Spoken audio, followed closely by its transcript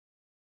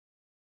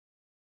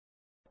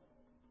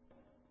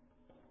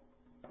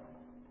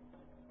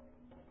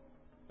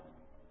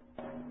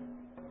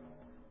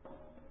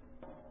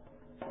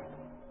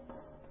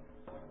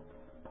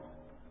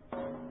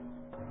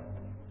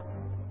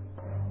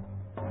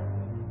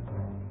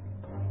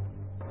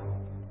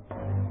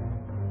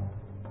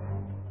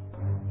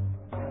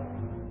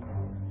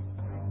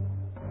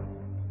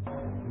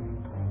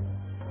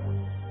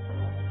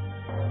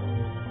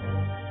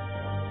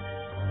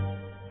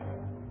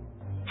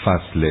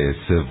فصل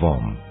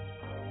سوم.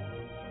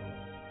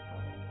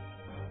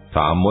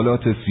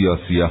 تأملات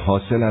سیاسی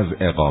حاصل از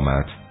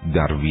اقامت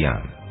در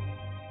وین.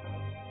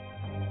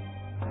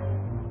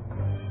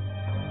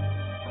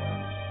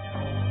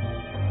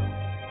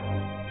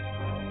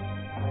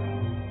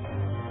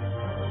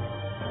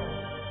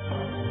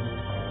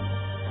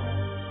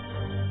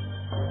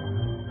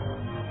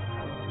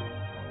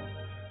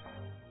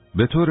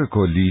 به طور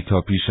کلی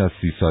تا پیش از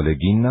 30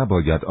 سالگی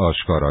نباید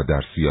آشکارا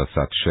در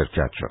سیاست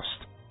شرکت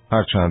جست.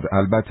 هرچند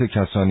البته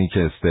کسانی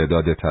که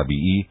استعداد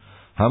طبیعی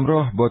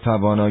همراه با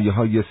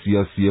توانایی‌های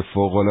سیاسی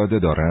فوق‌العاده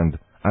دارند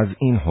از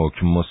این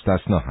حکم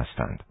مستثنا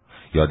هستند،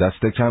 یا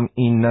دست کم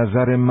این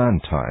نظر من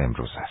تا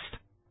امروز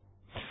است.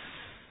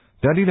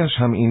 دلیلش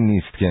هم این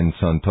نیست که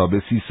انسان تا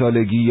به 30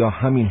 سالگی یا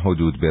همین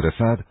حدود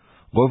برسد،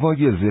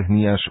 قوای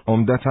ذهنیش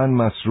عمدتاً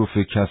مصروف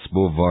کسب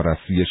و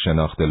وارسی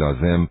شناخت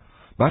لازم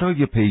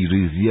برای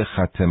پیریزی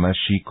خط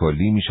مشی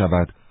کلی می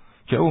شود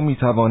که او می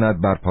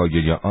تواند بر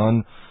پایه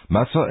آن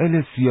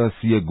مسائل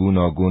سیاسی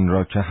گوناگون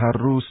را که هر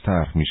روز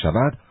طرح می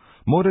شود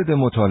مورد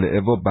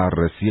مطالعه و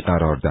بررسی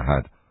قرار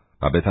دهد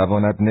و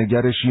بتواند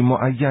نگرشی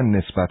معین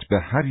نسبت به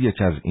هر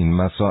یک از این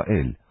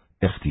مسائل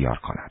اختیار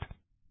کند.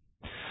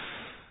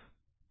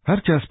 هر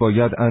کس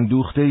باید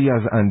اندوخته ای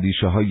از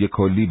اندیشه های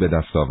کلی به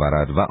دست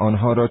آورد و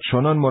آنها را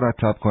چنان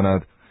مرتب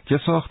کند که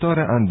ساختار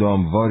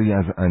اندامواری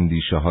از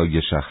اندیشه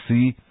های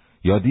شخصی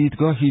یا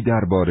دیدگاهی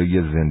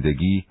درباره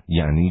زندگی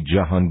یعنی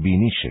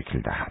جهانبینی شکل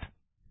دهد.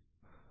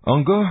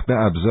 آنگاه به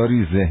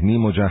ابزاری ذهنی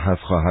مجهز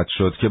خواهد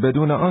شد که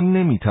بدون آن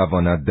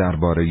نمیتواند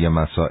درباره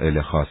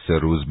مسائل خاص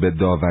روز به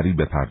داوری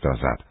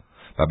بپردازد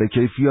و به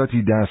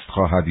کیفیاتی دست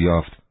خواهد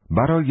یافت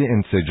برای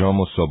انسجام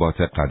و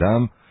ثبات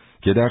قدم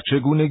که در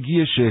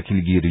چگونگی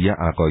شکلگیری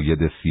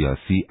عقاید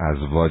سیاسی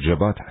از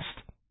واجبات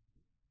است.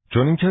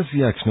 چون این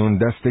کسی اکنون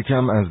دست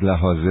کم از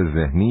لحاظ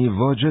ذهنی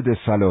واجد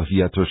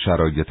صلاحیت و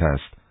شرایط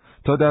است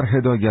تا در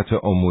هدایت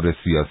امور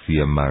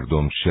سیاسی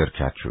مردم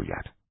شرکت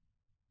جوید.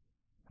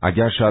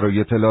 اگر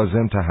شرایط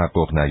لازم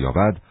تحقق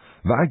نیابد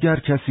و اگر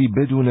کسی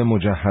بدون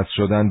مجهز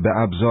شدن به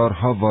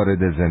ابزارها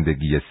وارد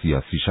زندگی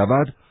سیاسی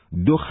شود،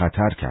 دو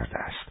خطر کرده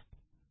است.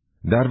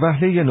 در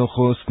وهله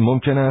نخست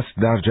ممکن است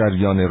در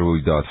جریان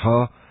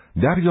رویدادها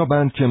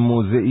دریابند که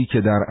موضعی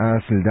که در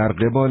اصل در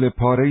قبال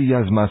پاره‌ای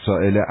از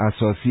مسائل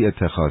اساسی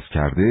اتخاذ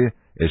کرده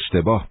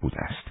اشتباه بوده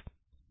است.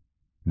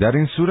 در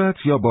این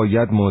صورت یا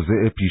باید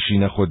موضع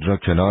پیشین خود را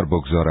کنار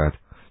بگذارد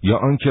یا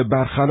آنکه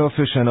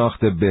برخلاف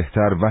شناخت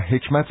بهتر و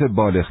حکمت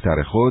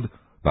بالغتر خود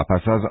و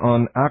پس از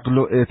آن عقل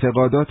و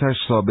اعتقاداتش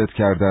ثابت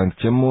کردند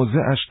که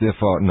موضعش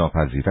دفاع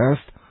ناپذیر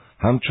است،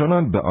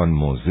 همچنان به آن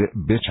موضع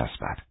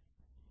بچسبد.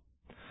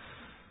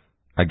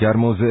 اگر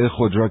موضع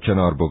خود را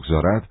کنار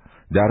بگذارد،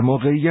 در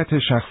موقعیت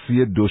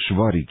شخصی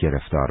دشواری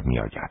گرفتار می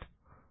آید.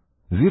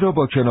 زیرا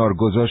با کنار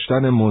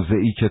گذاشتن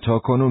موضعی که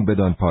تاکنون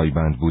بدان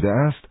پایبند بوده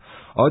است،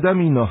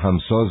 آدمی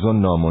ناهمساز و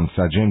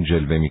نامنسجم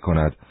جلوه می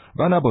کند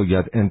و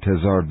نباید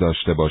انتظار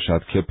داشته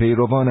باشد که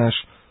پیروانش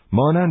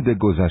مانند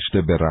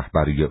گذشته به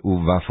رهبری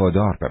او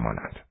وفادار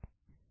بمانند.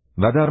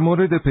 و در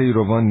مورد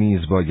پیروان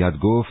نیز باید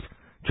گفت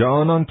که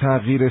آنان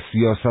تغییر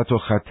سیاست و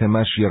خط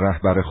مشی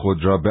رهبر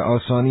خود را به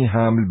آسانی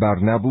حمل بر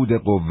نبود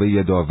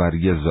قوه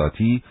داوری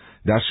ذاتی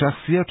در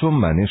شخصیت و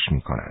منش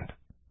می کنند.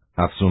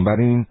 افزون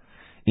بر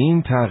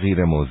این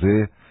تغییر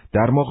موضع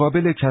در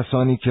مقابل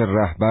کسانی که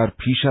رهبر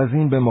پیش از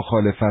این به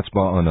مخالفت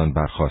با آنان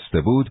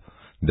برخاسته بود،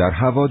 در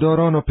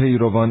هواداران و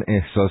پیروان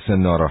احساس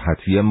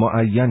ناراحتی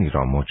معینی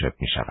را موجب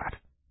می شود.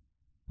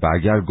 و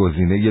اگر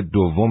گزینه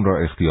دوم را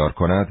اختیار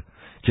کند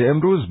که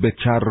امروز به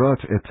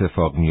کرات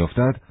اتفاق می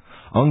افتد،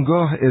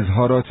 آنگاه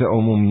اظهارات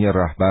عمومی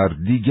رهبر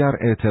دیگر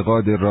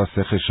اعتقاد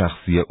راسخ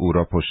شخصی او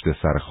را پشت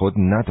سر خود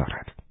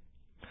ندارد.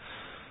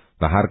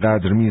 و هر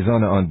قدر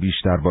میزان آن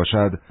بیشتر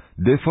باشد،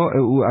 دفاع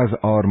او از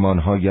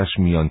آرمانهایش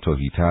میان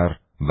تهی‌تر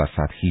و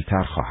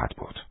سطحی‌تر خواهد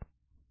بود.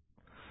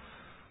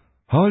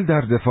 حال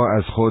در دفاع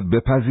از خود به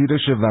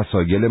پذیرش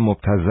وسایل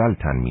مبتذل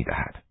تن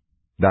می‌دهد،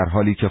 در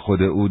حالی که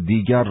خود او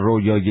دیگر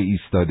رویای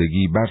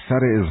ایستادگی بر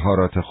سر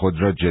اظهارات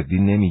خود را جدی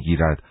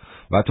نمی‌گیرد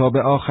و تا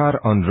به آخر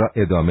آن را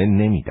ادامه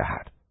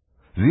نمی‌دهد.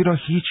 زیرا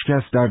هیچ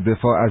کس در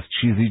دفاع از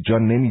چیزی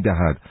جان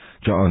نمی‌دهد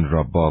که آن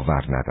را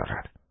باور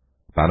ندارد.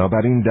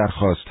 بنابراین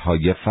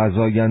درخواست‌های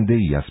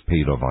فزاینده‌ای از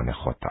پیروان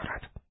خود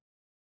دارد.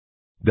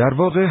 در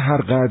واقع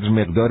هر قدر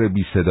مقدار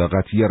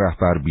بی‌صداقتی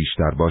رهبر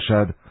بیشتر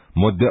باشد،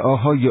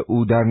 مدعاهای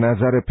او در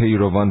نظر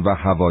پیروان و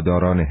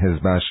هواداران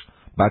حزبش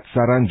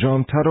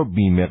بدسرانجام‌تر و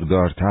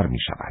بی‌مقدارتر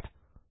می‌شود.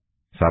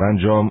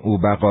 سرانجام او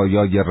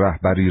بقایای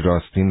رهبری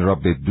راستین را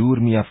به دور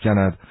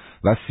می‌افکند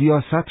و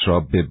سیاست را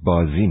به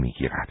بازی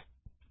می‌گیرد.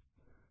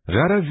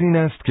 غرض این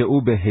است که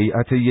او به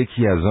هیئت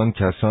یکی از آن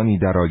کسانی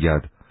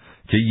درآید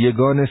که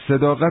یگان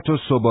صداقت و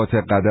ثبات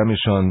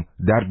قدمشان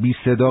در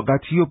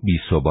بی‌صداقتی و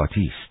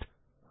بی‌ثباتی است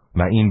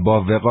و این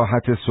با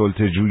وقاحت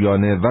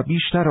سلطه‌جویانه و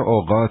بیشتر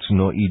اوقات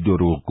نوعی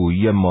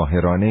دروغگویی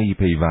ماهرانه‌ای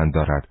پیوند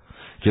دارد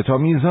که تا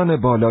میزان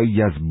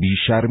بالایی از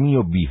بیشرمی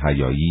و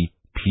بی‌حیایی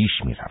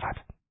پیش می‌رود.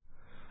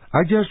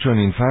 اگر چون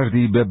این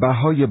فردی به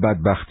بهای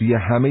بدبختی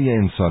همه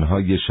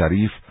انسان‌های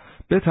شریف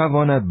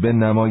بتواند به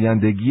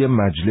نمایندگی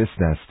مجلس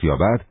دست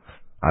یابد،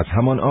 از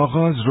همان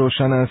آغاز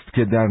روشن است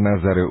که در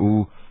نظر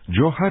او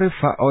جوهر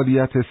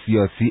فعالیت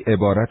سیاسی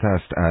عبارت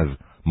است از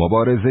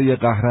مبارزه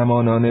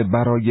قهرمانانه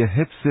برای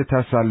حفظ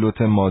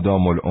تسلط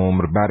مادام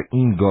العمر بر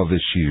این گاو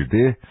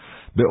شیرده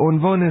به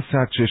عنوان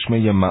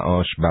سرچشمه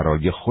معاش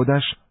برای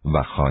خودش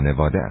و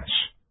خانواده‌اش.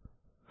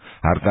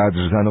 هر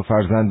قدر زن و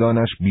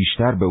فرزندانش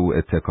بیشتر به او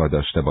اتکا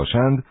داشته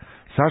باشند،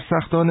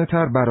 سرسختانه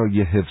تر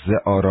برای حفظ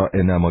آراء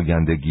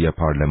نمایندگی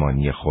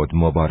پارلمانی خود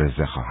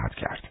مبارزه خواهد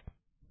کرد.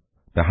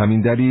 به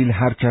همین دلیل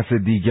هر کس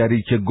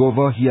دیگری که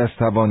گواهی از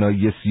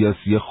توانایی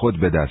سیاسی خود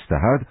به دست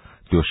دهد،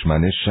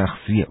 دشمن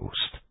شخصی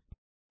اوست.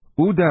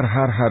 او در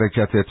هر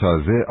حرکت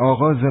تازه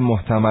آغاز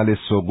محتمل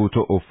سقوط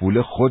و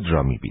افول خود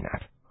را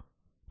می‌بیند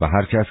و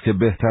هر کس که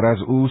بهتر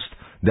از اوست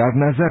در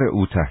نظر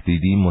او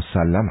تهدیدی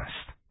مسلم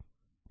است.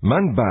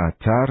 من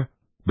بعدتر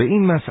به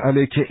این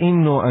مسئله که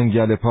این نوع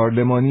انگل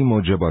پارلمانی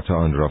موجبات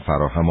آن را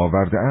فراهم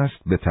آورده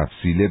است به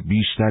تفصیل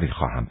بیشتری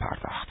خواهم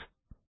پرداخت.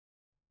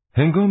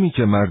 هنگامی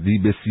که مردی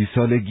به 30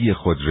 سالگی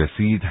خود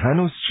رسید،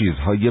 هنوز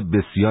چیزهای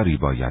بسیاری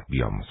باید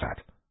بیاموزد.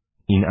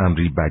 این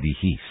امری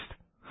بدیهی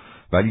است.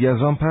 ولی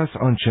از آن پس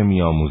آنچه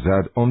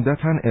می‌آموزد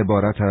عمدتاً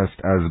عبارت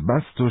است از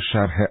بسط و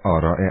شرح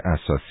آراء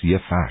اساسی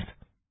فرد.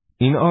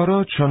 این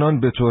آراء چنان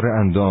به طور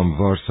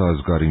انداموار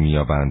سازگاری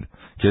می‌یابند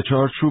که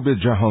چارچوب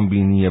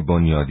جهانبینی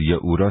بنیادی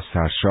او را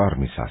سرشار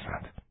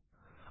می‌سازند.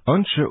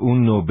 آنچه او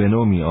نو به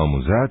نو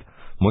می‌آموزد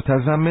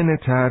متضمن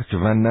ترک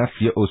و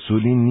نفی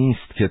اصولی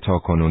نیست که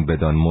تاکنون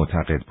بدان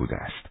معتقد بوده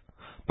است،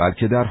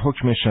 بلکه در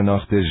حکم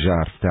شناخت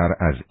ژرف‌تر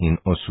از این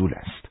اصول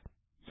است.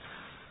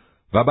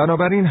 و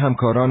بنابراین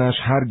همکارانش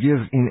هرگز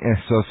این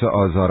احساس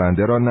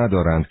آزارنده را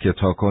ندارند که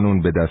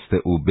تاکنون به دست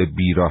او به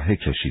بیراهه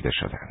کشیده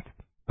شدند،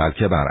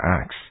 بلکه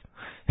برعکس،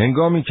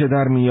 هنگامی که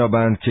در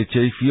میابند که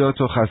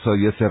کیفیات و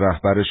خصایص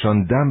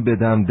رهبرشان دم به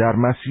دم در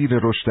مسیر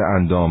رشد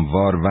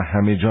انداموار و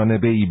همه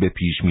جانبه‌ای به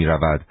پیش می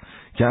رود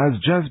که از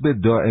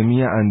جذب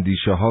دائمی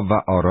اندیشه ها و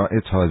آراء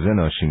تازه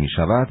ناشی می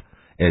شود،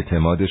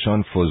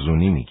 اعتمادشان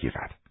فزونی می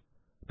گیرد.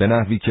 به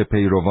نحوی که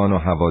پیروان و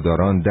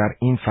هواداران در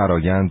این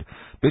فرایند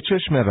به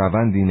چشم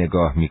روندی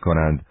نگاه می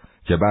کنند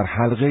که بر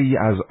حلقه ای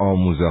از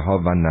آموزه ها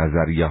و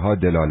نظریه ها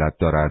دلالت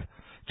دارد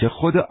که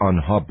خود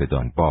آنها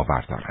بدان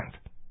باور دارند.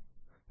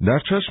 در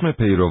چشم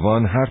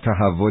پیروان هر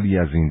تحولی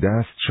از این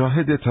دست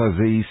شاهد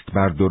تازه‌ای است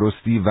بر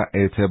درستی و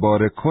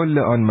اعتبار کل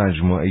آن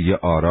مجموعه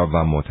آرا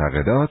و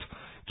معتقدات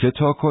که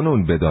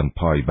تاکنون بدان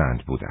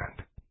پایبند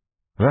بودند.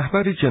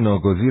 رهبری که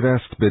ناگزیر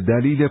است به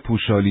دلیل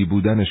پوشالی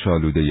بودن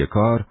شالوده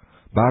کار،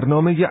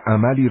 برنامه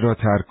عملی را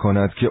ترک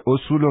کند که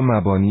اصول و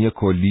مبانی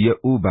کلی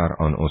او بر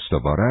آن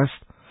استوار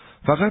است،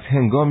 فقط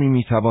هنگامی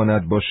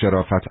میتواند با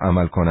شرافت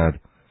عمل کند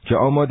که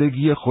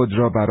آمادگی خود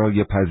را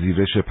برای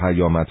پذیرش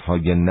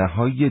پیامدهای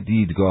نهایی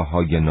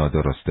دیدگاه‌های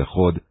نادرست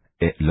خود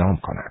اعلام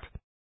کند.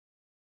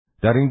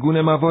 در این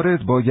گونه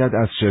موارد باید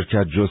از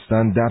شرکت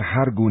جستن در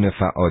هر گونه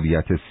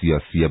فعالیت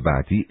سیاسی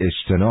بعدی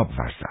اجتناب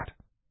ورزد.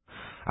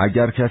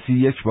 اگر کسی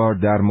یک بار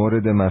در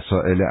مورد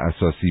مسائل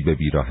اساسی به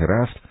بیراه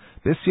رفت،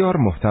 بسیار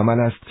محتمل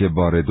است که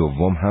بار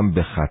دوم هم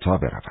به خطا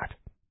برود.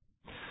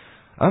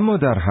 اما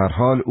در هر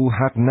حال او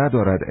حق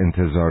ندارد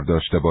انتظار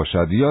داشته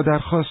باشد یا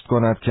درخواست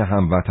کند که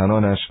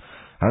هموطنانش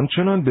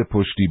همچنان به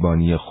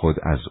پشتیبانی خود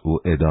از او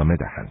ادامه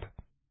دهند.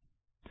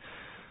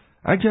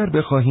 اگر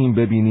بخواهیم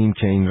ببینیم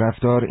که این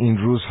رفتار این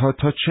روزها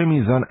تا چه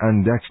میزان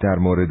اندک در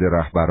مورد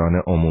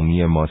رهبران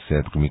عمومی ما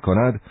صدق می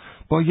کند،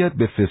 باید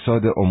به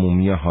فساد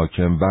عمومی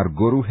حاکم بر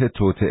گروه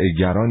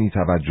توطئه‌گرانی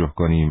توجه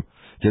کنیم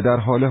که در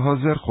حال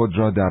حاضر خود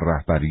را در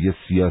رهبری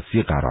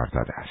سیاسی قرار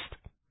داده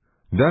است.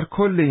 در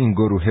کل این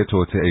گروه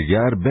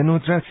توطئه‌گر به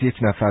ندرت یک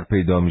نفر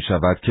پیدا می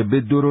شود که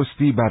به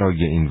درستی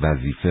برای این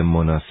وظیفه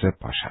مناسب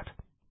باشد.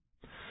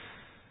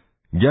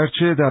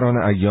 گرچه در آن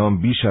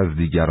ایام بیش از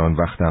دیگران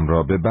وقتم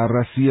را به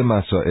بررسی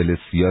مسائل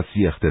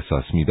سیاسی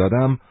اختصاص می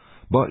دادم،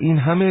 با این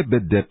همه به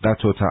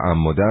دقت و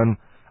تعمدن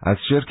از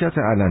شرکت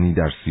علنی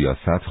در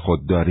سیاست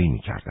خودداری می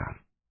کردم.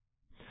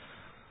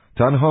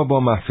 تنها با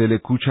محفل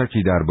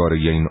کوچکی درباره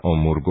این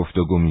امور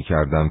گفتگو می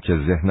کردم که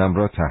ذهنم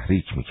را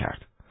تحریک می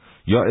کرد،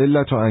 یا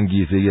علت و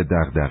انگیزه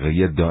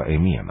دغدغه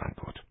دائمی من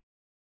بود.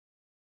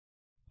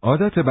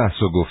 عادت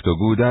بحث و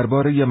گفتگو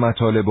درباره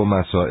مطالب و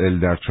مسائل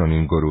در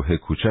چنین گروه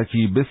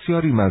کوچکی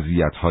بسیاری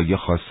مزیت‌های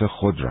خاص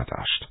خود را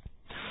داشت.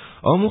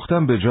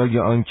 آموختم به جای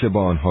آن که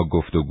با آنها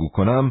گفتگو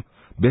کنم،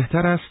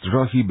 بهتر است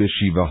راهی به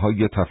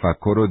شیوه‌های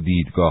تفکر و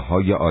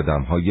دیدگاه‌های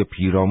آدم‌های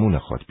پیرامون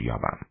خود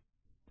بیابم.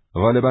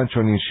 غالباً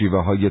چنین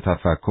شیوه‌های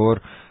تفکر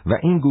و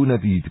این گونه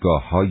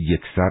دیدگاه‌ها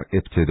یکسر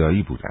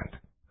ابتدایی بودند.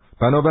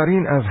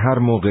 بنابراین از هر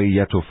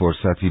موقعیت و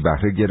فرصتی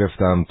بهره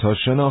گرفتم تا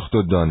شناخت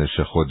و دانش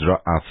خود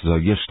را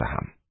افزایش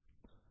دهم.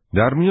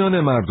 در میان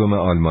مردم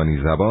آلمانی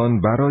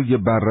زبان برای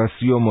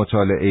بررسی و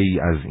مطالعه ای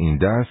از این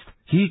دست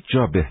هیچ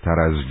جا بهتر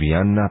از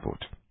وین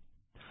نبود.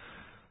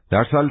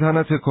 در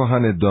سلطنت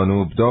کهن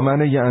دانوب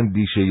دامنه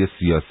اندیشه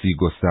سیاسی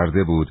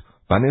گسترده بود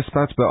و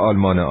نسبت به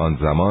آلمان آن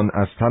زمان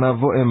از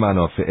تنوع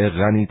منافع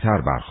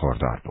غنی‌تر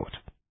برخوردار بود.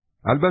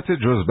 البته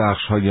جز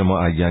بخش‌های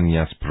معینی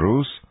از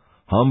پروس،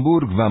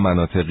 هامبورگ و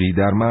مناطقی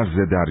در مرز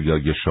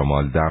دریای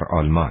شمال در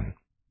آلمان.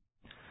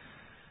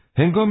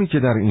 هنگامی که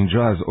در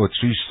اینجا از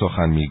اتریش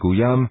سخن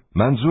میگویم،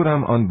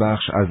 منظورم آن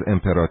بخش از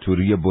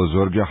امپراتوری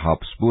بزرگ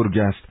هابسبورگ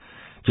است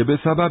که به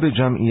سبب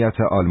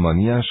جمعیت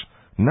آلمانیش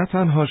نه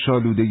تنها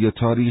شالوده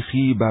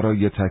تاریخی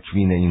برای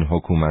تکوین این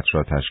حکومت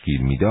را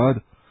تشکیل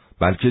میداد،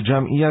 بلکه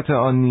جمعیت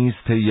آن نیز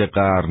طی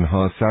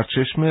قرنها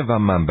سرچشمه و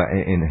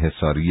منبع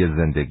انحصاری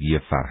زندگی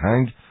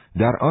فرهنگ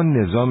در آن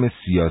نظام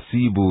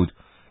سیاسی بود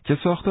که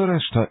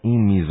ساختارش تا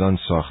این میزان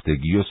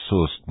ساختگی و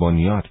سست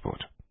بنیاد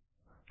بود.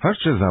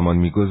 هرچه زمان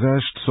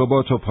می‌گذشت،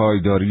 ثبات و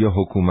پایداری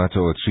حکومت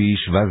اتریش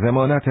و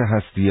ضمانت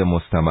هستی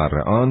مستمر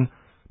آن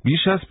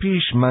بیش از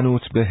پیش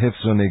منوط به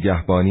حفظ و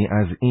نگهبانی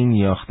از این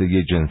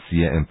یاخته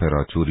جنسی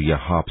امپراتوری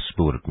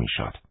هابسبورگ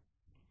می‌شد.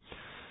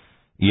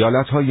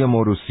 ایالت‌های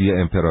موروثی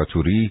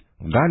امپراتوری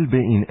قلب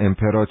این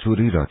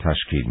امپراتوری را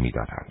تشکیل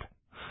می‌دادند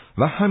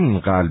و همین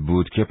قلب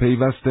بود که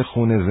پیوست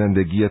خون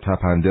زندگی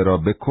تپنده را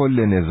به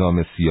کل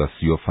نظام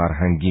سیاسی و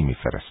فرهنگی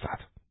می‌فرستاد.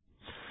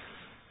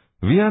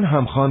 وین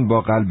همخوان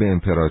با قلب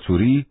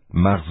امپراتوری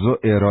مغز و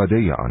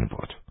اراده آن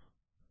بود.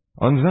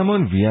 آن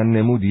زمان وین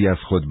نمودی از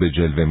خود به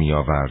جلوه می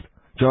آورد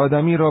که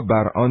آدمی را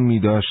بر آن می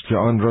داشت که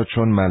آن را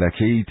چون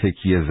ملکه‌ای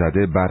تکیه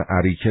زده بر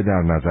اریکه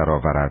در نظر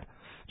آورد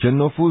که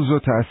نفوذ و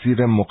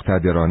تأثیر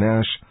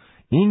مقتدرانش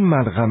این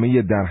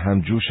ملغمه در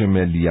همجوش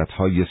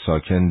ملیت‌های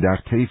ساکن در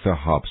طیف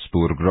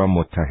هابسبورگ را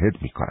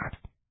متحد می کند.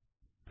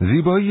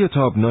 زیبایی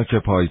تابناک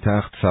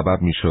پایتخت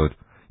سبب می شد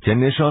که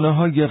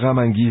نشانه‌های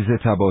غم‌انگیز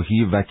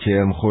تباهی و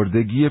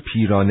کرم‌خوردگی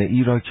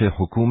پیرانه‌ای را که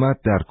حکومت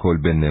در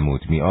کل به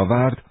نمود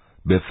می‌آورد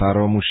به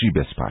فراموشی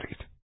بسپارید.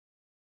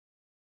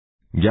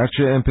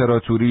 گرچه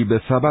امپراتوری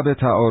به سبب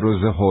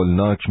تعارض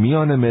هولناک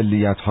میان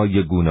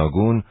ملیت‌های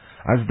گوناگون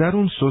از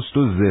درون سست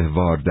و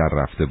زهوار در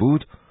رفته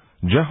بود،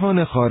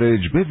 جهان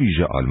خارج به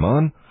ویژه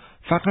آلمان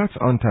فقط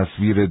آن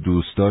تصویر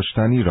دوست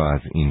داشتنی را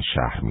از این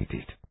شهر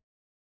می‌دید.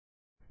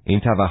 این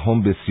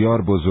توهم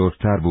بسیار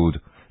بزرگتر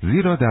بود،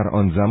 زیرا در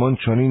آن زمان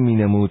چنین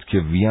می‌نمود که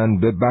وین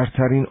به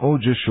برترین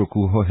اوج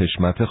شکوه و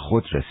حشمت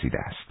خود رسیده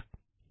است.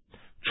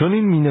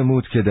 چنین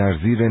می‌نمود که در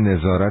زیر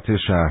نظارت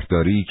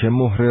شهرداری که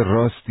مهر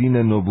راستین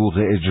نبوغ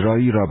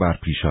اجرایی را بر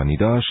پیشانی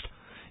داشت،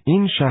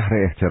 این شهر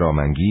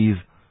احترام‌انگیز،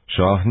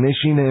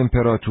 شاهنشین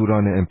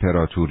امپراتوران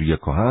امپراتوری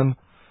کهن،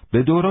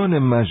 به دوران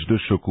مجد و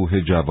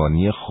شکوه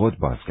جوانی خود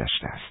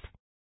بازگشته است.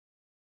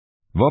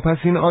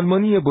 واپسین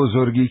آلمانی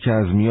بزرگی که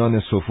از میان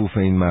صفوف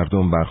این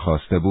مردم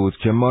برخاسته بود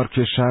که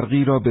مارک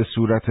شرقی را به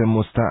صورت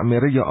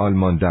مستعمره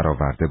آلمان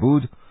درآورده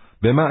بود،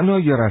 به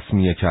معنای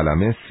رسمی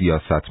کلمه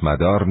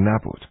سیاستمدار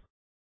نبود.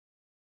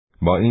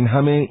 با این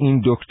همه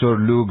این دکتر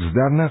لوگز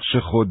در نقش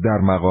خود در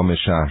مقام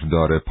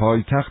شهردار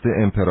پایتخت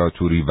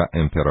امپراتوری و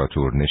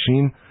امپراتور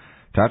نشین،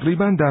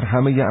 تقریباً در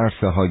همه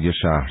عرصه‌های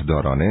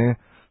شهردارانه،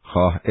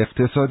 خواه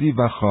اقتصادی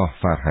و خواه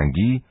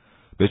فرهنگی،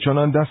 به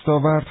چنان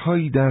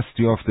دستاوردهایی دست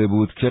یافته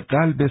بود که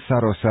قلب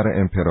سراسر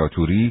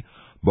امپراتوری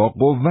با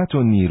قوت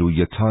و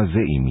نیروی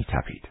تازه‌ای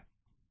می‌تپید.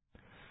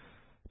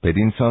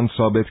 بدینسان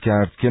ثابت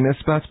کرد که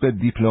نسبت به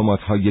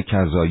دیپلمات‌های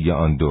کذایی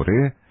آن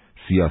دوره،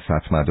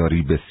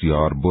 سیاستمداری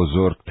بسیار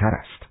بزرگتر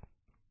است.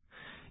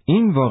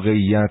 این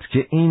واقعیت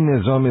که این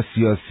نظام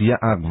سیاسی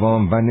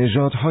اقوام و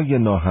نژادهای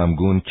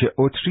ناهمگون که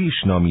اتریش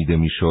نامیده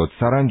میشد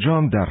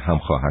سرانجام در هم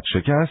خواهد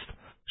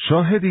شکست،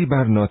 شاهدی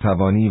بر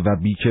ناتوانی و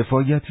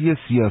بیکفایتی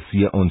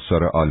سیاسی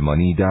عنصر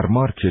آلمانی در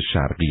مارک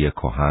شرقی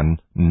کهن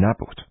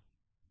نبود.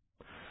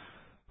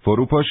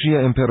 فروپاشی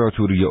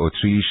امپراتوری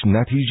اتریش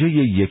نتیجه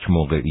یک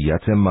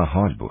موقعیت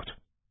محال بود.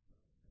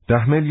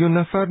 10 میلیون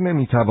نفر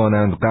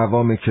نمیتوانند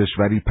قوام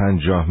کشوری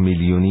 50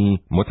 میلیونی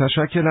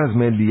متشکل از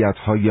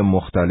ملیت‌های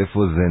مختلف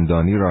و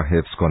زندانی را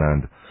حفظ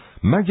کنند،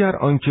 مگر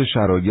آنکه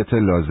شرایط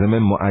لازم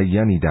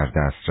معینی در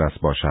دسترس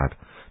باشد،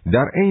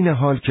 در عین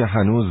حال که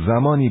هنوز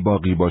زمانی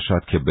باقی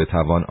باشد که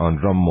بتوان آن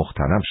را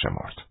مغتنم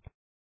شمرد.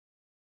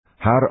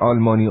 هر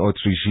آلمانی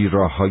اتریشی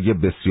راه‌های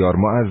بسیار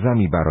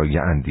معظمی برای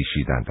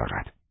اندیشیدن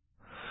دارد.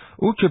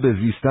 او که به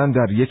زیستن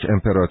در یک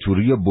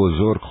امپراتوری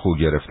بزرگ خو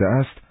گرفته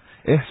است،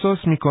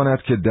 احساس می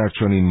کند که در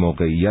چنین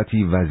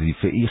موقعیتی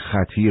وظیفه‌ای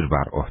خطیر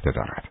بر عهده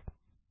دارد.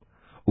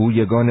 او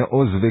یگان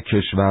عضو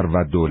کشور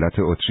و دولت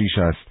اتریش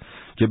است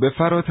که به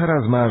فراتر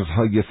از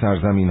مرزهای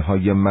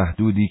سرزمینهای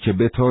محدودی که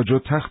به تاج و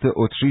تخت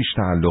اتریش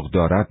تعلق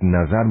دارد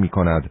نظر می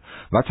کند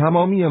و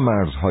تمامی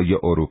مرزهای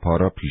اروپا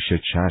را پیش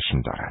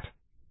چشم دارد.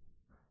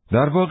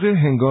 در واقع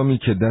هنگامی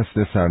که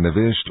دست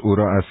سرنوشت او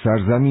را از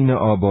سرزمین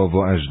آبا و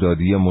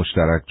اجدادی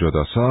مشترک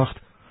جدا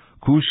ساخت،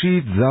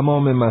 کوشید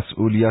زمام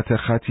مسئولیت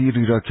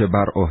خطیری را که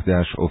بر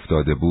عهده‌اش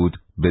افتاده بود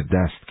به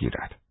دست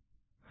گیرد.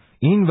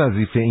 این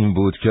وظیفه این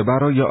بود که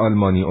برای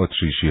آلمانی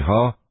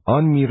اتریشی‌ها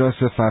آن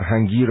میراث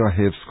فرهنگی را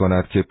حفظ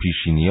کند که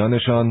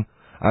پیشینیانشان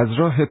از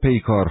راه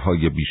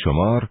پیکارهای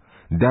بیشمار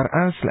در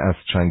اصل از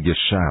چنگ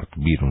شرق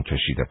بیرون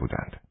کشیده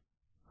بودند.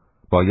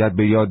 باید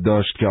به یاد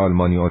داشت که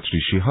آلمانی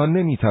اتریشی‌ها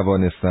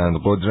نمی‌توانستند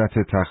قدرت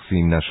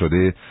تقسیم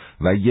نشده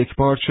و یک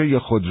پارچه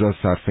خود را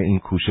صرف این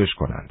کوشش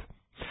کنند،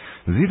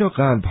 زیرا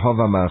قلب‌ها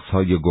و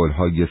مغزهای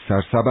گل‌های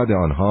سرسبد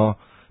آنها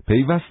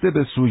پیوسته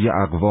به سوی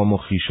اقوام و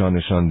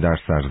خویشانشان در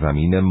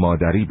سرزمین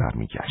مادری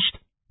برمیگشت،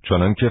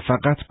 چنان که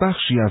فقط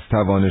بخشی از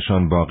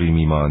توانشان باقی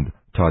میماند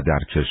تا در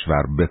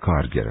کشور به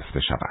کار گرفته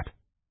شود.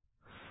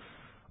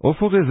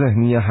 افق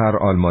ذهنی هر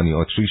آلمانی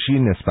اتریشی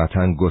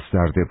نسبتاً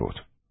گسترده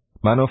بود.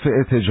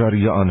 منافع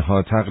تجاری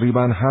آنها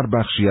تقریباً هر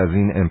بخشی از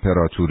این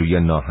امپراتوری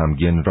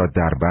ناهمگن را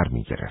در بر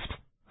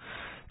می‌گرفت.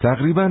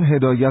 تقریباً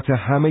هدایت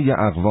همه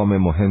اقوام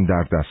مهم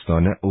در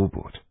دستان او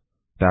بود.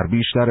 در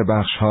بیشتر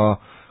بخشها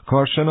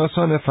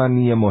کارشناسان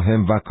فنی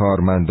مهم و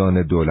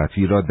کارمندان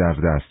دولتی را در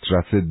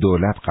دسترس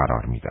دولت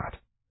قرار می‌داد.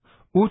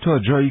 او تا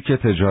جایی که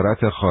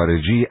تجارت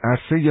خارجی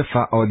عرصه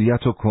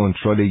فعالیت و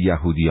کنترل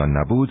یهودیان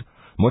نبود،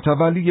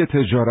 متولی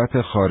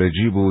تجارت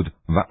خارجی بود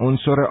و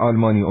عنصر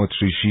آلمانی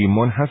اتریشی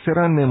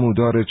منحصراً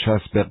نمودار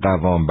چسب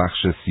قوام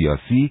بخش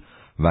سیاسی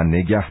و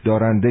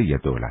نگهدارنده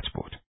دولت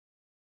بود.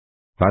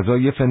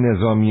 وظایف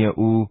نظامی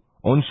او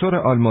عنصر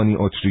آلمانی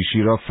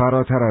اتریشی را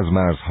فراتر از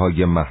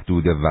مرزهای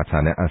محدود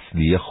وطن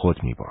اصلی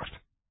خود می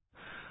برد.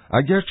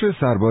 اگرچه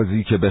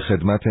سربازی که به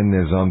خدمت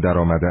نظام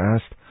درآمده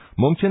است،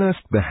 ممکن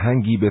است به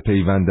هنگی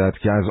بپیوندد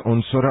که از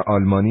عنصر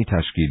آلمانی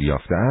تشکیل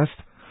یافته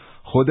است،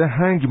 خود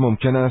هنگ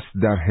ممکن است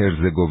در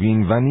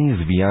هرزگوین و نیز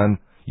وین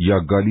یا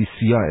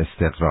گالیسیا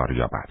استقرار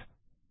یابد.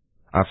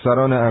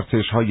 افسران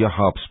ارتش‌های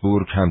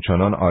هابسبورگ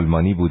همچنان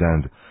آلمانی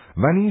بودند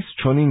و نیز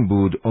چنین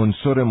بود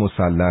عنصر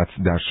مسلط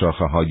در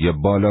شاخه‌های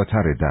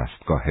بالاتر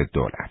دستگاه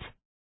دولت.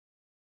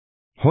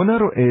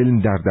 هنر و علم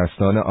در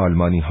دستان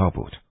آلمانی‌ها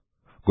بود.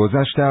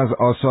 گذشته از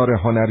آثار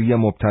هنری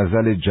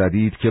مبتذل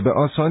جدید که به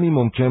آسانی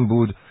ممکن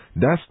بود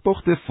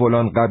دستپخت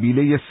فلان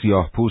قبیله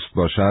سیاه پوست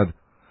باشد،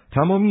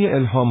 تمامی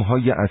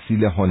الهام‌های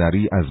اصیل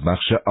هنری از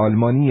بخش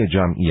آلمانی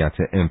جمعیت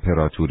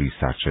امپراتوری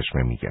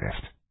سرچشمه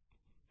می‌گرفت.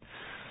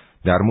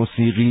 در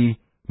موسیقی،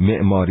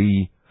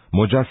 معماری،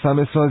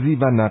 مجسمه سازی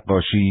و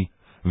نقاشی،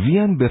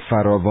 وین به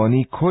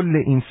فراوانی کل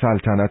این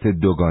سلطنت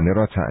دوگانه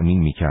را تأمین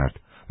می‌کرد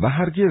و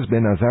هرگز به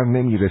نظر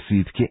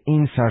نمی‌رسید که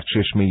این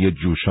سرچشمه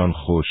جوشان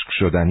خشک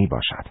شدنی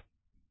باشد.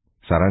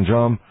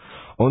 سرانجام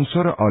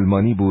عنصر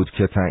آلمانی بود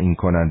که تعیین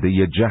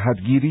کننده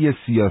جهتگیری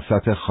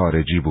سیاست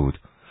خارجی بود،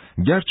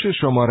 گرچه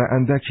شمار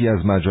اندکی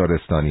از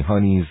مجارستانی‌ها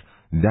نیز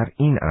در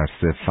این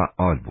عرصه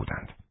فعال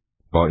بودند.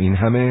 با این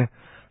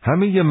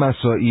همه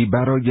مساعی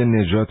برای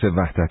نجات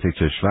وحدت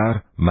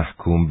کشور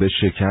محکوم به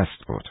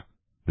شکست بود،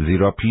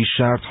 زیرا پیش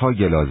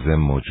شرط‌های لازم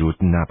موجود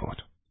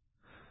نبود.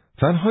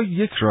 تنها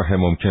یک راه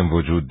ممکن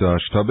وجود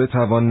داشت تا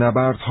بتوان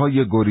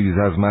نبردهای گریز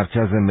از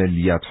مرکز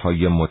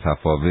ملیت‌های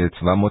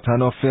متفاوت و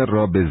متنافر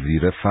را به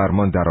زیر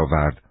فرمان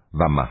درآورد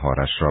و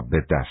مهارش را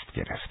به دست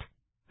گرفت.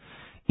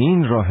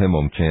 این راه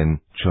ممکن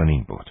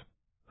چنین بود: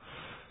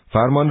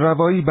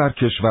 فرمانروایی بر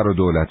کشور و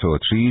دولت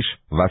اتریش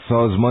و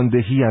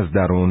سازماندهی از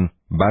درون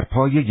بر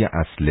پایه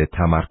اصل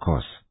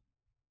تمرکز.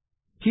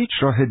 هیچ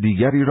راه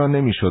دیگری را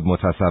نمیشد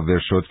متصور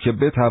شد که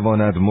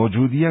بتواند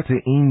موجودیت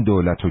این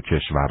دولت و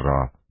کشور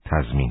را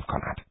تضمین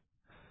کند.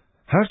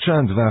 هر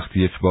چند وقت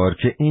یک بار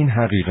که این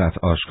حقیقت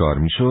آشکار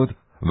میشد،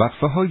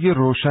 وقفه‌های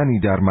روشنی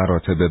در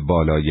مراتب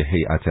بالای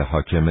هیئت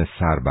حاکم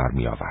سر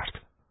برمی آورد.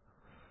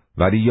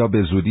 ولی یا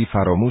به زودی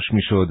فراموش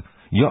میشد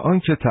یا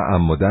آنکه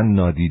تعمداً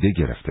نادیده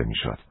گرفته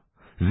میشد،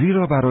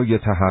 زیرا برای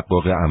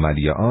تحقق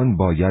عملی آن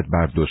باید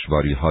بر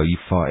دشواری‌هایی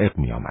فائق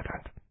می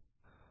آمدند.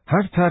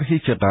 هر طرحی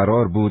که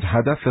قرار بود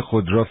هدف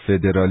خود را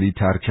فدرالی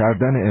تر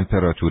کردن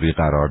امپراتوری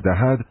قرار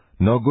دهد،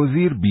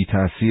 ناگزیر بی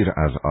تأثیر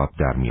از آب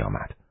در می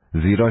آمد،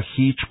 زیرا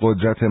هیچ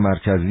قدرت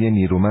مرکزی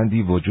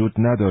نیرومندی وجود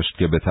نداشت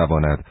که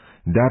بتواند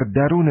در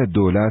درون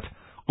دولت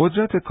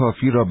قدرت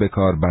کافی را به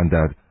کار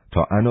بندد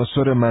تا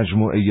عناصر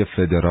مجموعه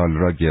فدرال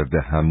را گرد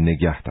هم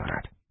نگه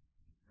دارد.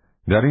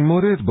 در این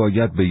مورد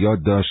باید به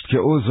یاد داشت که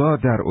اوضاع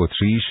در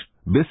اتریش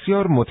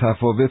بسیار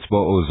متفاوت با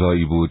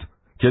اوضاعی بود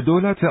که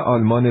دولت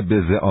آلمان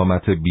به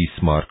زعامت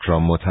بیسمارک را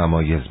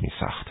متمایز می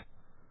ساخت.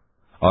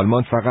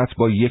 آلمان فقط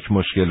با یک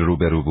مشکل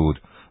روبرو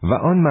بود و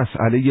آن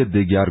مسئله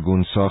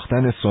دگرگون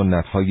ساختن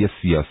سنت‌های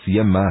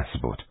سیاسی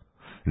محض بود،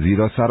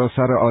 زیرا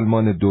سراسر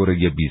آلمان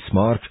دوره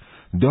بیسمارک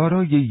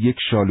دارای یک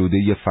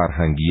شالوده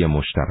فرهنگی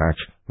مشترک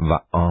و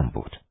عام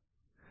بود.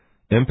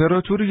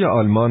 امپراتوری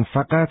آلمان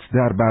فقط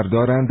در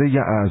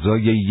بردارنده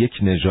اعضای یک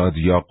نژاد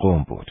یا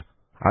قوم بود،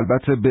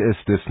 البته به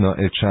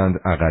استثناء چند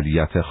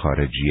اقلیت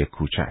خارجی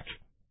کوچک.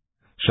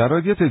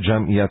 شرایط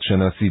جمعیت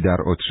شناسی در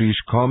اتریش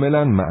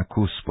کاملا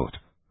معکوس بود.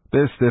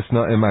 به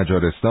استثناء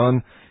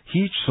مجارستان،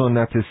 هیچ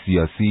سنت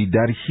سیاسی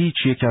در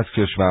هیچ یک از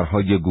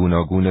کشورهای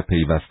گوناگون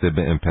پیوسته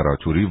به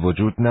امپراتوری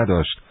وجود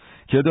نداشت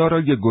که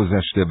دارای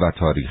گذشته و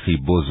تاریخی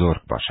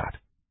بزرگ باشد.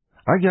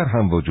 اگر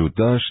هم وجود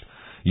داشت،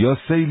 یا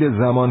سیل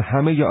زمان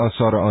همه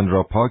آثار آن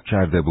را پاک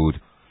کرده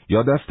بود،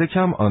 یا دست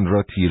کم آن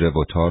را تیره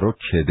و تار و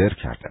کدر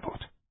کرده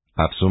بود.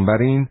 افزون بر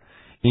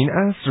این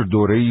عصر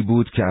دوره‌ای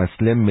بود که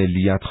اصل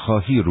ملیت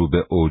خواهی رو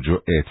به اوج و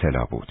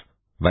اعتلا بود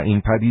و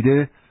این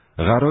پدیده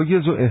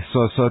غرایز و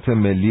احساسات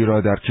ملی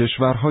را در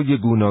کشورهای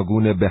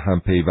گوناگون به هم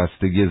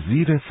پیوسته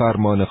زیر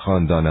فرمان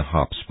خاندان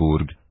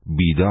هابسبورگ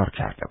بیدار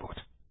کرده بود.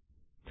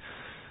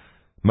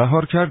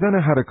 مهار کردن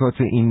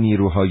حرکات این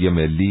نیروهای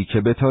ملی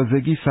که به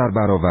تازگی سر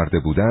برآورده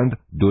بودند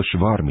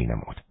دشوار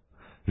می‌نمود،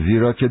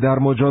 زیرا که در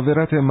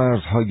مجاورت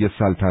مرزهای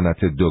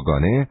سلطنت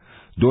دوگانه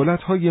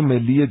دولت‌های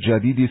ملی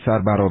جدیدی سر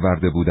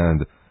برآورده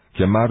بودند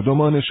که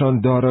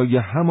مردمانشان دارای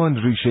همان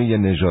ریشه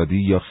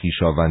نژادی یا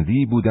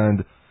خویشاوندی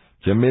بودند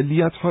که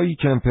ملیت‌هایی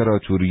که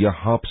امپراتوری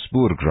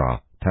هابسبورگ را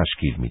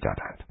تشکیل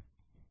می‌دادند.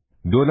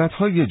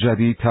 دولت‌های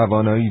جدید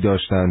توانایی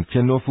داشتند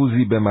که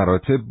نفوذی به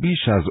مراتب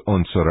بیش از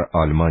عنصر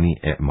آلمانی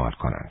اعمال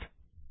کنند.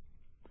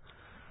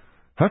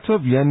 حتی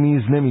وین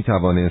نیز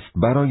نمی‌توانست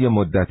برای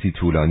مدتی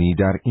طولانی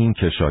در این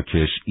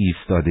کشاکش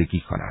ایستادگی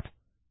کند.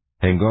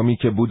 هنگامی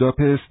که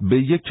بوداپست به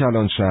یک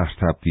کلان شهر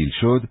تبدیل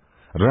شد،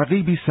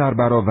 رقیبی سر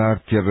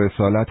برآورد که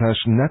رسالتش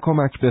نه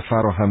کمک به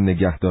فراهم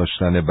نگه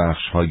داشتن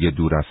بخش‌های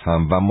دور از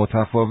هم و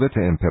متفاوت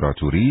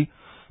امپراتوری،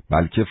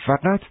 بلکه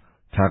فقط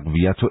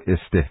تقویت و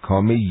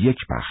استحکام یک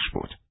بخش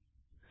بود.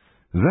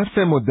 ظرف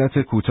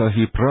مدت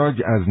کوتاهی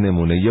پراگ از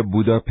نمونه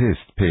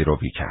بوداپست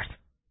پیروی کرد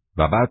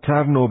و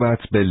بعدتر نوبت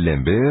به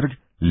لمبرگ،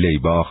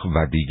 لیباخ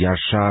و دیگر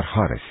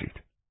شهرها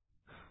رسید.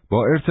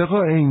 با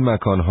ارتقاء این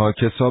مکانها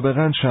که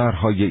سابقاً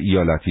شهرهای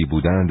ایالتی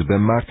بودند به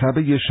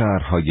مرتبه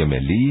شهرهای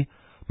ملی،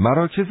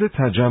 مراکز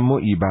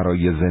تجمعی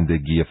برای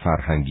زندگی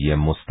فرهنگی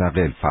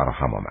مستقل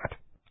فراهم آمد.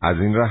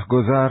 از این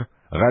رهگذر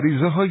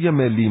غریزه‌های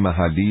ملی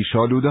محلی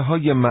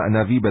شالوده‌های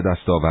معنوی به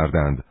دست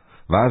آوردند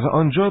و از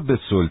آنجا به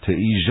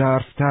سلطه‌ای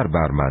ژرف‌تر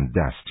بر من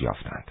دست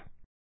یافتند.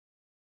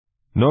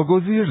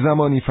 ناگزیر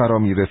زمانی فرا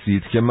می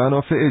رسید که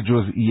منافع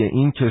جزئی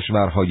این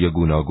کشورهای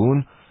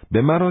گوناگون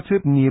به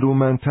مراتب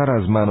نیرومندتر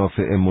از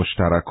منافع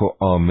مشترک و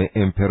عام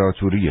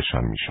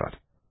امپراتوریشان میشد.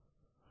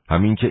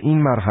 همین که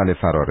این مرحله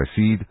فرا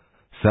رسید،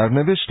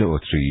 سرنوشت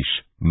اتریش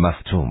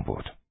محتوم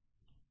بود.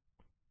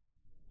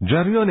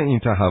 جریان این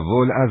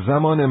تحول از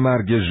زمان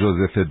مرگ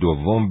ژوزف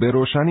دوم به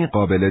روشنی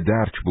قابل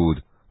درک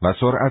بود و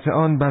سرعت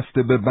آن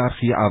بسته به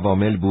برخی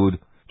عوامل بود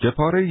که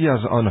پاره‌ای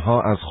از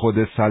آنها از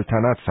خود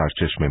سلطنت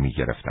سرچشمه می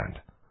گرفتند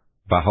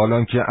و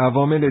حالان که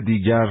عوامل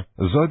دیگر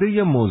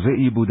زاده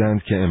موضعی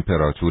بودند که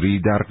امپراتوری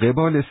در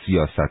قبال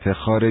سیاست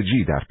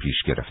خارجی در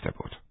پیش گرفته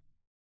بود.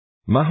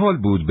 محال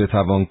بود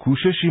بتوان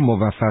کوششی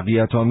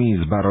موفقیت آمیز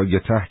برای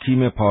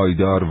تحکیم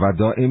پایدار و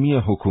دائمی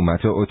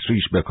حکومت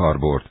اتریش به کار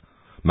برد،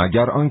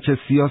 مگر آنکه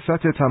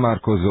سیاست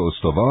تمرکز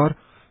استوار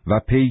و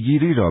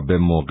پیگیری را به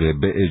موقع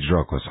به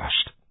اجرا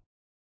گذاشت.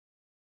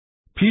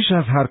 پیش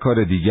از هر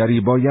کار دیگری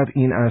باید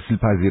این اصل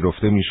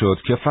پذیرفته میشد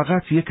که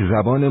فقط یک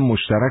زبان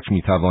مشترک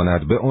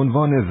میتواند به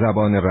عنوان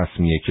زبان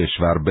رسمی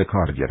کشور به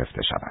کار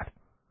گرفته شود.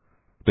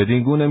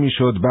 بدین گونه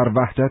میشد بر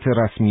وحدت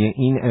رسمی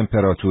این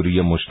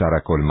امپراتوری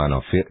مشترک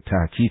المنافع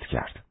تأکید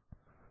کرد.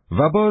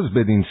 و باز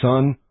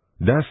بدینسان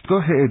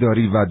دستگاه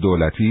اداری و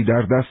دولتی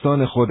در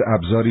دستان خود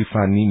ابزاری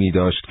فنی می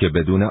داشت که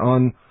بدون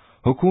آن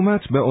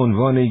حکومت به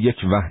عنوان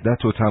یک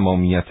وحدت و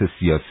تمامیت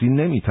سیاسی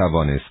نمی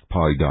توانست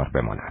پایدار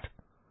بماند.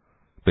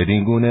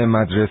 بدین گونه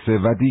مدرسه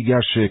و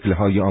دیگر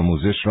شکل‌های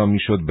آموزش را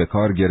میشد به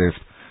کار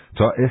گرفت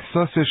تا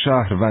احساس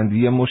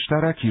شهروندی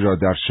مشترکی را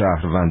در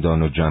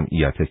شهروندان و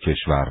جمعیت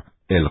کشور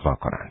القا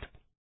کنند.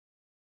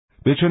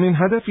 به چنین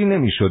هدفی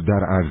نمیشد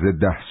در عرض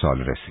 10 سال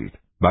رسید،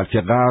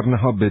 بلکه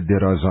قرنها به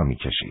درازا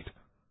میکشید.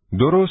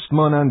 درست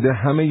مانند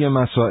همه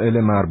مسائل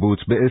مربوط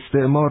به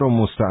استعمار و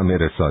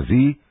مستعمره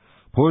سازی،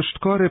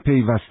 پشتکار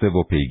پیوسته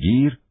و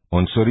پیگیر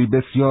عنصری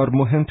بسیار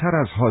مهمتر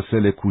از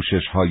حاصل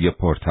کوشش‌های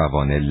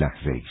پرتوان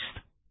لحظه‌ای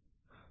است.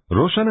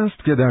 روشن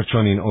است که در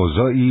چنین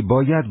اوضاعی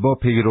باید با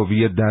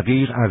پیروی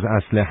دقیق از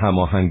اصل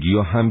هماهنگی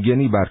و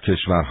همگنی بر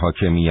کشور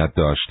حاکمیت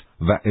داشت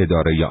و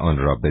اداره آن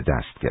را به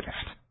دست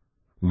گرفت.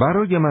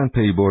 برای من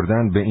پی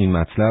بردن به این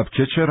مطلب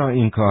که چرا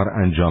این کار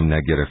انجام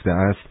نگرفته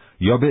است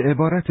یا به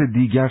عبارت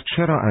دیگر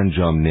چرا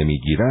انجام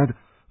نمیگیرد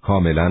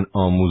کاملا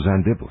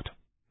آموزنده بود.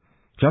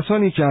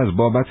 کسانی که از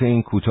بابت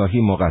این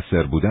کوتاهی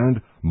مقصر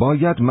بودند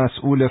باید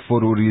مسئول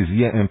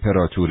فروریزی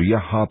امپراتوری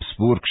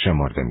هابسبورگ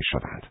شمرده می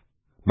شدند.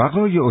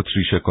 بقای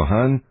اتریش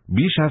کهن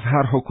بیش از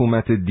هر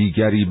حکومت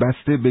دیگری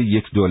بسته به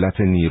یک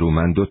دولت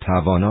نیرومند و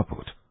توانا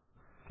بود.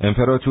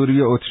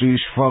 امپراتوری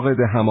اتریش فاقد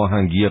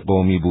هماهنگی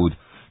قومی بود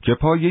که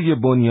پایه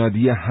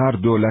بنیادی هر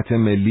دولت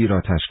ملی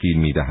را تشکیل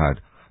می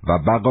دهد و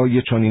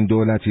بقای چنین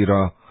دولتی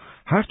را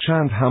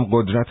هرچند هم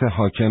قدرت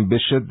حاکم به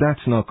شدت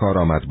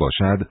ناکارآمد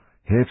باشد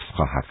حفظ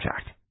خواهد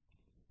کرد.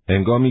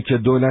 هنگامی که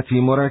دولتی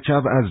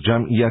مرکب از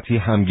جمعیتی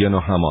همگن و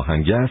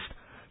هماهنگ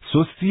است،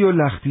 سستی و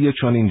لختی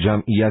چنین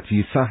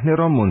جمعیتی صحنه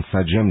را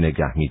منسجم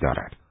نگه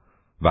می‌دارد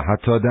و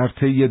حتی در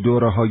طی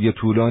دوره‌های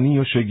طولانی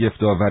و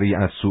شگفت‌آوری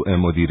از سوء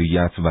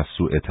مدیریت و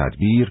سوء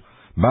تدبیر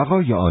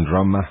بقای آن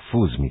را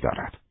محفوظ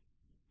می‌دارد.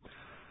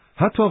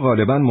 حتی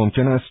غالباً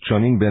ممکن است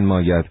چنین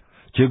بنماید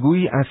که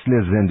گویی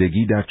اصل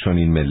زندگی در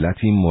چنین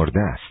ملتی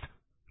مرده است،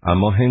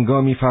 اما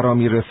هنگامی فرا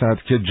می‌رسد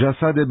که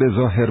جسد به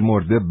ظاهر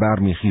مرده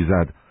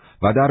برمیخیزد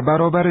و در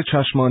برابر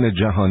چشمان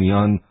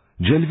جهانیان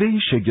جلوه‌ای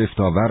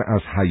شگفت‌آور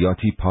از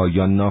حیاتی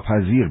پایان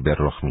ناپذیر به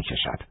رخ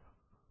می‌کشد.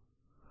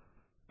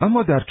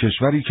 اما در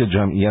کشوری که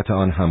جمعیت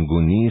آن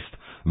همگون نیست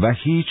و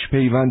هیچ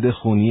پیوند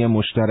خونی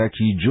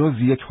مشترکی جز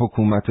یک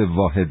حکومت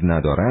واحد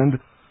ندارند،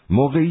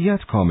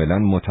 موقعیت کاملا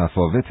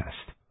متفاوت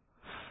است.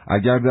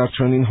 اگر در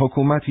چنین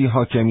حکومتی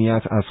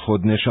حاکمیت از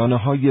خود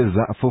نشانه‌های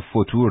ضعف و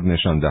فتور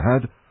نشان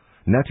دهد،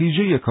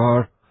 نتیجه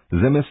کار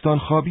زمستان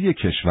خوابی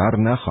کشور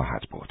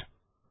نخواهد بود،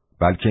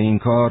 بلکه این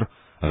کار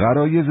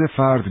غرایز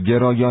فرد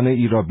گرایانه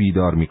ای را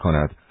بیدار می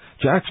کند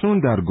که اکنون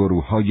در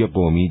گروه‌های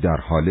قومی در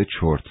حال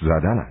چرت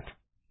زدنند.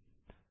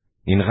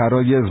 این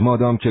غرایز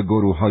مادام که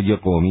گروه‌های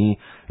قومی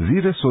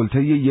زیر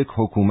سلطه یک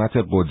حکومت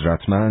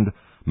قدرتمند،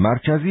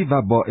 مرکزی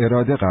و با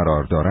اراده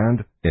قرار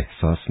دارند،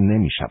 احساس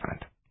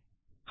نمی‌شوند.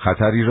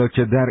 خطری را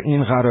که در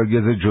این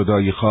غرایز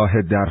جدایی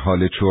خواه در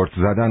حال چرت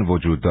زدن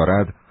وجود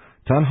دارد،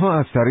 تنها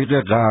از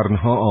طریق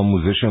قرنها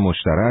آموزش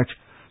مشترک،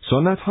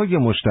 سنت‌های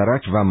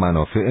مشترک و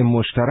منافع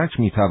مشترک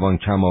میتوان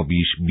کما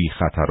بیش بی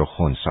خطر و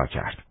خنثی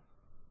کرد.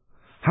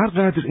 هر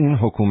قدر این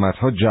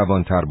حکومت‌ها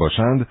جوانتر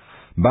باشند،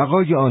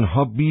 بقای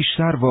آنها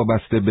بیشتر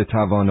وابسته به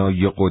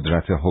توانایی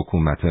قدرت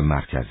حکومت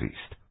مرکزی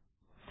است.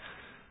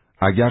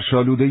 اگر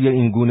شالوده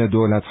این گونه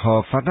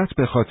دولت‌ها فقط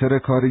به خاطر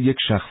کار یک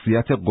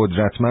شخصیت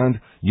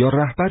قدرتمند یا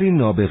رهبری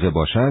نابغه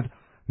باشد،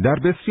 در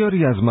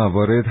بسیاری از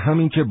موارد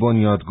همین که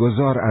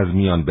بنیادگذار از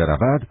میان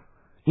برود،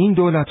 این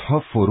دولت‌ها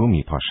فرو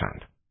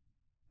می‌پاشند.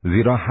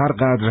 زیرا هر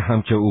قدر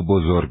هم که او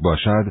بزرگ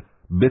باشد،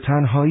 به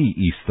تنهایی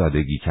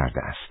ایستادگی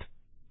کرده است.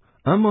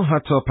 اما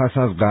حتی پس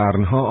از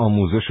قرنها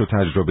آموزش و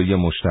تجربه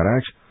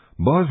مشترک،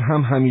 باز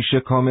هم همیشه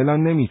کاملا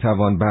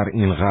نمیتوان بر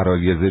این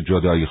غرایز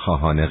جدایی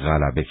خواهانه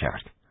غلبه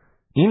کرد.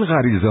 این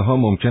غریزه ها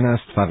ممکن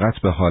است فقط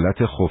به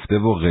حالت خفته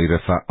و غیر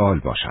فعال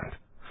باشند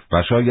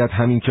و شاید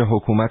همین که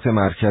حکومت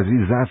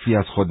مرکزی ضعفی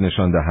از خود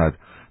نشان دهد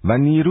و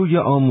نیروی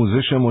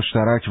آموزش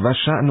مشترک و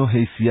شأن و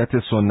حیثیت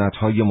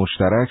سنت‌های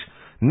مشترک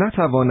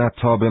نتواند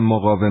تاب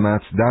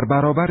مقاومت در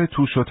برابر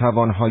توش و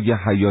توانهای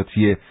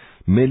حیاتی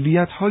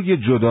ملیت‌های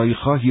جدایی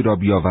خواهی را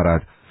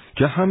بیاورد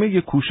که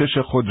همه کوشش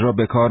خود را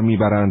به کار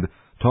می‌برند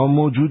تا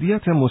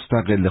موجودیت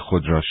مستقل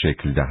خود را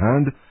شکل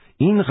دهند،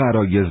 این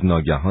غرایز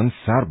ناگهان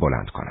سر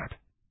بلند کند.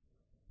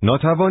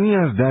 ناتوانی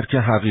از درک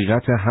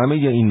حقیقت همه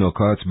این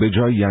نکات به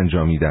جایی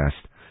انجامیده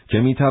است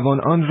که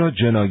میتوان آن را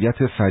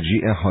جنایت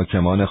فجیع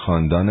حاکمان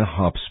خاندان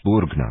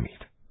هابسبورگ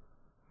نامید.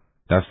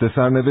 دست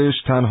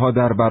سرنوشت تنها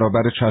در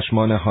برابر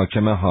چشمان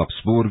حاکم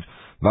هابسبورگ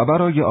و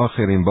برای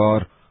آخرین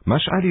بار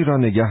مشعلی را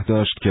نگه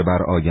داشت که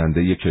بر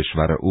آینده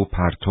کشور او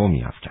پرتو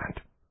می‌افکند.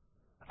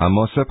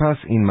 اما سپس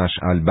این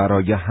مشعل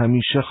برای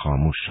همیشه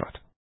خاموش شد.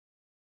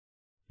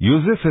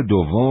 یوزف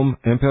دوم،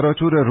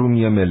 امپراتور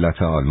رومی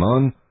ملت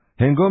آلمان،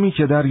 هنگامی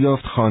که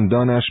دریافت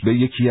خاندانش به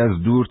یکی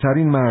از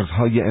دورترین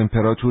مرزهای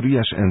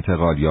امپراتوریش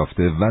انتقال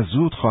یافته و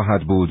زود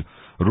خواهد بود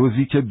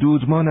روزی که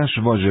دودمانش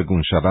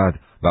واژگون شود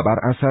و بر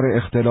اثر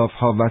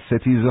اختلافها و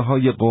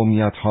ستیزه‌های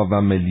قومیت‌ها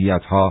و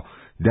ملیت‌ها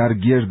در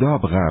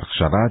گرداب غرق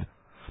شود،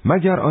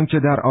 مگر آنکه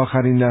در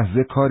آخرین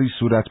لحظه کاری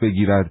صورت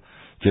بگیرد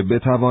که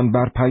بتوان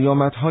بر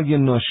پیامدهای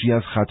ناشی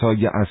از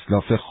خطای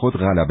اسلاف خود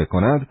غلبه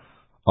کند،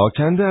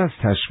 آکنده از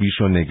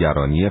تشویش و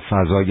نگرانی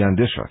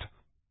فزاینده شد.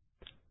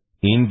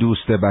 این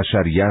دوست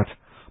بشریت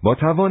با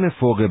توان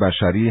فوق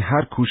بشری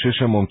هر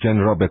کوشش ممکن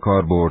را به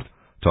کار برد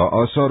تا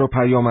آثار و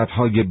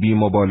پیامدهای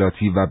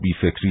بی‌مبالاتی و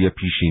بیفکری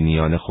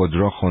پیشینیان خود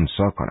را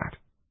خنثی کند.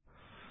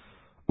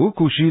 او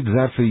کوشید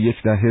ظرف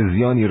 10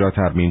 زیانی را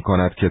ترمیم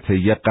کند که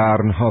طی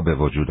قرنها به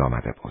وجود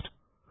آمده بود.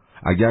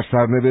 اگر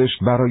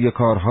سرنوشت برای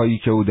کارهایی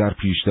که او در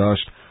پیش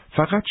داشت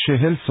فقط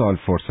 40 سال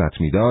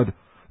فرصت میداد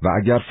و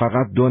اگر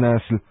فقط 2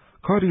 نسل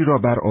کاری را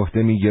بر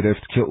عهده می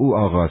گرفت که او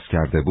آغاز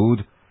کرده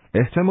بود،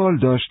 احتمال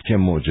داشت که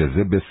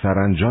معجزه به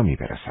سرانجامی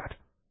برسد.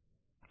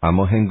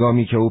 اما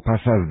هنگامی که او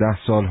پس از 10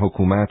 سال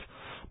حکومت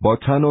با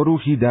تن و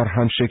روحی در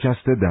هم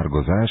شکسته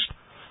درگذشت،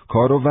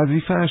 کار و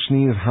وظیفه‌اش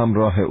نیز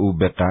همراه او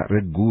به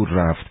قعر گور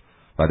رفت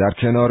و در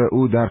کنار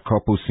او در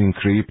کاپوسین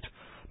کریپت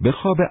به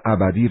خواب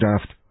ابدی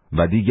رفت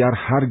و دیگر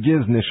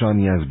هرگز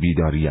نشانی از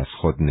بیداری از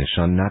خود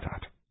نشان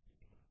نداد.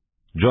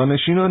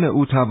 جانشینان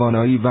او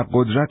توانایی و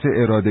قدرت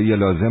اراده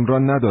لازم را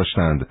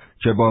نداشتند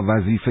که با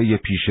وظیفه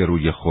پیش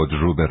روی خود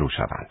روبرو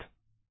شوند.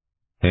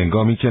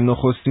 هنگامی که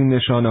نخستین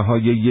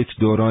نشانه‌های یک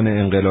دوران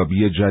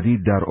انقلابی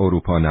جدید در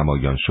اروپا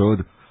نمایان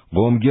شد،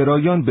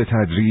 قومگرایان به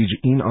تدریج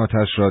این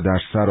آتش را در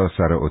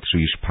سراسر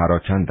اتریش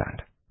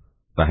پراکندند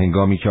و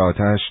هنگامی که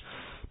آتش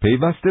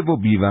پیوسته و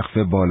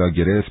بیوقفه بالا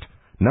گرفت،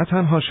 نه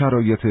تنها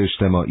شرایط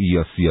اجتماعی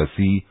یا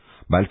سیاسی،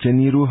 بلکه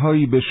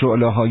نیروهایی به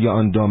شعله‌های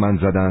آن دامن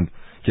زدند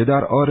که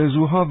در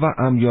آرزوها و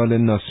امیال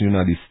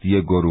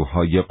ناسیونالیستی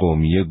گروه‌های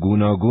قومی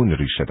گوناگون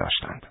ریشه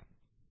داشتند.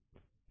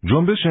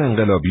 جنبش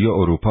انقلابی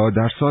اروپا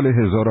در سال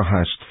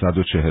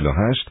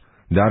 1848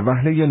 در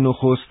وهله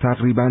نخست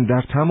تقریباً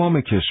در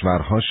تمام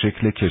کشورها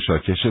شکل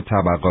کشاکش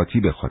طبقاتی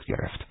به خود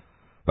گرفت،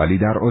 ولی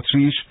در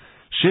اتریش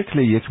شکل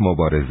یک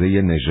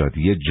مبارزه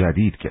نژادی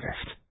جدید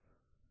گرفت.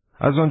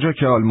 از آنجا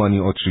که آلمانی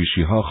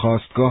اتریشی‌ها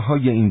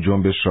خواستگاه‌های این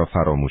جنبش را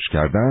فراموش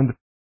کردند،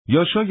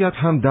 یا شاید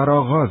هم در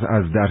آغاز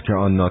از درک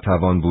آن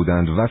ناتوان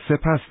بودند و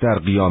سپس در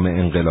قیام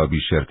انقلابی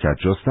شرکت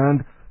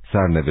جستند،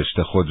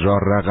 سرنوشت خود را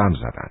رقم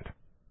زدند.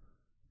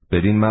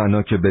 بدین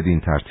معنا که بدین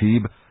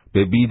ترتیب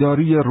به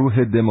بیداری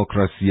روح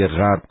دموکراسی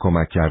غرب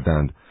کمک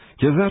کردند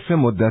که ظرف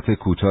مدت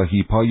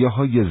کوتاهی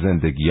پایه‌های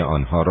زندگی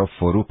آنها را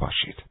فرو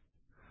پاشید.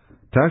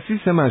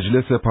 تأسیس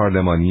مجلس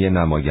پارلمانی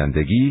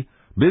نمایندگی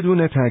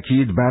بدون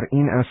تأکید بر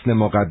این اصل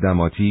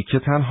مقدماتی که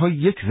تنها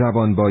یک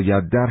زبان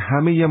باید در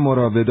همه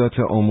مراودات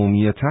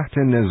عمومی تحت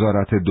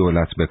نظارت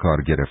دولت به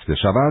کار گرفته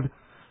شود،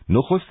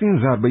 نخستین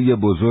ضربه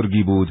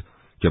بزرگی بود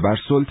که بر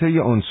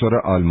سلطه عنصر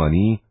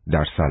آلمانی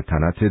در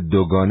سلطنت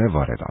دوگانه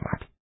وارد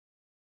آمد.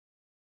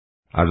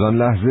 از آن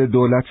لحظه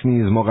دولت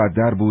نیز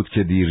مقدر بود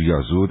که دیر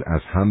یا زود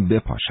از هم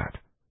بپاشد.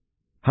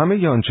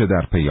 همه آنچه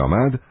در پی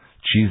آمد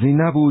چیزی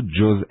نبود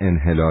جز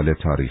انحلال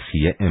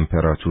تاریخی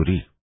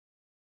امپراتوری.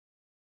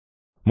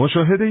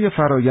 مشاهده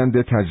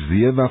فرایند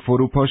تجزیه و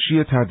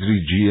فروپاشی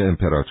تدریجی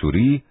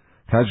امپراتوری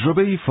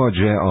تجربه‌ای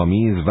فاجعه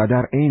آمیز و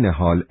در عین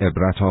حال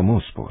عبرت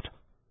آموز بود.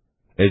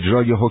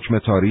 اجرای حکم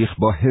تاریخ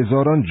با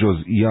هزاران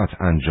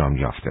جزئیات انجام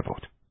یافته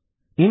بود.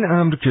 این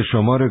امر که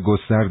شمار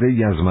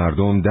گسترده‌ای از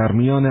مردم در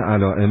میان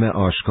علائم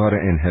آشکار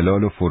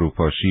انحلال و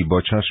فروپاشی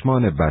با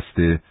چشمان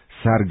بسته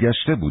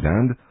سرگشته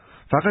بودند،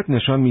 فقط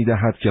نشان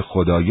می‌دهد که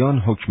خدایان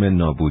حکم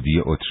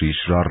نابودی اتریش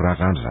را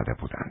رقم زده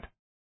بودند.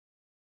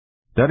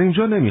 در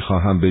اینجا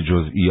نمی‌خواهم به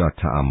جزئیات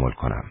تأمل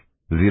کنم،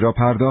 زیرا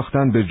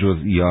پرداختن به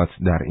جزئیات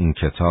در این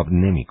کتاب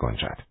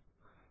نمی‌گنجد.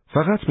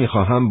 فقط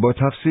می‌خواهم با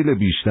تفصیل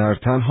بیشتر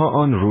تنها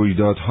آن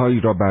رویدادهایی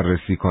را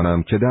بررسی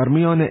کنم که در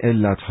میان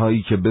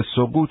علتهایی که به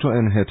سقوط و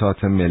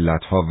انحطاط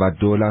ملت‌ها و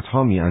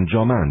دولت‌ها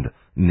می‌انجامند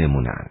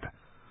نمونند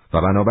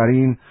و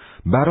بنابراین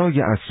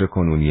برای عصر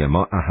کنونی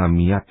ما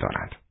اهمیت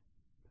دارند.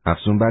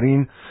 افزون بر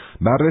این،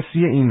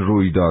 بررسی این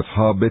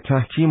رویدادها به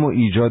تحکیم و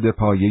ایجاد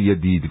پایه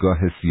دیدگاه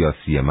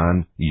سیاسی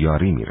من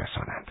یاری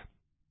می‌رسانند.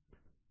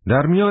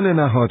 در میان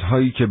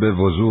نهادهایی که به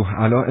وضوح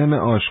علائم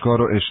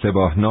آشکار و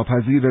اشتباه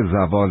ناپذیر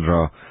زوال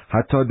را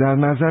حتی در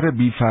نظر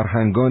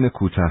بی‌فرهنگان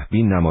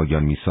کوتاه‌بین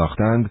نمایان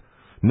می‌ساختند،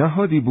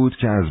 نهادی بود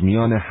که از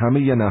میان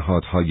همه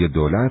نهادهای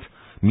دولت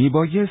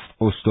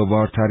میبایست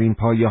استوارترین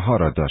پایه‌ها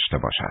را داشته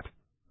باشد.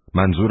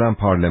 منظورم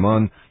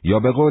پارلمان یا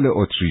به قول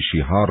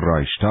اتریشی‌ها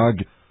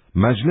رایشتاگ،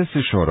 مجلس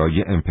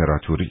شورای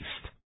امپراتوری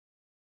است.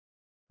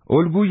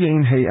 الگوی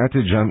این هیئت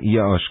جمعی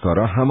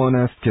آشکارا همان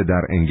است که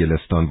در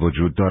انگلستان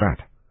وجود دارد،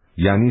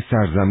 یعنی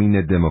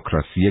سرزمین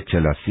دموکراسی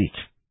کلاسیک.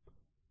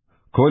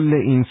 کل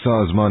این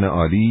سازمان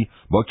عالی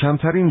با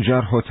کمترین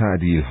جرح و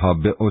تعدیل‌ها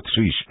به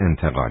اتریش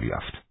انتقال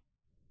یافت.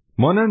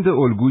 مانند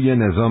الگوی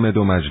نظام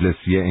دو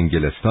مجلسی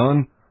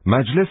انگلستان،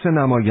 مجلس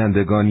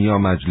نمایندگان یا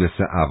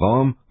مجلس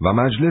عوام و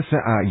مجلس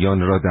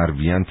اعیان را در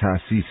وین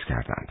تأسیس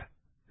کردند.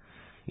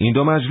 این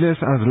دو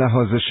مجلس از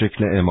لحاظ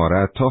شکل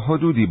عمارت تا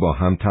حدودی با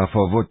هم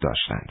تفاوت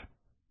داشتند.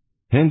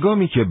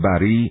 هنگامی که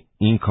بری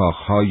این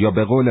کاخها یا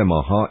به قول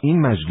ماها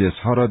این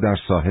مجلسها را در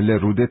ساحل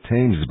رود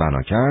تیمز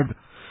بنا کرد،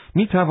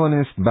 می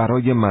توانست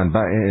برای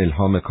منبع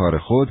الهام کار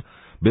خود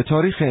به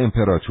تاریخ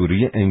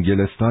امپراتوری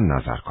انگلستان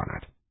نظر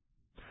کند.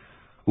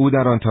 او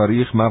در آن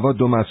تاریخ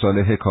مواد و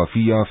مصالح کافی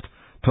یافت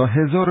تا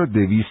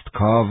 1200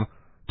 کاو،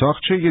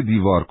 تاقچه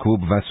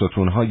دیوارکوب و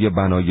ستونهای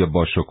بنای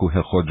با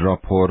شکوه خود را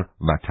پر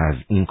و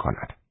تزیین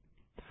کند.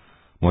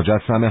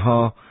 مجسمه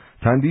ها،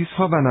 تندیس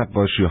ها و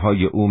نقاشی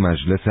های او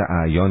مجلس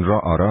اعیان را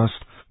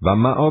آراست و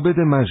معابد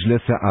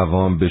مجلس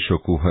عوام به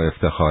شکوه و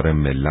افتخار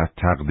ملت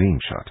تقدیم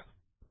شد.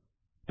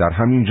 در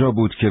همین جا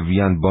بود که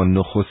وین با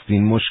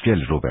نخستین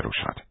مشکل روبرو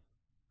شد.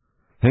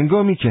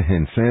 هنگامی که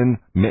هنسن،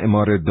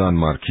 معمار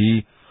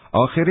دانمارکی،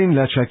 آخرین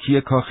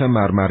لچکی کاخ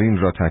مرمرین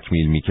را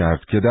تکمیل می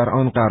کرد که در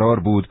آن قرار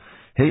بود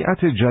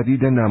هیئت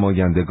جدید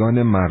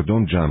نمایندگان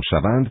مردم جمع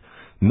شوند،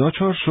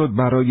 ناچار شد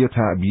برای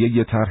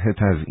تعبیه طرح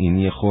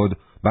تزیینی خود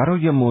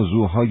برای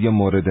موضوعهای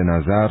مورد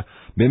نظر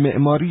به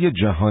معماری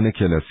جهان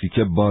کلاسیک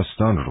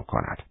باستان رو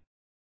کند.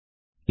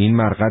 این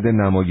مرقد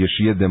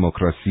نمایشی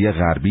دموکراسی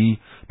غربی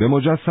به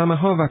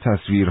مجسمه‌ها و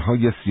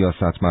تصویرهای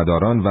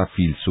سیاستمداران و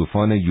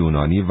فیلسوفان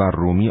یونانی و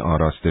رومی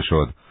آراسته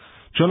شد،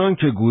 چنان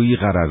که گویی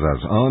غرض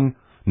از آن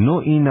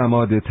نوعی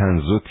نماد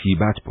طنز و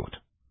طیبت بود.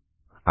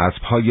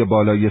 اسب‌های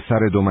بالای سر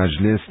دو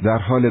مجلس در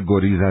حال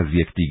گریز از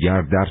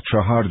یکدیگر در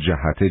 4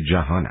 جهت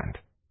جهانند.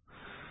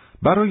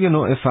 برای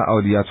نوع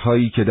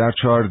فعالیت‌هایی که در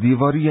 4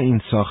 دیواری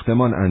این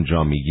ساختمان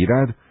انجام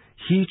می‌گیرد،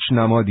 هیچ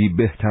نمادی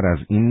بهتر از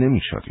این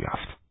نمی‌شد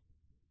یافت.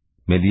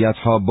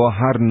 ملیت‌ها با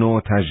هر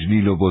نوع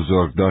تجلیل و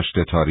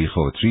بزرگداشت تاریخ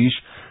اتریش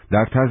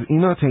در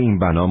تزیینات این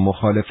بنا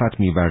مخالفت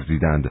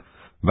می‌ورزیدند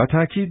و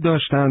تأکید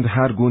داشتند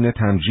هر گونه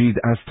تمجید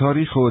از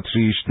تاریخ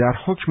اتریش در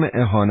حکم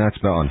اهانت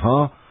به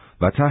آنها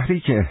و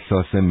تحریک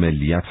احساس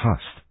ملیت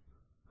هاست.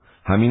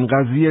 همین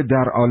قضیه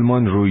در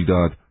آلمان روی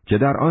داد که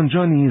در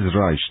آنجا نیز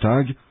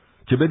رایشتاگ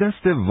که به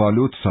دست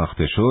والوت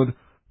ساخته شد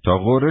تا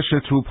غرش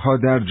توپ‌ها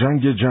در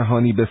جنگ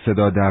جهانی به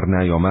صدا در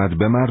نیامد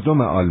به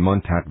مردم آلمان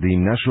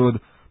تقدیم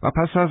نشد و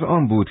پس از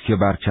آن بود که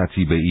بر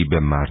کتیبه‌ای به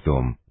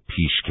مردم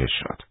پیشکش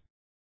شد.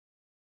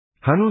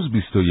 هنوز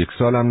 21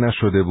 سالم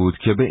نشده بود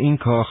که به این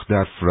کاخ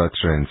در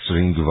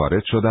فراترنسرینگ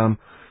وارد شدم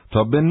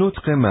تا به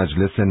نطق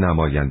مجلس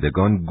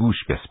نمایندگان گوش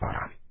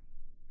بسپارم.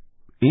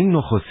 این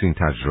نخستین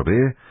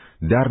تجربه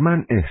در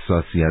من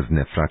احساسی از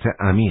نفرت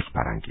عمیق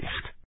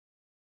برانگیخت.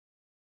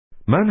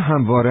 من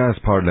همواره از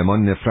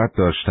پارلمان نفرت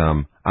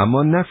داشتم،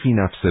 اما نه فی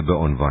نفسه به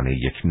عنوان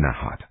یک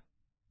نهاد.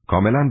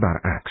 کاملا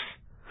برعکس.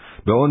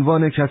 به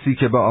عنوان کسی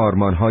که به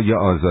آرمانهای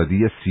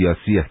آزادی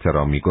سیاسی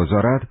احترام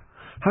می‌گذارد،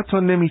 حتی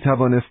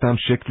نمی‌توانستم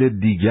شکل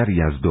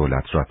دیگری از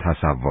دولت را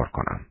تصور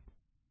کنم.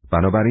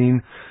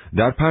 بنابراین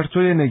در پرتو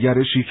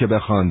نگرشی که به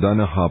خاندان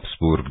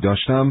هابسبورگ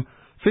داشتم،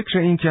 فکر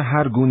این که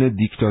هر گونه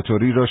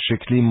دیکتاتوری را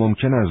شکلی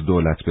ممکن از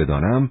دولت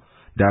بدانم،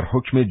 در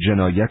حکم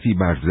جنایتی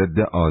بر ضد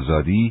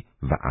آزادی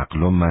و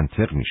عقل و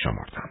منطق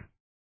می‌شمردم.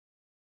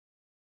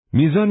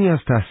 میزانی از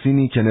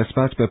تحسینی که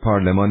نسبت به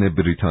پارلمان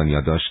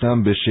بریتانیا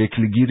داشتم به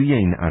شکلگیری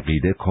این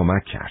عقیده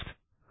کمک کرد.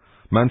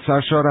 من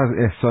سرشار از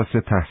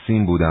احساس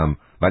تحسین بودم،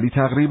 ولی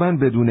تقریباً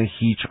بدون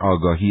هیچ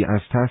آگاهی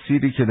از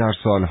تأثیری که در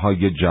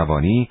سالهای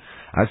جوانی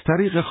از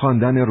طریق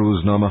خواندن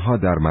روزنامه‌ها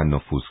در من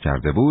نفوذ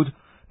کرده بود،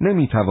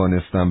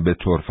 نمی‌توانستم به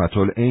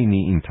طرفةالعینی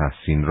این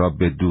تحسین را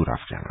به دور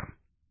افکنم.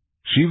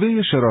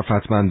 شیوه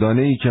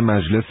شرافتمندانه‌ای که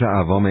مجلس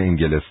عوام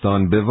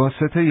انگلستان به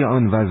واسطه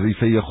آن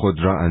وظیفه خود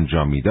را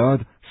انجام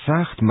می‌داد،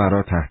 سخت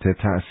مرا تحت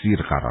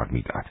تأثیر قرار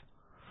می‌داد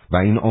و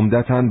این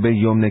عمدتاً به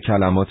یمن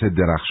کلمات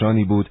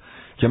درخشانی بود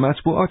که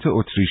مطبوعات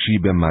اتریشی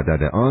به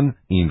مدد آن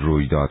این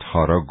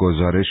رویدادها را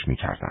گزارش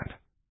می‌کردند.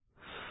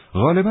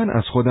 غالباً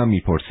از خودم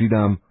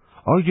می‌پرسیدم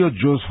آیا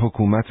جز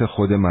حکومت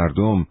خود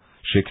مردم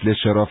شکل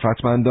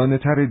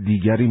شرافتمندانه‌تر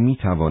دیگری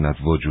می‌تواند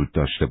وجود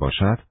داشته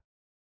باشد؟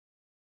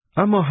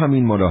 اما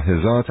همین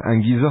ملاحظات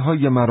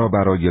انگیزه‌های مرا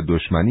برای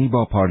دشمنی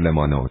با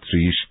پارلمان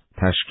اتریش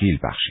تشکیل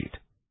بخشید.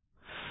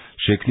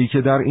 شکلی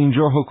که در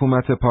اینجا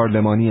حکومت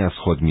پارلمانی از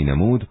خود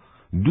می‌نمود،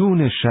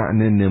 دون شأن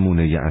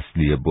نمونه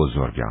اصلی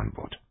بزرگ آن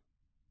بود.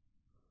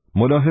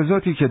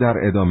 ملاحظاتی که در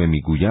ادامه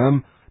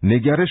می‌گویم،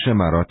 نگرش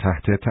مرا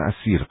تحت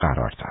تأثیر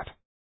قرار داد.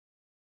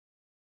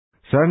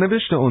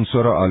 سرنوشت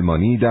عنصر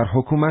آلمانی در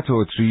حکومت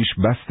اتریش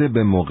بسته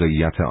به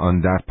موقعیت آن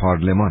در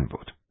پارلمان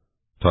بود.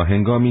 تا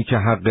هنگامی که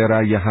حق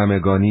رأی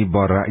همگانی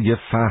با رأی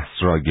فحص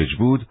رایج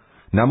بود،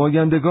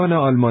 نمایندگان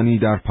آلمانی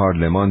در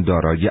پارلمان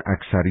دارای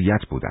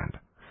اکثریت بودند،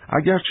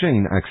 اگرچه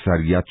این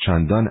اکثریت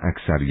چندان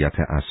اکثریت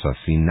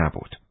اساسی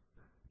نبود.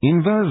 این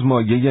وضع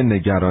مایه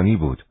نگرانی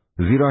بود،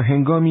 زیرا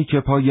هنگامی که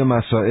پای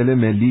مسائل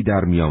ملی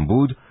در میان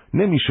بود،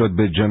 نمیشد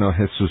به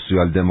جناح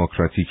سوسیال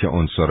دموکراتیک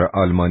عنصر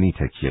آلمانی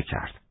تکیه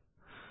کرد.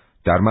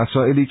 در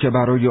مسائلی که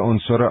برای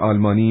عنصر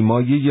آلمانی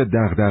مایه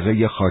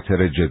دغدغه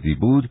خاطر جدی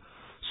بود،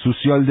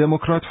 سوسیال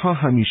دموکرات ها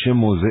همیشه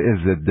موضع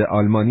ضد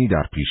آلمانی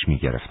در پیش می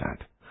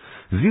گرفتند،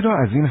 زیرا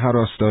از این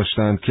هراس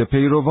داشتند که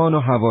پیروان و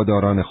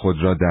هواداران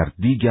خود را در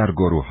دیگر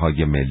گروه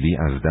های ملی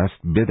از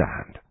دست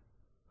بدهند.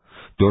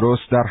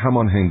 درست در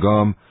همان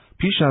هنگام،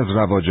 پیش از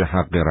رواج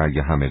حق رأی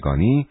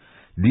همگانی،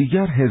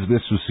 دیگر حزب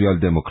سوسیال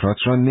دموکرات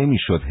را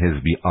نمیشد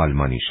حزبی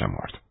آلمانی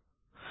شمرد.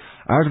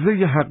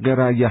 عرضه حق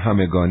رأی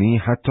همگانی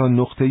حتی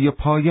نقطه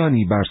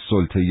پایانی بر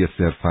سلطه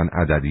صرفاً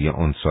عددی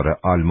عنصر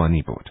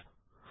آلمانی بود.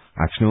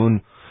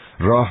 اکنون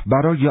راه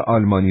برای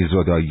آلمانی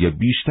زدایی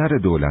بیشتر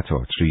دولت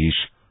اتریش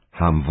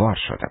هموار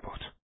شده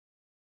بود.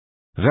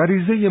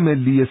 غریزه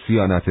ملی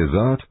صیانت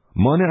ذات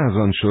مانع از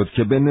آن شد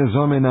که به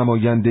نظام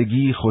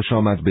نمایندگی خوش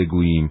آمد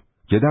بگوییم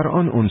که در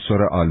آن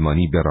عنصر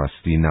آلمانی به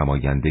راستی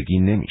نمایندگی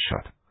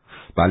نمیشد،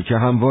 بلکه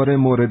همواره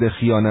مورد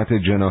خیانت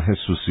جناح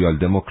سوسیال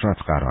دموکرات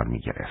قرار می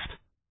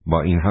گرفت.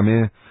 با این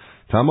همه،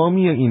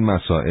 تمامی این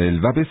مسائل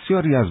و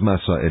بسیاری از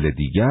مسائل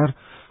دیگر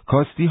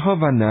کاستی‌ها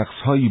و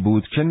نقص‌هایی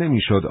بود که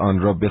نمیشد آن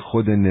را به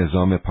خود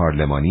نظام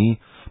پارلمانی،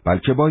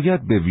 بلکه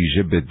باید به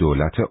ویژه به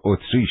دولت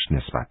اتریش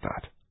نسبت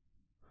داد.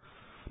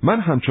 من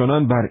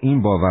همچنان بر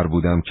این باور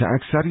بودم که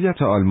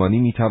اکثریت آلمانی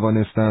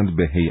میتوانستند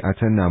به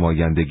هیئت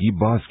نمایندگی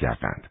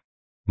بازگردند.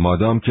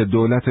 مادام که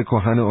دولت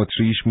کهن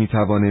اتریش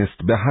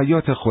میتوانست به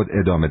حیات خود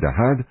ادامه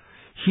دهد،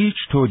 هیچ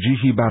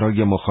توجیهی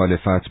برای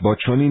مخالفت با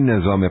چنین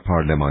نظام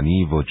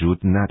پارلمانی وجود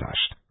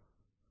نداشت.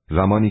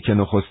 زمانی که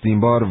نخستین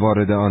بار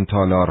وارد آن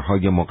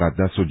تالارهای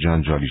مقدس و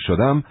جنجالی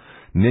شدم،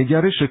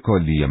 نگرش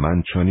کلی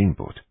من چنین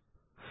بود.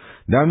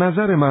 در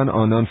نظر من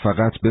آنان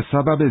فقط به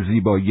سبب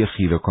زیبایی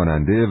خیره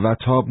کننده و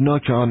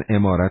تابناک آن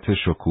عمارت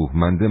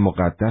شکوهمند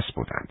مقدس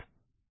بودند.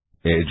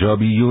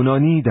 اعجابی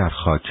یونانی در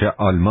خاک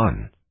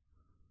آلمان.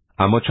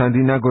 اما چندی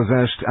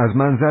نگذشت از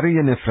منظره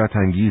نفرت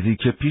انگیزی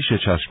که پیش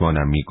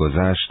چشمانم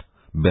می‌گذشت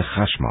به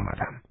خشم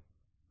آمدم.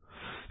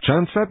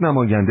 چند صد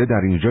نماینده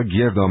در اینجا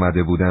گرد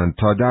آمده بودند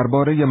تا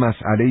درباره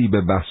مسئله‌ای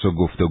به بحث و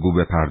گفتگو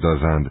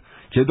بپردازند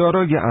که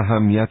دارای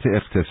اهمیت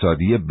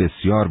اقتصادی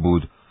بسیار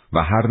بود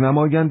و هر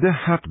نماینده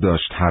حق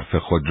داشت حرف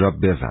خود را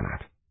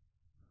بزند.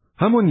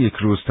 همون یک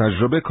روز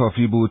تجربه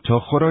کافی بود تا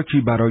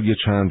خوراکی برای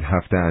چند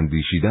هفته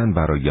اندیشیدن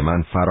برای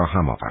من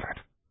فراهم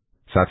آورد.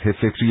 سطح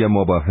فکری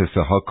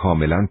مباحثه ها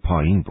کاملا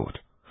پایین بود.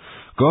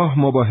 گاه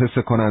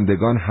مباحثه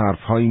کنندگان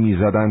حرفهایی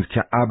می‌زدند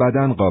که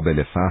ابداً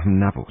قابل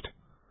فهم نبود.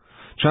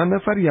 چند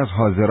نفری از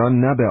حاضران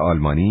نه به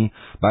آلمانی،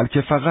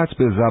 بلکه فقط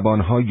به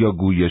زبانها یا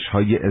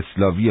گویشهای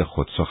اسلاوی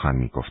خود سخن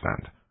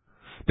می‌گفتند.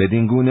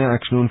 بدین گونه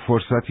اکنون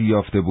فرصتی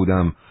یافته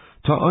بودم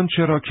تا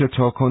آنچه را که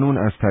تاکنون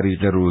از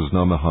طریق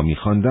روزنامه‌ها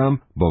می‌خواندم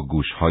با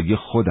گوشهای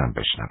خودم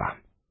بشنوم.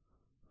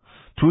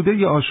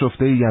 توده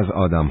آشفته‌ای از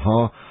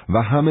آدم‌ها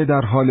و همه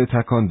در حال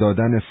تکان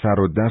دادن سر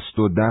و دست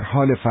و در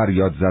حال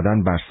فریاد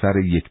زدن بر سر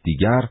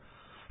یکدیگر،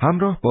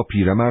 همراه با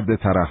پیرمرد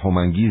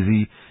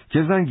ترحم‌انگیزی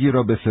که زنگی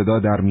را به صدا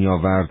در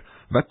می‌آورد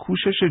و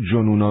کوشش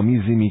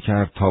جنون‌آمیزی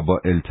می‌کرد تا با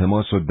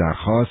التماس و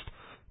درخواست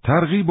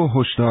ترغیب و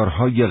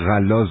هشدارهای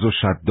غلاظ و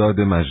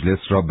شداد مجلس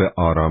را به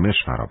آرامش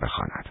فرا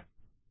بخواند.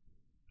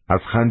 از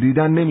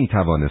خندیدن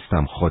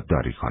نمی‌توانستم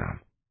خودداری کنم.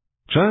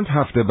 چند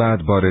هفته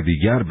بعد بار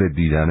دیگر به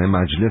دیدن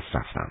مجلس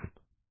رفتم.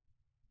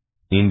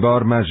 این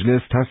بار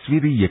مجلس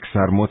تصویری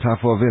یکسر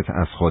متفاوت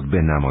از خود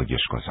به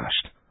نمایش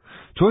گذاشت،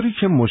 طوری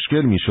که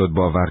مشکل میشد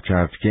باور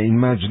کرد که این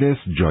مجلس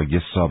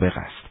جای سابق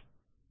است.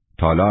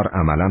 تالار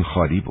عملاً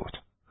خالی بود.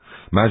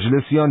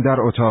 مجلسیان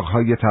در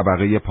اتاقهای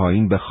طبقه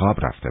پایین به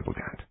خواب رفته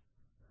بودند.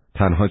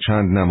 تنها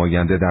چند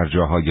نماینده در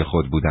جاهای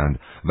خود بودند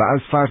و از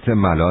فرط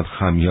ملال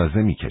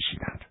خمیازه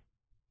میکشیدند.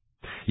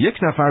 یک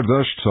نفر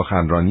داشت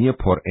سخنرانی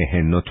پر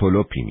اهن و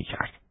طلوپی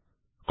میکرد.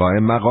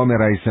 قائم مقام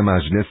رئیس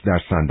مجلس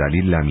در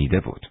صندلی لمیده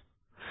بود.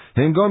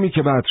 هنگامی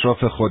که به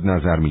اطراف خود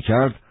نظر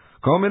میکرد،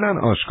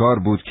 کاملا آشکار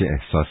بود که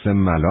احساس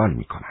ملال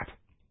میکند.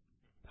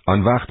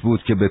 آن وقت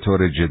بود که به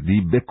طور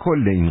جدی به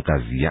کل این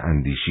قضیه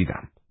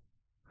اندیشیدم.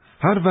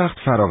 هر وقت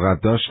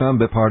فراغت داشتم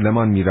به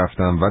پارلمان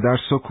میرفتم و در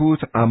سکوت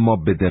اما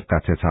به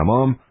دقت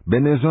تمام به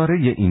نظاره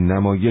این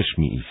نمایش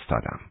می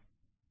ایستادم.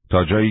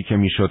 تا جایی که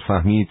میشد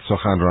فهمید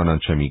سخنرانان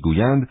چه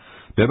میگویند،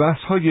 به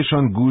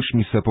بحث‌هایشان گوش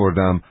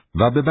می‌سپردم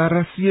و به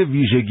بررسی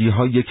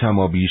ویژگی‌های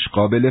کمابیش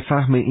قابل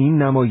فهم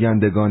این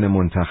نمایندگان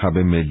منتخب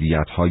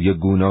ملیت‌های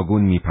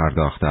گوناگون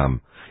می‌پرداختم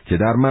که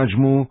در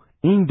مجموع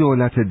این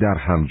دولت در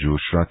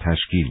همجوش را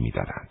تشکیل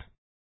می‌دادند.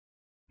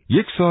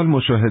 یک سال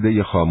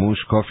مشاهده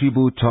خاموش کافی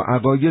بود تا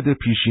عقاید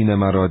پیشین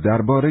مرا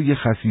درباره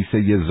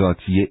خصیصه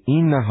ذاتی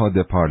این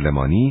نهاد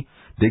پارلمانی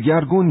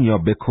دگرگون یا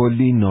به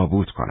کلی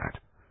نابود کند.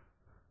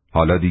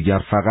 حالا دیگر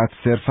فقط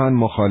صرفاً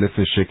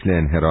مخالف شکل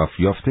انحراف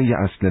یافته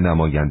اصل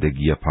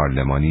نمایندگی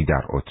پارلمانی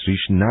در اتریش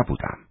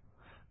نبودم.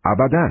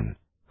 ابداً.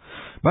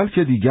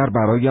 بلکه دیگر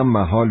برایم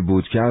محال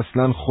بود که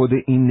اصلاً خود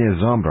این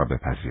نظام را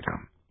بپذیرم.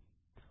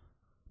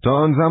 تا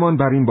آن زمان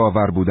بر این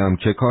باور بودم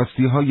که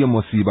کاستی‌های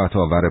مصیبت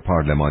آور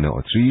پارلمان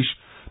اتریش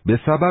به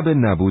سبب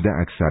نبود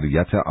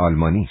اکثریت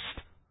آلمانی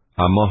است.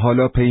 اما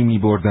حالا پی می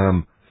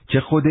بردم که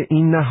خود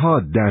این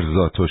نهاد در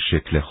ذات و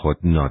شکل خود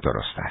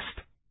نادرست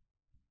است.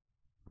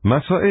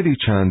 مسائلی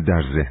چند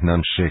در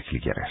ذهنم شکل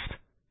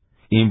گرفت.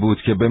 این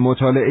بود که به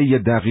مطالعه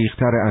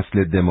دقیق‌تر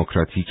اصل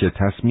دموکراتیک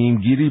تصمیم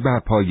گیری بر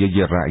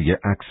پایه رأی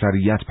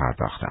اکثریت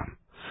پرداختم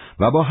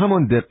و با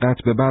همان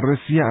دقت به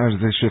بررسی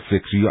ارزش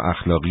فکری و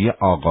اخلاقی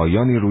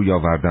آقایانی روی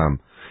آوردم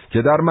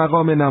که در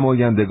مقام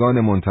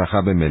نمایندگان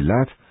منتخب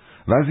ملت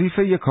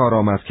وظیفه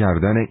کارآمد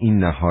کردن این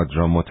نهاد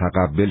را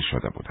متقبل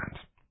شده بودند.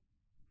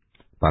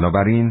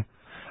 بنابراین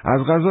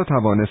از قضا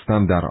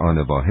توانستم در آن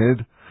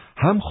واحد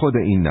هم خود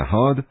این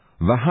نهاد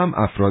و هم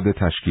افراد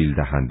تشکیل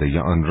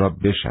دهنده آن را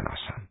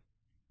بشناسم.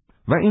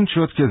 و این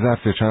شد که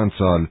ظرف چند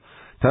سال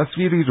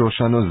تصویری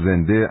روشن و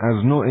زنده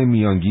از نوع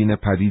میانگین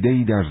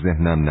پدیده‌ای در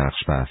ذهنم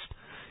نقش بست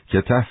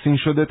که تحسین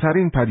شده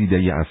ترین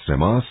پدیده عصر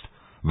ماست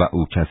و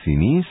او کسی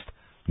نیست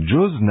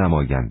جز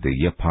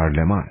نماینده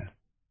پارلمان.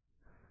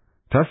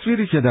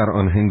 تصویری که در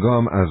آن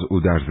هنگام از او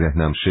در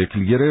ذهنم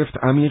شکل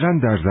گرفت عمیقاً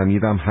در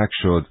ضمیرم حک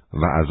شد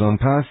و از آن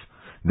پس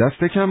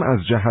دست کم از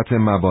جهت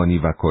مبانی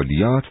و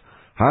کلیات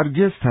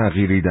هرگز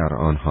تغییری در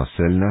آن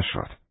حاصل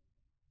نشد.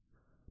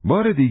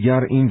 بار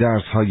دیگر این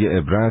درس‌های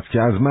عبرت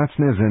که از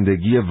متن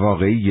زندگی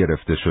واقعی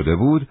گرفته شده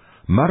بود،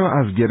 مرا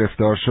از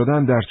گرفتار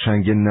شدن در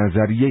چنگ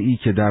نظریه‌ای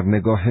که در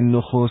نگاه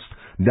نخست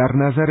در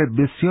نظر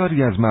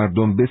بسیاری از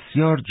مردم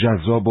بسیار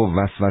جذاب و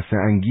وسوسه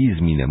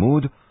انگیز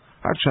می‌نمود،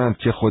 هرچند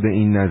که خود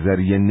این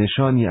نظریه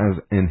نشانی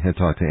از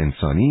انحطاط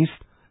انسانی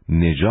است،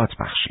 نجات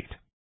بخشید.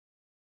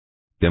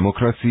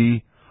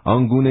 دموکراسی،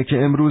 آنگونه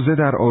که امروزه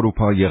در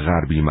اروپای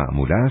غربی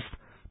معمول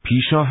است،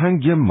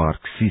 پیشاهنگ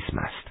مارکسیسم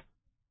است.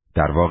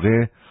 در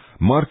واقع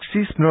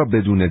مارکسیسم را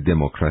بدون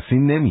دموکراسی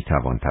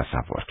نمیتوان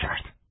تصور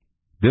کرد.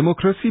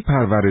 دموکراسی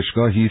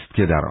پرورشگاهی است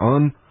که در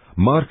آن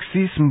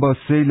مارکسیسم با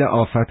سیل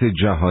آفت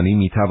جهانی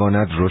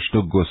میتواند رشد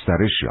و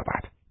گسترش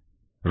یابد.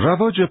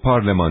 رواج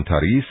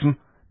پارلمانتاریسم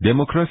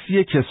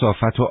دموکراسی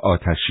کثافت و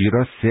آتشی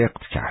را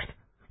سقط کرد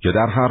که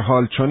در هر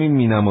حال چنین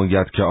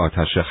مینماید که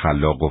آتش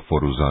خلاق و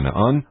فروزان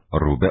آن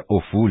رو به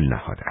افول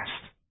نهاده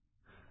است.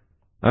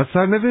 از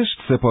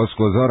سرنوشت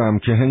سپاسگزارم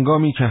که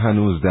هنگامی که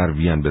هنوز در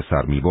وین به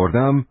سر می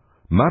بردم،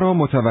 مرا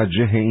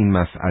متوجه این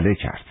مسئله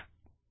کرد.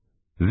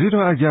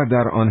 زیرا اگر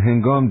در آن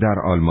هنگام در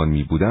آلمان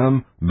می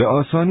بودم، به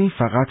آسانی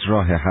فقط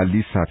راه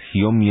حلی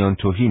سطحی و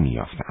میانتوهی می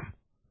یافتم.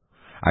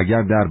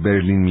 اگر در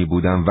برلین می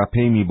بودم و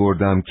پی می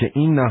بردم که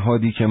این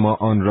نهادی که ما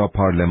آن را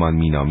پارلمان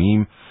می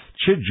نامیم،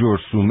 چه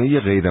جرثومه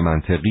غیر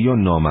منطقی و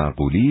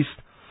نامعقولی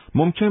است،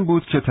 ممکن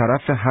بود که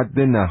طرف حد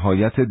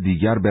نهایت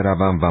دیگر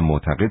بروم و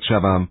معتقد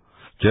شوم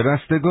که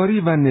رستگاری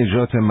و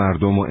نجات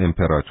مردم و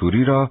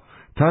امپراتوری را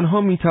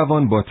تنها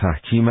میتوان با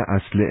تحکیم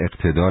اصل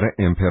اقتدار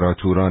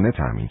امپراتورانه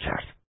تأمین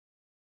کرد.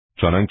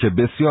 چنانکه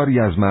بسیاری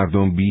از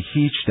مردم بی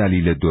هیچ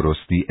دلیل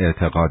درستی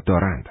اعتقاد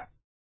دارند.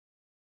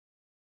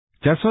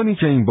 کسانی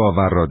که این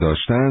باور را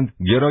داشتند،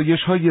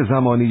 گرایش‌های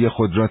زمانی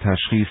خود را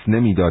تشخیص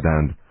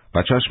نمی‌دادند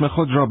و چشم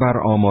خود را بر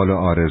آمال و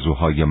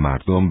آرزوهای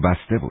مردم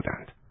بسته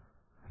بودند.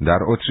 در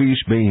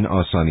اتریش به این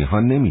آسانی‌ها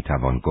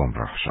نمی‌توان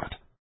گمراه شد.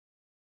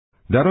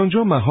 در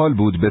آنجا محال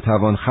بود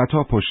بتوان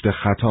خطا پشت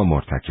خطا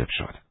مرتکب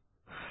شد.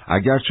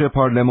 اگرچه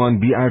پارلمان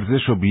بی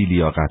ارزش و بی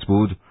لیاقت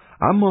بود،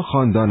 اما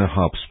خاندان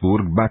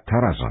هابسبورگ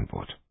بدتر از آن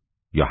بود،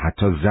 یا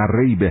حتی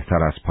ذره‌ای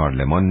بهتر از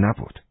پارلمان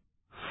نبود.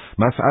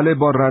 مسئله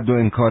با رد و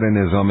انکار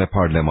نظام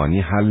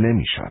پارلمانی حل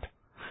نمی‌شد،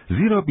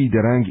 زیرا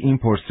بیدرنگ این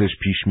پرسش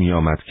پیش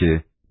می‌آمد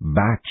که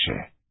بعد چه؟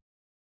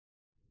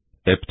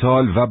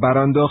 ابطال و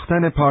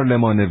برانداختن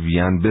پارلمان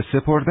وین به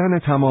سپردن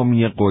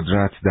تمامی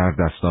قدرت در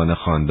دستان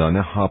خاندان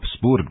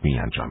هابسبورگ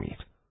می‌انجامید.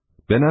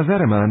 به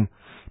نظر من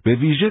به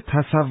ویژه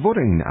تصور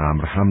این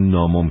امر هم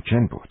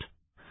ناممکن بود.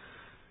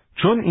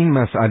 چون این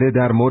مسئله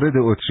در مورد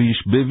اتریش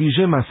به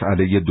ویژه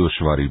مسئله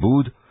دشواری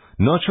بود،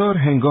 ناچار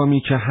هنگامی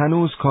که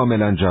هنوز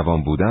کاملا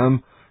جوان بودم،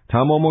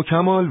 تمام و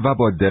کمال و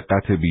با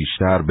دقت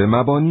بیشتر به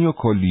مبانی و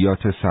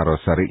کلیات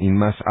سراسر این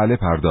مسئله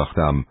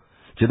پرداختم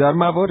که در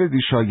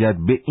مواردی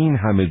شاید به این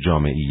همه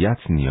جامعیت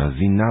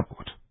نیازی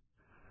نبود.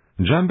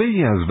 جنبه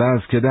ای از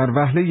وضع که در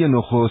وهله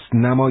نخست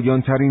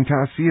نمایانترین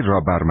تأثیر را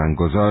بر من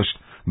گذاشت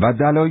و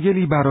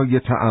دلایلی برای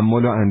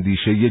تأمل و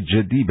اندیشه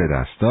جدی به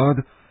دست داد،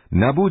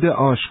 نبود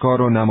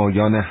آشکار و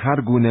نمایان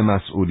هر گونه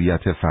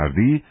مسئولیت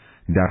فردی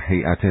در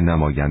هیئت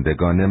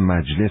نمایندگان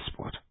مجلس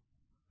بود.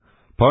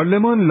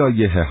 پارلمان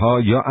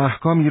لایحه‌ها یا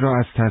احکامی را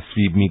از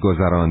تصویب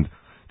می‌گذراند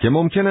که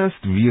ممکن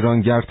است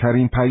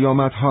ویرانگرترین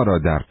پیامدها را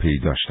در پی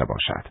داشته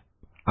باشد،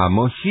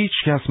 اما هیچ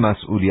کس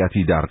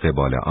مسئولیتی در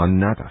قبال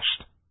آن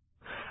نداشت.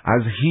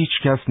 از هیچ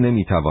کس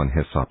نمی‌توان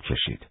حساب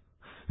کشید،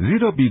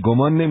 زیرا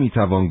بیگمان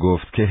نمی‌توان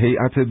گفت که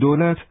هیئت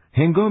دولت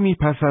هنگامی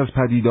پس از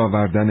پدید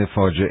آوردن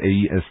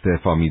فاجعه‌ای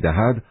استعفا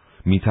می‌دهد،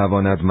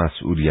 می‌تواند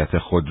مسئولیت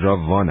خود را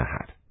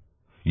وانهد.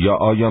 یا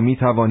آیا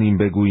می‌توانیم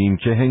بگوییم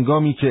که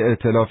هنگامی که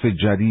ائتلاف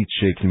جدید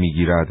شکل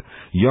می‌گیرد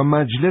یا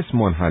مجلس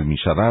منحل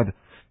می‌شود،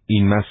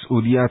 این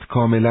مسئولیت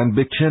کاملاً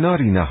به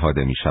کناری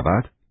نهاده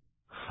می‌شود؟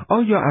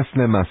 آیا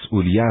اصل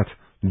مسئولیت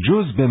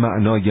جز به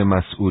معنای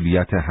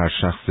مسئولیت هر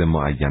شخص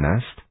معین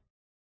است؟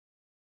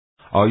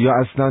 آیا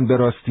اصلاً به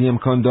راستی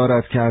امکان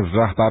دارد که از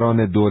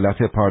رهبران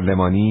دولت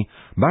پارلمانی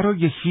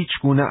برای هیچ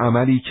گونه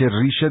عملی که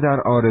ریشه در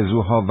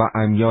آرزوها و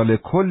امیال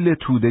کل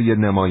توده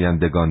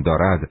نمایندگان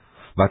دارد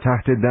و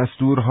تحت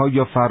دستورها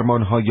یا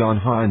فرمانهای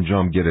آنها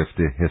انجام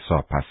گرفته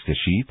حساب پس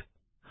کشید؟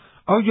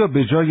 آیا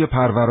به جای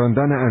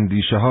پروراندن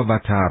اندیشه‌ها و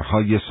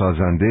طرح‌های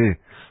سازنده،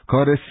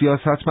 کار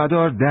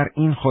سیاستمدار در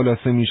این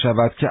خلاصه می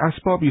شود که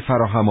اسبابی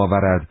فراهم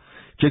آورد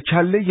که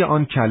کله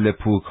آن کله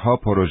پوک‌ها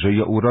پروژه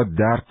او را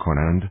درک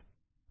کنند؟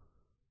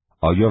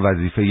 آیا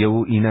وظیفه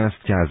او این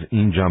است که از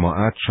این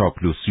جماعت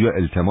چاپلوسی و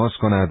التماس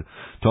کند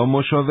تا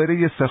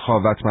مشاوره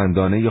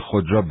سخاوتمندانه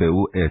خود را به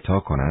او اعطا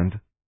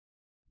کنند؟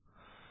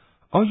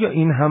 آیا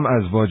این هم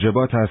از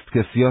واجبات است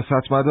که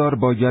سیاستمدار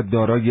باید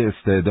دارای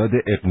استعداد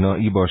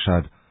اقناعی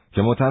باشد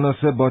که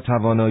متناسب با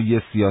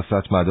توانایی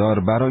سیاستمدار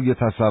برای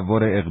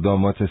تصور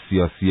اقدامات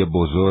سیاسی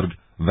بزرگ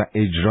و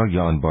اجرای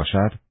آن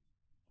باشد؟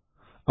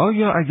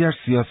 آیا اگر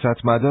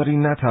سیاستمداری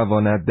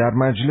نتواند در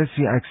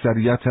مجلسی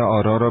اکثریت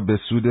آرا را به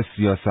سود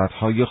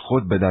سیاستهای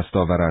خود به دست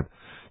آورد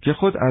که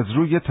خود از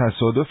روی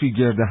تصادفی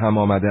گرد هم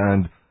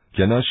آمده‌اند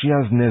که ناشی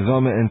از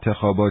نظام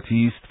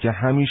انتخاباتی است که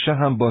همیشه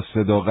هم با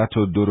صداقت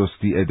و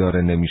درستی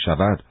اداره نمی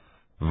شود،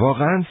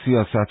 واقعاً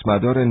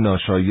سیاستمدار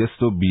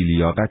ناشایست و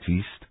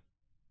بی‌لیاقتی است؟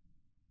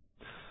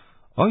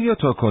 آیا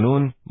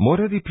تاکنون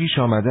موردی پیش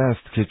آمده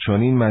است که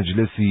چنین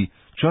مجلسی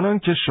چنان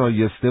که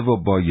شایسته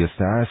و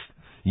بایسته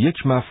است،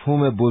 یک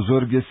مفهوم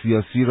بزرگ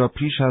سیاسی را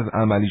پیش از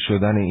عملی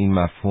شدن این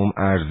مفهوم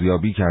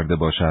ارزیابی کرده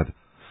باشد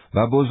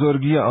و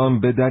بزرگی آن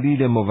به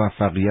دلیل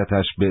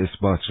موفقیتش به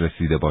اثبات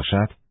رسیده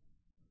باشد؟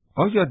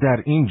 آیا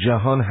در این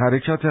جهان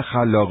حرکت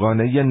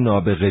خلاقانه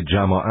نابغه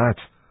جماعت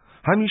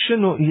همیشه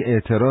نوعی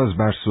اعتراض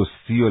بر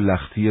سستی و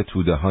لختی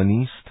توده ها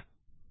نیست؟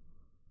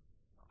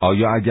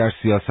 آیا اگر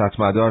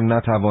سیاستمدار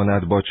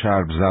نتواند با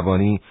چرب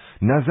زبانی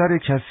نظر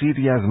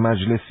کثیری از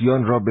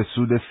مجلسیان را به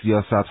سود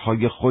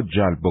سیاستهای خود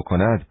جلب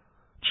بکند،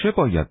 چه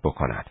باید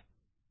بکند؟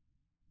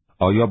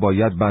 آیا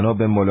باید بنا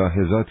به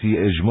ملاحظاتی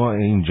اجماع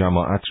این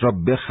جماعت را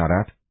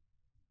بخرد؟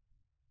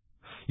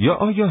 یا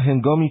آیا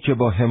هنگامی که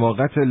با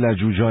حماقت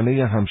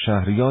لجوجانه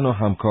همشهریان و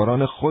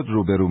همکاران خود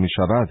روبرو می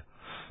شود،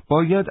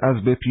 باید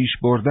از به پیش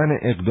بردن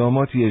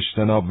اقداماتی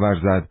اجتناب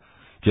ورزد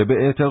که به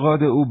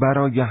اعتقاد او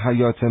برای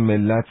حیات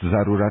ملت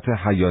ضرورت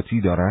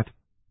حیاتی دارد؟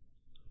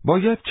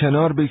 باید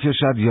کنار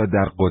بکشد یا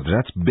در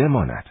قدرت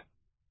بماند؟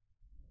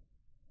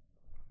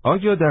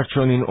 آیا در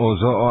چنین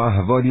اوضاع و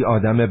احوالی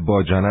آدم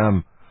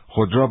باجنم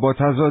خود را با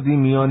تضادی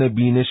میان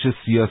بینش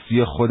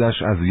سیاسی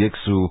خودش از یک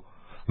سو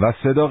و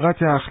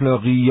صداقت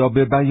اخلاقی یا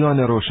به بیان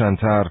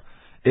روشن‌تر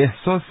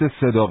احساس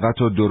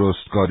صداقت و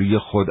درستکاری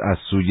خود از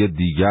سوی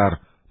دیگر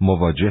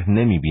مواجه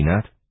نمی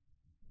بیند؟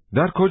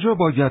 در کجا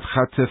باید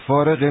خط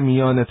فارق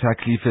میان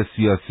تکلیف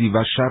سیاسی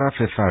و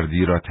شرف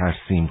فردی را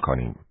ترسیم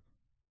کنیم؟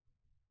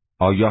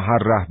 آیا هر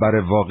رهبر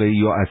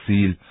واقعی و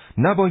اصیل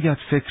نباید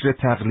فکر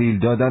تقلیل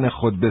دادن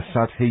خود به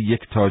سطح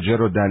یک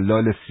تاجر و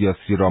دلال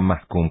سیاسی را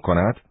محکوم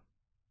کند؟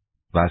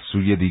 و از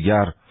سوی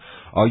دیگر،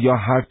 آیا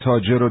هر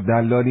تاجر و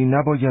دلالی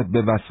نباید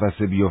به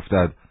وسوسه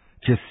بیفتد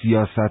که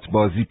سیاست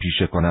بازی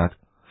پیشه کند؟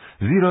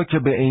 زیرا که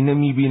به عینه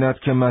می‌بیند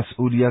که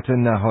مسئولیت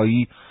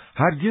نهایی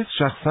هرگز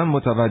شخصا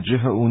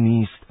متوجه او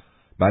نیست،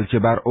 بلکه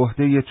بر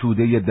عهده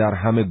توده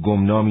درهم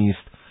گمنامی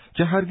است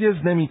که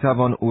هرگز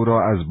نمیتوان او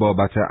را از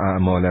بابت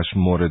اعمالش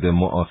مورد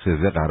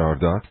مؤاخذه قرار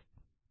داد؟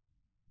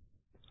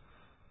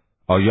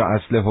 آیا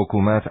اصل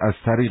حکومت از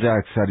طریق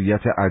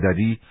اکثریت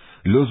عددی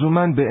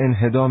لزوماً به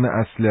انهدام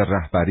اصل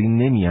رهبری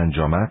نمی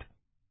انجامد؟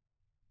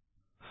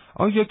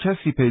 آیا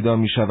کسی پیدا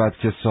می شود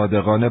که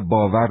صادقانه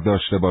باور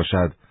داشته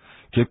باشد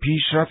که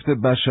پیشرفت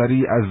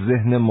بشری از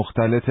ذهن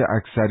مختلط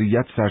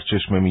اکثریت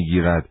سرچشمه می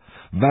گیرد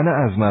و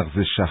نه از مغز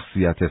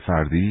شخصیت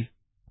فردی؟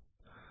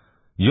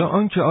 یا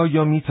آنکه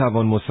آیا می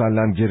توان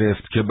مسلم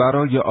گرفت که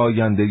برای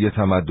آینده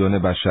تمدن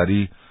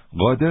بشری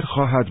قادر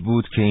خواهد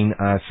بود که این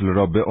اصل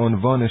را به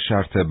عنوان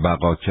شرط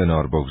بقا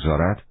کنار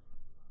بگذارد؟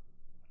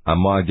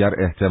 اما اگر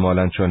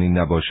احتمالاً چنین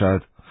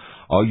نباشد،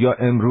 آیا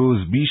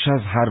امروز بیش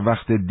از هر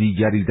وقت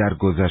دیگری در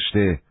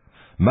گذشته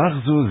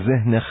مغز و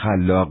ذهن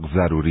خلاق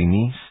ضروری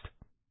نیست؟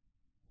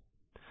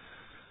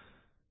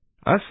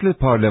 اصل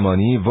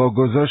پارلمانی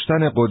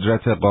واگذاشتن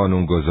قدرت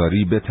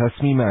قانونگذاری به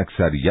تصمیم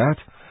اکثریت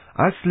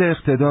اصل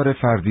اقتدار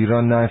فردی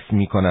را نفی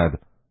می کند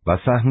و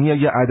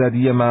سهمیه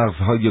عددی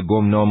مغزهای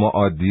گمنام و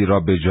عادی را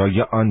به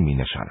جای آن می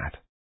نشاند.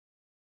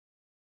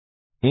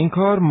 این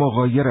کار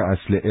مغایر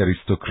اصل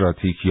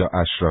اریستوکراتیک یا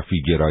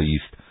اشرافی گرایی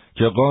است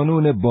که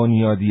قانون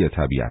بنیادی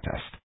طبیعت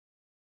است.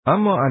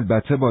 اما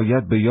البته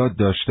باید به یاد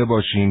داشته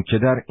باشیم که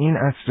در این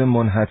عصر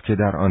منحط که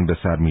در آن به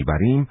سر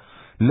میبریم،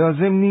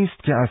 لازم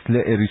نیست که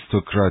اصل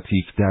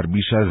اریستوکراتیک در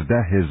بیش از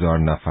 10,000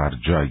 نفر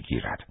جای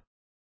گیرد.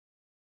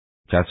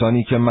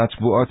 کسانی که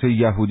مطبوعات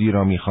یهودی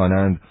را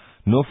می‌خوانند،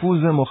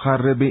 نفوذ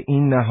مخرب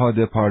این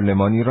نهاد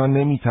پارلمانی را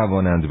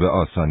نمی‌توانند به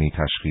آسانی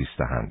تشخیص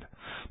دهند،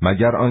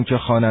 مگر آنکه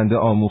خواننده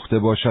آموخته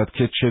باشد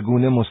که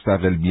چگونه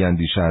مستقل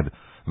بیندیشد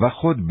و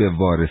خود به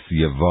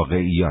وارسی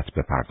واقعیات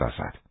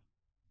بپردازد.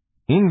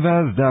 این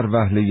وضع در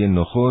وهله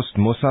نخست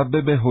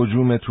مسبب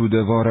هجوم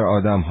توده‌وار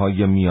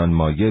آدم‌های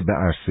میانمایه به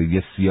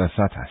عرصه سیاست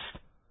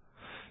است.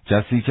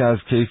 کسی که از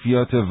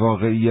کیفیات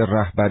واقعی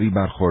رهبری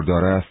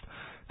برخوردار است،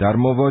 در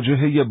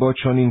مواجهه با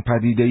چنین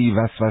پدیده‌ای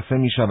وسوسه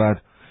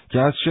می‌شود که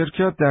از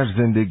شرکت در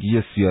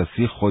زندگی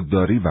سیاسی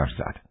خودداری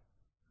ورزد.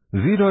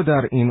 زیرا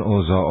در این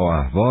اوضاع و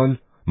احوال،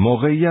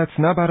 موقعیت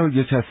نه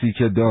برای کسی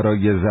که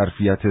دارای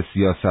ظرفیت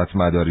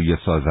سیاستمداری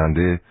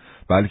سازنده،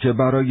 بلکه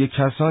برای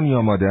کسانی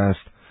آماده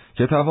است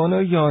که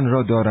توانایی آن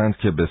را دارند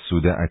که به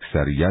سود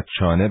اکثریت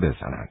چانه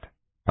بزنند.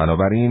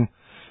 بنابراین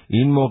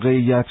این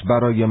موقعیت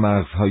برای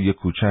مغزهای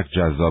کوچک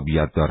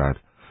جذابیت دارد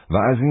و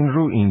از این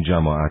رو این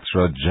جماعت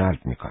را جلب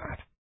می‌کند.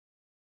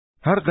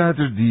 هر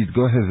قدر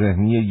دیدگاه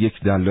ذهنی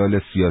یک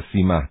دلال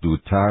سیاسی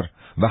محدودتر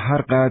و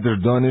هر قدر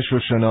دانش و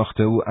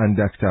شناخت او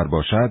اندکتر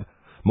باشد،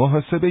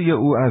 محاسبه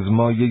او از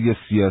مایه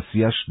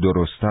سیاسیش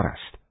درست‌تر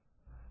است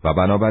و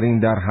بنابراین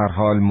در هر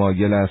حال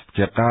مایل است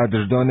که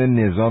قدردان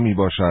نظامی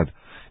باشد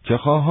که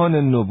خواهان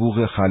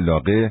نبوغ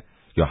خلاقه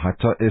یا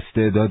حتی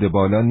استعداد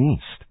بالا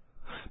نیست،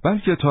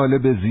 بلکه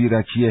طالب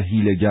زیرکی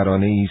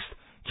حیله‌گرانه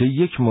است که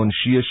یک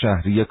منشی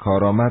شهری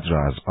کارآمد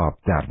را از آب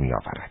در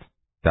می‌آورد.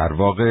 در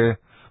واقع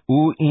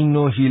او این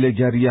نوع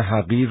حیله‌گری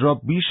حقیر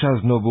را بیش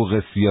از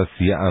نبوغ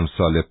سیاسی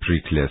امثال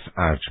پریکلس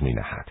ارج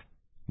می‌نهد.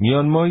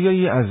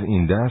 میانمایه‌ای از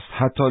این دست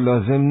حتی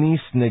لازم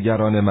نیست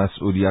نگران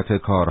مسئولیت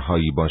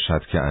کارهایی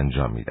باشد که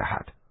انجام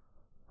می‌دهد.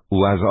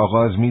 او از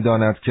آغاز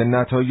می‌داند که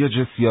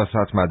نتایج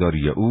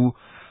سیاستمداری او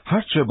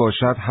هرچه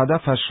باشد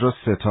هدفش را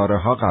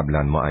ستاره‌ها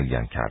قبلاً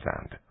معین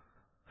کردند.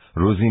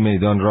 روزی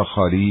میدان را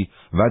خالی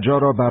و جا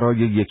را برای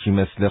یکی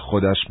مثل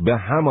خودش به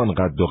همان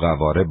قد و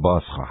قواره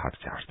باز خواهد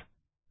کرد.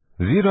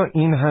 زیرا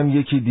این هم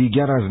یکی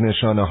دیگر از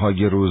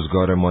نشانه‌های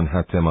روزگار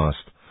منحط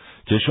ماست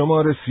که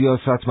شمار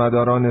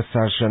سیاستمداران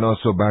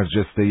سرشناس و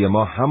برجسته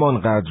ما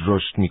همانقدر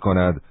رشد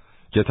می‌کند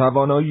که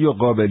توانایی و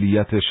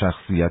قابلیت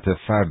شخصیت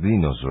فردی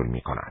نزول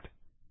می‌کند.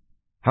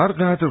 هر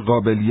قدر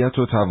قابلیت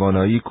و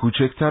توانایی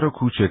کوچکتر و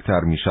کوچکتر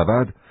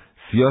می‌شود،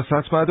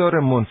 سیاستمدار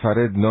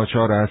منفرد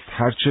ناچار است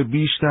هرچه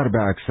بیشتر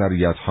به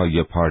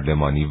اکثریت‌های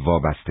پارلمانی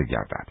وابسته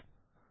گردد.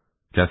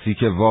 کسی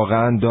که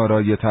واقعاً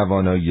دارای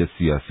توانایی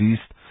سیاسی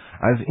است،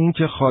 از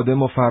اینکه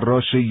خادم و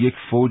فراش یک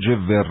فوج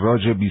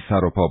وراج بی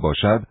سر و پا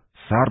باشد،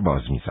 سر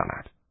باز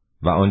می‌زند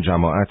و آن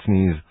جماعت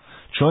نیز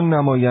چون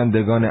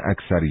نمایندگان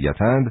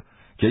اکثریتند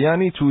که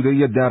یعنی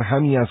توده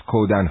درهمی از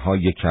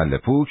کودن‌های کله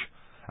پوک،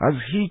 از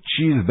هیچ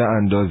چیز به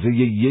اندازه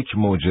یک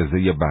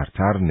معجزه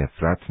برتر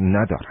نفرت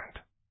ندارند.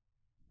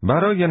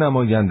 برای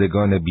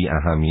نمایندگان بی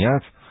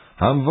اهمیت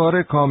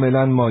همواره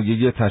کاملا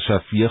مایه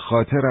تشفی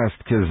خاطر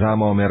است که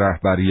زمام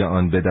رهبری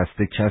آن به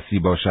دست کسی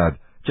باشد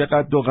که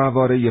قد و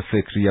قواره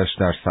فکریش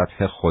در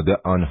سطح خود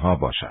آنها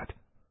باشد.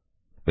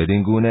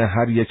 بدین گونه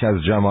هر یک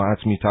از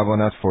جماعت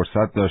میتواند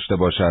فرصت داشته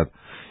باشد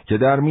که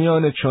در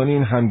میان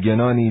چنین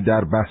همگنانی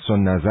در بحث و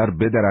نظر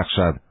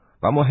بدرخشد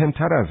و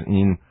مهمتر از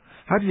این،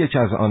 هر یک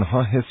از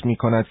آنها حس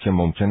می‌کند که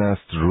ممکن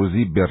است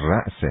روزی به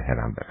رأس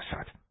هرم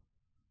برسد.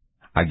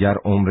 اگر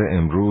عمر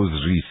امروز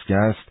ریسک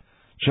است،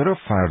 چرا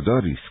فردا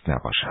ریسک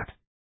نباشد؟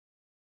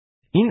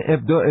 این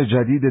ابداع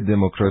جدید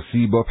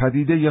دموکراسی با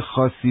پدیده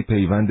خاصی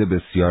پیوند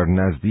بسیار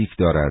نزدیک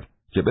دارد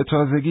که به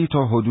تازگی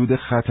تا حدود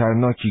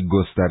خطرناکی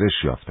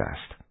گسترش یافته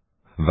است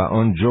و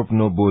آن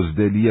جبن و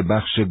بزدلی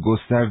بخش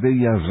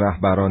گسترده‌ای از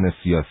رهبران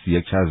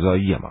سیاسی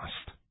کذایی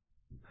ماست.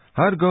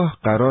 هرگاه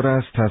قرار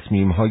است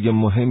تصمیم‌های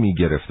مهمی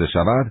گرفته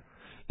شود،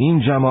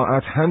 این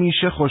جماعت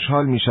همیشه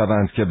خوشحال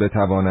می‌شوند که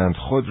بتوانند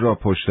خود را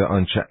پشت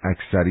آنچه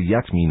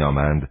اکثریت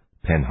می‌نامند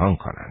پنهان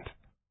کنند.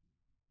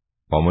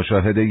 با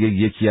مشاهده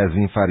یکی از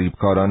این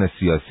فریبکاران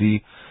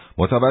سیاسی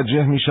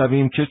متوجه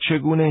می‌شویم که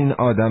چگونه این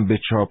آدم به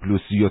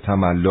چاپلوسی و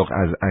تملق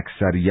از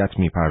اکثریت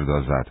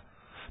می‌پردازد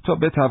تا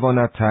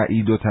بتواند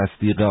تأیید و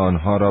تصدیق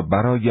آنها را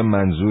برای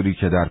منظوری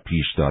که در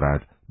پیش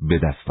دارد به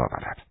دست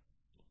آورد.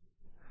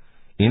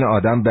 این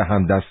آدم به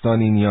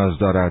همدستانی نیاز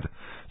دارد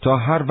تا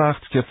هر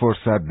وقت که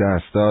فرصت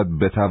دست داد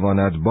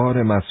بتواند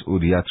بار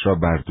مسئولیت را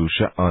بر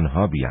دوش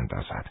آنها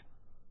بیندازد.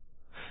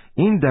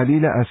 این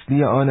دلیل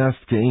اصلی آن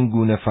است که این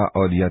گونه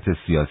فعالیت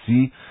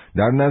سیاسی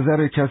در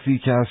نظر کسی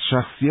که از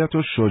شخصیت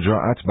و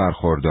شجاعت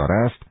برخوردار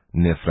است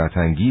نفرت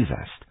انگیز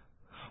است،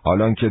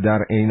 حالانکه در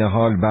عین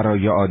حال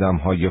برای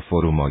آدم‌های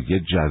فرومایه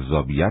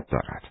جذابیت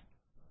دارد.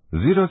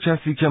 زیرا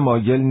کسی که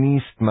مایل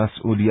نیست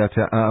مسئولیت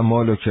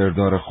اعمال و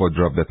کردار خود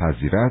را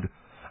بپذیرد،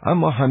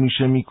 اما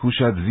همیشه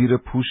می‌کوشد زیر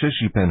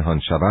پوششی پنهان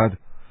شود،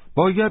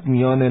 باید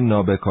میان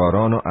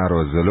نابکاران و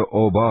اراذل و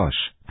اوباش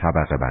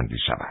طبقه بندی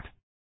شود.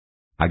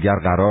 اگر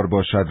قرار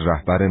باشد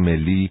رهبر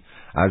ملی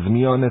از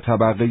میان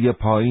طبقه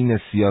پایین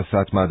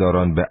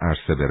سیاستمداران به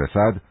عرصه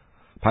برسد،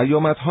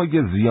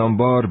 پیامدهای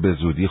زیانبار به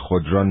زودی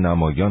خود را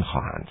نمایان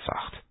خواهند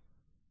ساخت.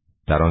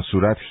 در آن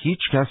صورت هیچ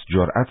کس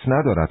جرأت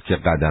ندارد که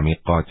قدمی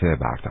قاطع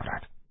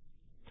بردارد.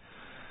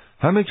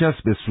 همه کس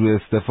به سوء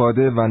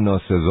استفاده و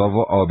ناسزا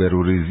و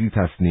آبروریزی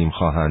تسلیم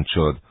خواهند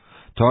شد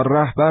تا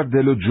رهبر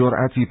دل و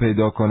جرأتی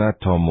پیدا کند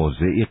تا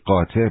موضعی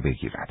قاطع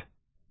بگیرد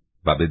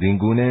و بدین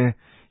گونه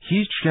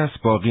هیچ کس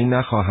باقی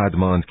نخواهد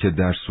ماند که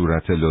در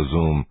صورت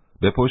لزوم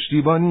به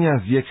پشتیبانی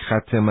از یک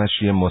خط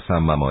مشی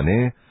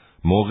مصممانه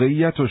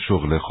موقعیت و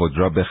شغل خود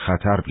را به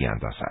خطر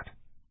بیندازد.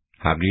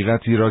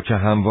 حقیقتی را که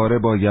همواره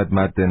باید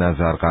مد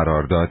نظر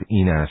قرار داد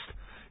این است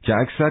که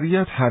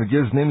اکثریت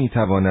هرگز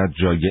نمیتواند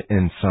جای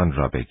انسان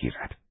را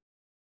بگیرد.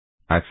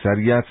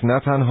 اکثریت نه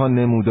تنها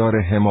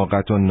نمودار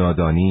حماقت و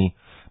نادانی،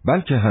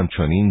 بلکه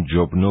همچنین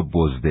جبن و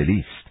بزدلی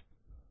است.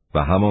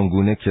 و همان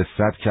گونه که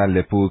 100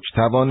 کله پوک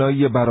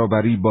توانایی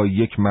برابری با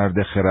یک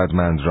مرد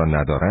خردمند را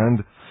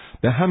ندارند،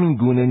 به همین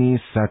گونه نیز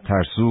 100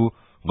 ترسو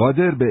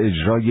قادر به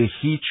اجرای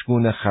هیچ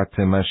گونه خط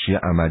مشی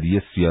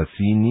عملی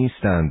سیاسی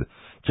نیستند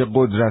که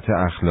قدرت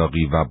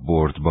اخلاقی و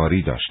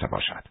بردباری داشته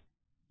باشد.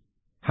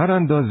 هر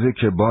اندازه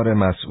که بار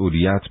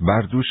مسئولیت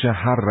بر دوش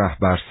هر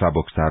رهبر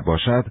سبکتر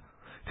باشد،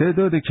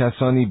 تعداد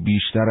کسانی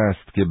بیشتر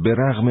است که به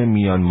رغم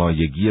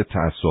میانمایگی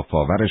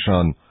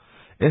تأسف‌آورشان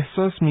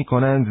احساس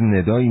می‌کنند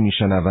ندایی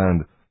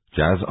می‌شنوند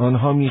که از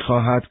آنها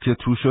می‌خواهد که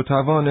توش و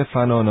توان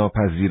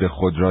فناناپذیر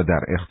خود را در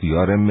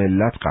اختیار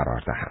ملت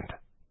قرار دهند.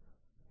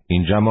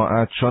 این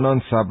جماعت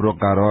چنان صبر و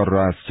قرار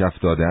را از کف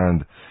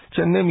دادند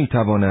که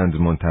نمی‌توانند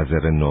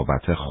منتظر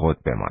نوبت خود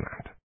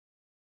بمانند.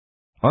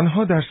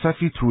 آنها در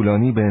صفی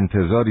طولانی به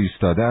انتظار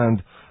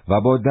ایستادند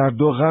و با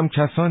درد و غم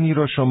کسانی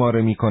را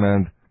شماره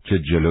می‌کنند که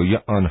جلوی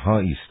آنها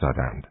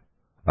ایستادند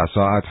و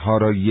ساعتها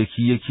را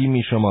یکی یکی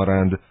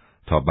می‌شمارند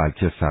تا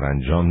بلکه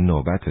سرانجام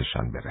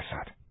نوبتشان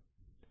برسد.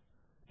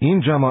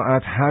 این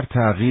جماعت هر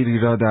تغییری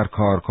را در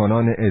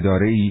کارکنان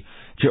اداره‌ای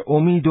که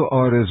امید و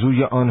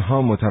آرزوی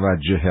آنها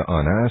متوجه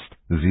آن است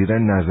زیر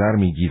نظر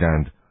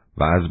می‌گیرند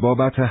و از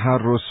بابت هر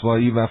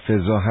رسوایی و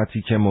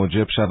فضاحتی که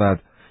موجب شود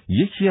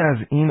یکی از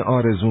این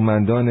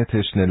آرزومندان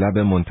تشنه لب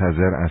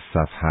منتظر از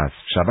صف حذف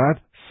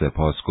شود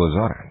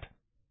سپاسگزارند.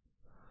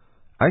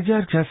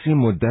 اگر کسی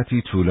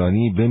مدتی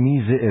طولانی به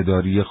میز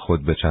اداری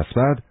خود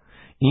بچسبد،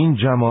 این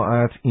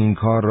جماعت این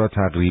کار را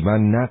تقریباً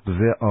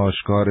نقض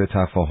آشکار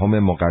تفاهم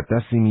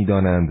مقدسی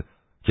می‌دانند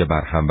که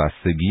بر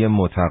همبستگی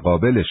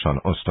متقابلشان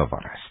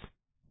استوار است.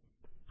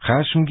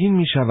 خشمگین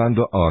می‌شوند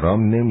و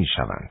آرام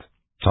نمی‌شوند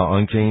تا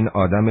آنکه این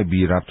آدم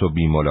بی ربط و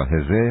بی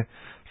ملاحظه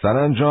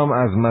سرانجام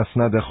از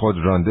مسند خود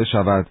رانده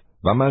شود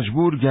و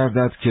مجبور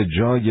گردد که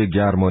جای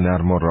گرم و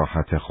نرم و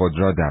راحت خود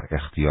را در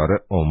اختیار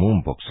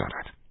عموم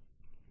بگذارد.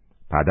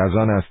 بعد از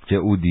آن است که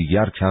او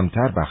دیگر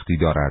کمتر وقتی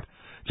دارد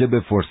که به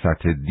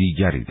فرصت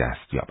دیگری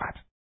دست یابد.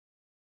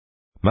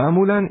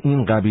 معمولاً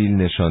این قبیل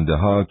نشانده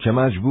ها که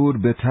مجبور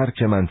به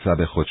ترک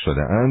منصب خود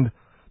شده اند،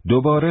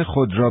 دوباره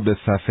خود را به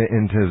صف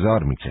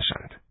انتظار می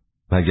کشند،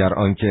 مگر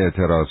آنکه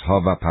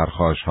اعتراضها و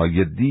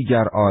پرخاشهای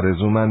دیگر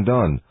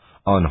آرزومندان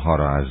آنها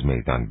را از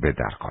میدان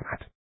بدر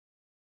کند.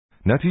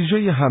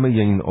 نتیجه همه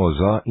این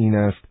اوضاع این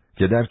است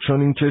که در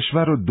چنین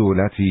کشور و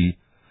دولتی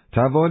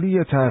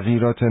توالی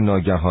تغییرات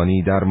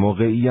ناگهانی در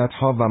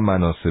موقعیت‌ها و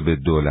مناصب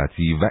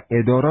دولتی و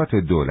ادارات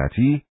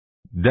دولتی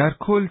در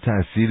کل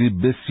تأثیری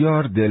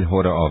بسیار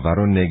دلهره‌آور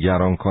و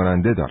نگران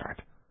کننده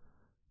دارد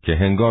که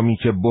هنگامی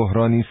که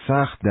بحرانی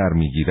سخت در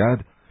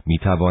می‌گیرد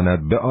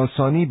می‌تواند به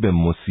آسانی به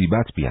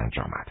مصیبت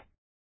بیانجامد.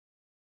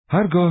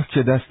 هرگاه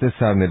که دست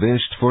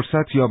سرنوشت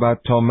فرصت یابد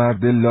تا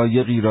مرد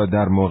لایقی را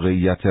در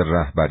موقعیت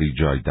رهبری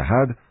جای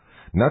دهد،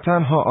 نه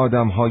تنها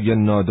آدم‌های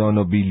نادان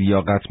و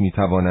بی‌لیاقت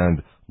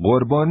می‌توانند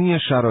قربانی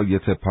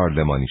شرایط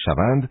پارلمانی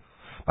شوند،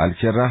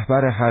 بلکه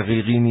رهبر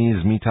حقیقی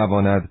نیز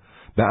می‌تواند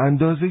به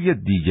اندازه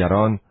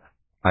دیگران،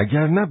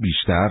 اگر نه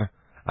بیشتر،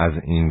 از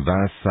این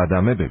وضع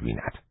صدمه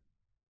ببیند.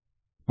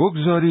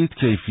 بگذارید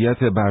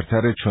کیفیت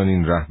برتر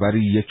چنین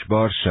رهبری یک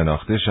بار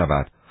شناخته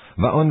شود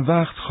و آن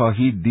وقت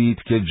خواهید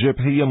دید که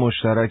جبهه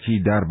مشترکی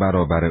در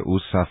برابر او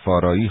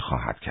صف‌آرایی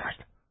خواهد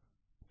کرد.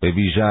 به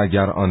ویژه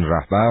اگر آن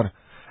رهبر،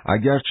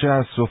 اگرچه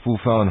از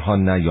صفوف آنها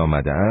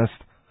نیامده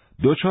است،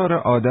 دچار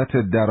عادت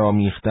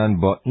درآمیختن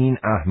با این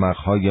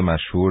احمق‌های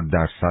مشهور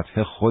در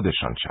سطح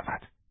خودشان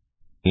شود.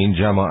 این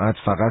جماعت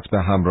فقط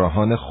به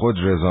همراهان خود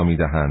رضا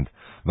می‌دهند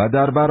و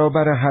در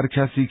برابر هر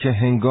کسی که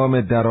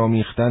هنگام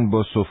درآمیختن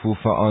با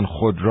صفوف آن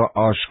خود را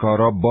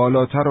آشکارا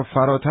بالاتر و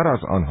فراتر از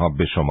آنها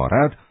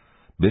بشمارد،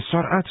 به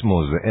سرعت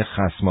موضع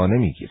خصمانه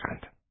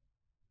می‌گیرند.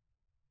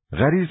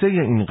 غریزه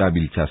این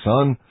قبیل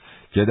کسان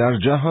که در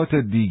جهات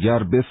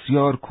دیگر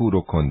بسیار کور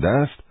و کنده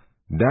است،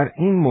 در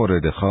این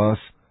مورد خاص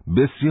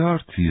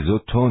بسیار تیز و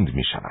تند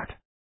می‌شود.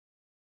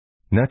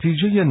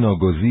 نتیجه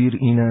ناگزیر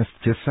این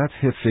است که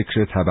سطح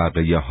فکر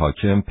طبقه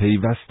حاکم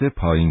پیوسته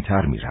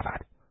پایین‌تر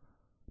می‌رود.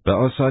 به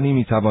آسانی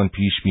می‌توان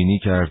پیش بینی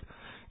کرد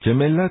که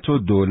ملت و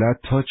دولت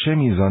تا چه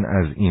میزان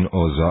از این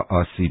اوضاع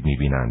آسیب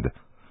می‌بینند،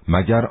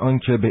 مگر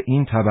آنکه به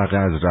این طبقه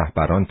از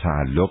رهبران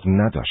تعلق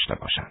نداشته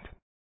باشند.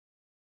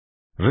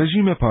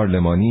 رژیم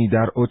پارلمانی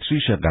در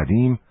اتریش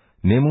قدیم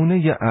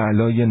نمونه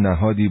اعلای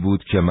نهادی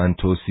بود که من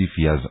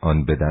توصیفی از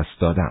آن به دست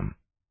دادم.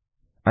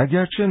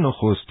 اگرچه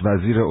نخست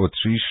وزیر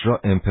اتریش را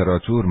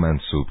امپراتور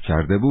منصوب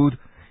کرده بود،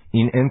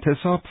 این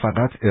انتصاب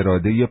فقط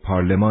اراده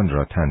پارلمان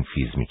را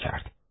تنفیذ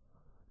می‌کرد.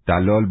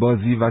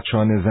 دلالبازی و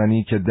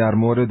چانه‌زنی که در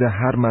مورد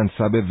هر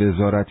منصب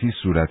وزارتی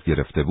صورت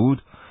گرفته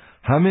بود،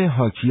 همه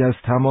حاکی از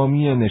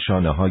تمامی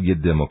نشانه‌های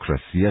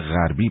دموکراسی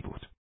غربی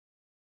بود.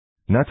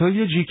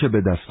 نتایجی که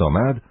به دست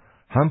آمد،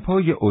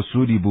 همپای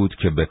اصولی بود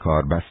که به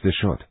کار بسته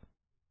شد.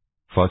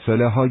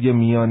 فاصله‌های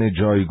میان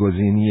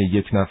جایگزینی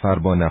یک نفر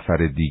با نفر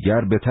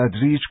دیگر به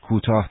تدریج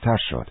کوتاه‌تر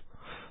شد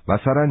و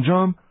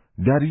سرانجام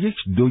در یک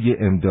دوی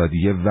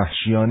امدادی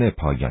وحشیانه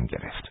پایان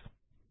گرفت.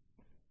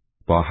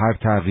 با هر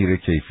تغییر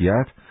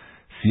کیفیت،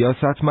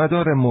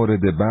 سیاستمدار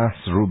مورد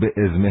بحث رو به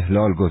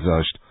اضمحلال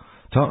گذاشت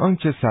تا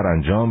آنکه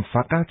سرانجام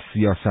فقط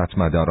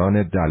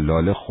سیاستمداران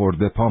دلال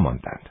خرده پا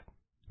ماندند.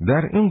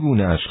 در این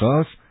گونه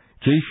اشخاص،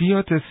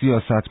 کیفیات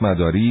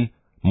سیاستمداری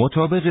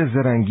مطابق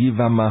زرنگی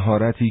و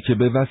مهارتی که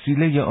به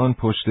وسیله آن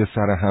پشت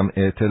سر هم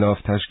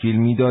ائتلاف تشکیل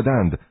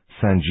می‌دادند،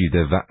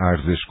 سنجیده و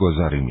ارزش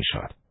گذاری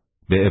می‌شد.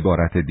 به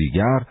عبارت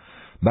دیگر،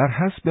 بر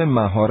حسب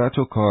مهارت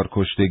و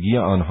کارکشتگی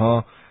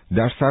آنها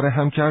در سر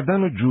هم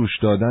کردن و جوش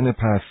دادن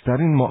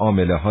پسترین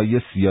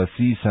معامله‌های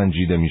سیاسی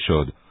سنجیده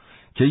می‌شد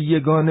که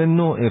یگانه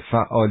نوع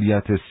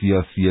فعالیت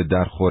سیاسی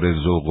در خور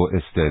ذوق و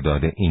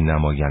استعداد این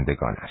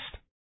نمایندگان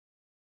است.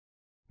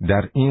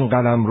 در این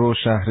قلمرو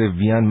شهر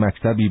وین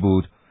مکتبی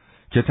بود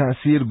که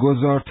تأثیر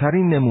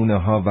گذارترین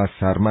نمونه‌ها و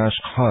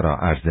سرمشق‌ها را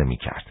عرضه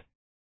می‌کرد.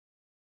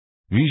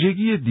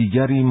 ویژگی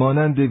دیگری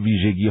مانند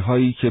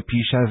ویژگی‌هایی که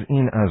پیش از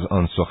این از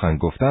آن سخن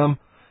گفتم،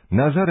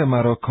 نظر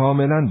مرا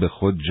کاملاً به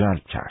خود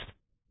جلب کرد.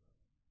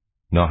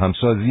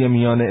 ناهمسازی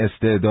میان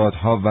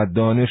استعدادها و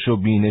دانش و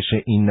بینش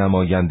این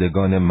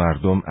نمایندگان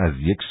مردم از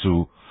یک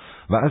سو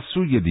و از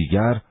سوی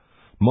دیگر،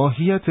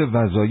 ماهیت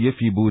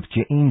وظایفی بود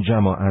که این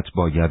جماعت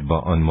باید با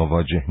آن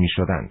مواجه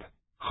می‌شدند.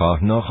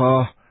 خواه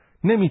ناخواه،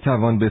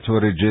 نمیتوان به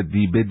طور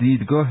جدی به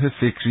دیدگاه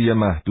فکری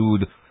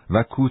محدود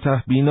و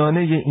کوتاه‌بینانه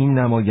این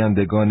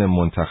نمایندگان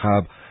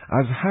منتخب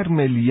از هر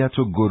ملیت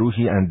و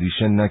گروهی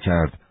اندیشه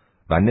نکرد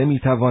و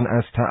نمیتوان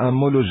از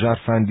تأمل و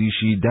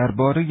ژرف‌اندیشی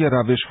درباره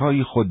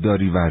روش‌های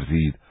خودداری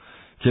ورزید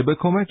که به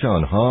کمک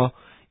آنها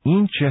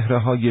این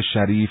چهره‌های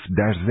شریف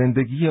در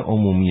زندگی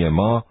عمومی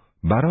ما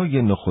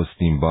برای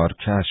نخستین بار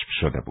کشف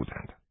شده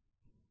بودند.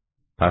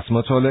 پس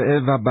مطالعه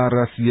و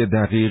بررسی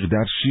دقیق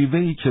در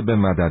شیوهی که به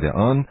مدد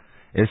آن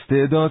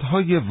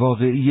استعدادهای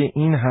واقعی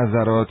این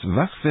حضرات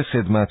وقف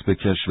خدمت به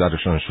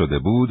کشورشان شده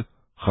بود،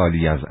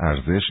 خالی از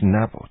ارزش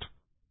نبود.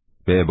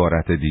 به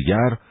عبارت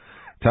دیگر،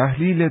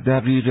 تحلیل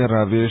دقیق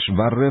روش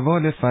و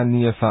روال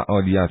فنی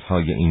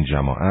فعالیت‌های این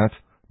جماعت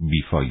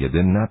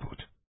بیفایده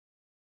نبود.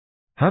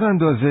 هر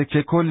اندازه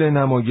که کل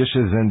نمایش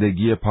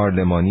زندگی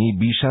پارلمانی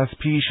بیش از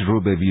پیش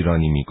رو به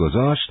ویرانی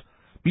می‌گذاشت،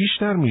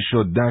 بیشتر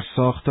می‌شد در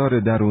ساختار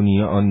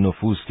درونی آن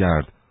نفوذ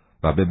کرد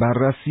و به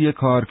بررسی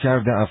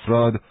کارکرد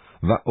افراد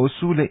و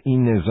اصول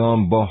این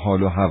نظام با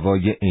حال و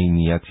هوای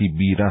عینیتی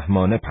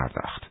بیرحمانه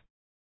پرداخت.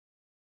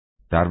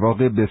 در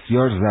واقع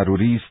بسیار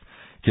ضروری است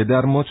که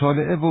در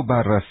مطالعه و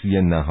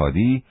بررسی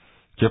نهادی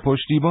که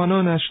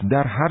پشتیبانانش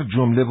در هر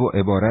جمله و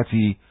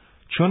عبارتی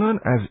چنان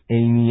از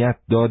عینیت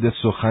داد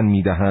سخن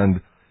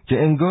می‌دهند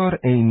که انگار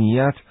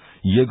عینیت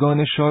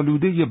یگان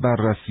شالوده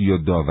بررسی و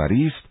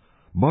داوری است،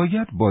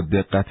 باید با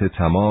دقت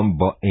تمام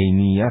با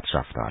عینیت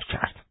رفتار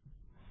کرد.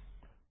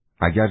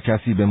 اگر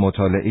کسی به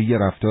مطالعه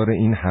رفتار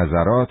این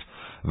حضرات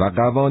و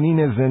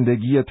قوانین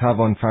زندگی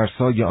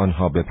توانفرسای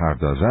آنها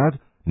بپردازد،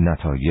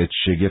 نتایج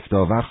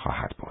شگفت‌آور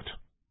خواهد بود.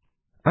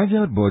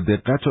 اگر با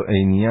دقت و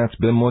عینیت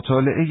به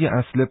مطالعه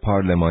اصل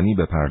پارلمانی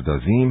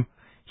بپردازیم،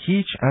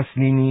 هیچ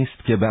اصلی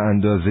نیست که به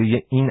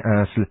اندازه این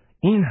اصل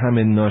این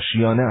همه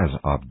ناشیانه از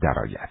آب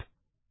درآید.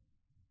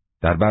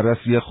 در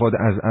بررسی خود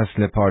از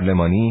اصل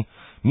پارلمانی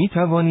می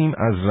توانیم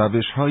از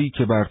روش‌هایی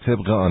که بر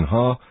طبق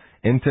آنها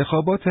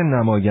انتخابات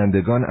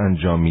نمایندگان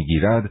انجام می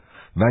گیرد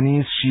و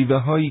نیز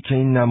شیوه‌هایی که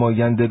این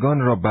نمایندگان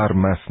را بر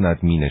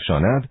مسند می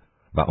نشاند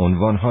و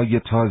عنوانهای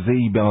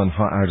تازه‌ای به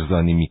آنها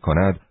ارزانی می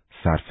کند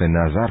صرف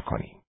نظر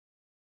کنیم.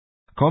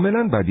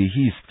 کاملاً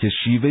بدیهی است که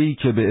شیوهی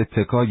که به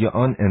اتکای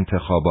آن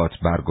انتخابات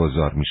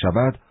برگزار می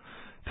شود،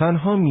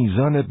 تنها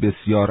میزان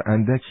بسیار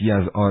اندکی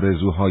از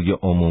آرزوهای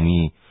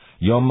عمومی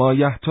یا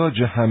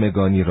مایحتاج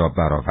همگانی را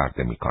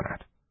برآورده می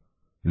کند.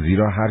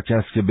 زیرا هر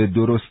کس که به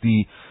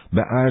درستی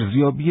به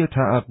ارزیابی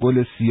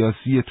تعقل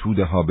سیاسی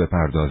توده ها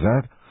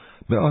بپردازد،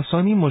 به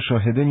آسانی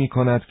مشاهده می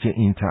کند که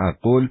این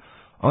تعقل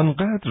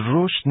آنقدر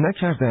رشد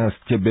نکرده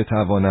است که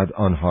بتواند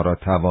آنها را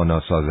توانا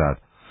سازد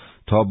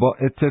تا با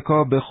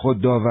اتکا به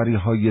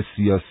خودداوری‌های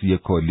سیاسی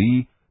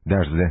کلی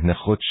در ذهن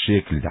خود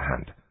شکل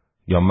دهند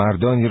یا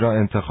مردانی را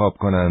انتخاب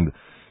کنند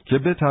که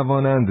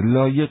بتوانند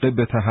لایق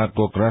به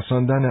تحقق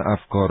رساندن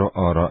افکار و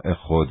آراء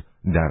خود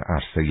در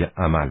عرصه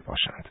عمل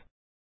باشند.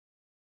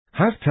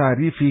 هر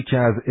تعریفی که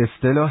از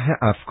اصطلاح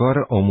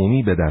افکار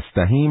عمومی به دست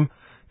دهیم،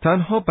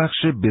 تنها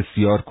بخش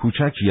بسیار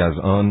کوچکی از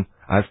آن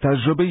از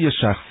تجربه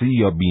شخصی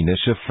یا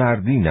بینش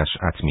فردی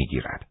نشأت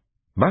می‌گیرد.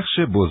 بخش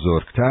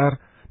بزرگتر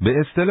به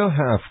اصطلاح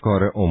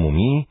افکار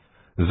عمومی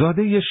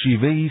زاده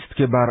شیوه‌ای است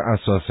که بر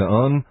اساس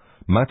آن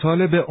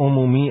مطالب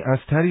عمومی از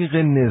طریق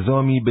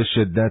نظامی به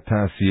شدت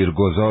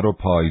تأثیرگذار و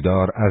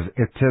پایدار از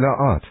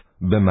اطلاعات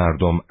به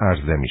مردم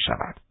عرضه می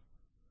شود.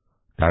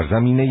 در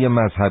زمینه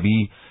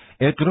مذهبی،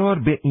 اقرار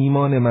به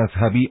ایمان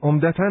مذهبی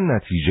عمدتاً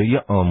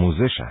نتیجه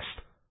آموزش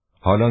است،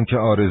 حالان که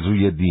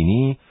آرزوی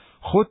دینی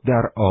خود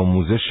در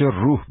آموزش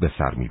روح به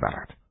سر می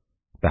برد.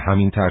 به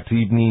همین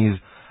ترتیب نیز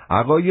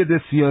عقاید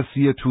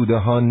سیاسی توده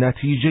ها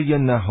نتیجه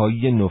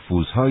نهایی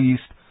نفوذهایی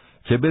است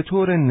که به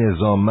طور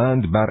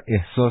نظاممند بر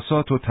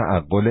احساسات و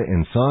تعقل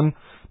انسان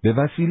به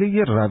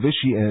وسیله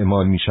روشی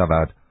اعمال می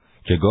شود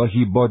که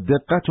گاهی با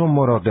دقت و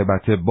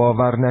مراقبت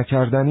باور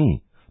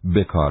نکردنی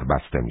به کار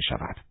بسته می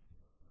شود.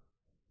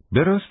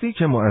 به راستی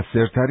که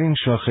مؤثرترین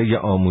شاخه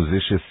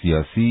آموزش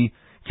سیاسی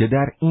که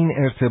در این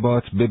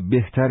ارتباط به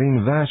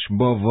بهترین وجه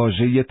با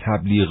واژه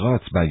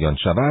تبلیغات بیان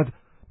شود،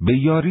 به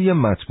یاری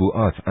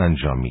مطبوعات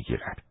انجام می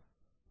گیرد.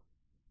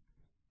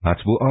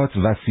 مطبوعات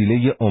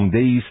وسیله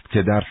عمده‌ای است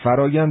که در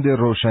فرایند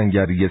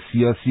روشنگری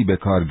سیاسی به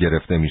کار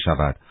گرفته می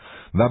شود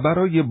و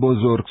برای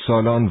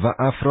بزرگسالان و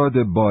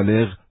افراد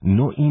بالغ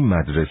نوعی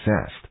مدرسه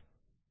است.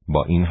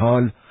 با این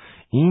حال،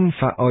 این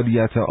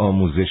فعالیت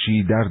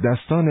آموزشی در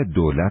دستان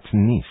دولت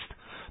نیست،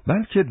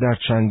 بلکه در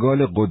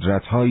چنگال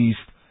قدرت‌هایی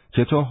است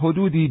که تا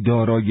حدودی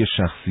دارای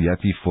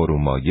شخصیتی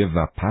فرومایه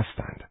و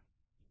پستند.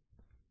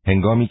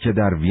 هنگامی که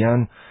در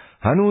وین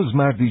هنوز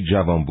مردی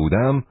جوان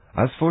بودم،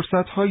 از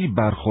فرصت‌هایی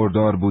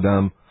برخوردار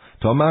بودم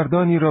تا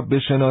مردانی را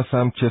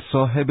بشناسم که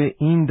صاحب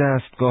این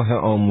دستگاه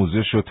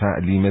آموزش و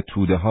تعلیم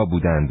توده ها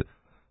بودند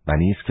و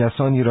نیز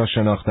کسانی را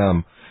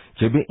شناختم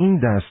که به این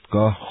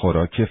دستگاه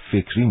خوراک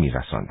فکری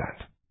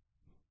می‌رساندند.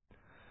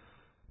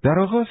 در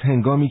آغاز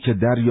هنگامی که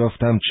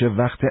دریافتم چه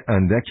وقت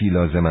اندکی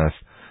لازم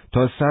است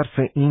تا صرف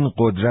این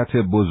قدرت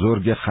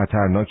بزرگ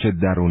خطرناک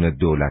درون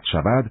دولت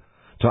شود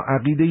تا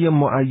عقیده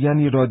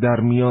معینی را در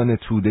میان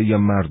توده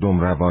مردم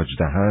رواج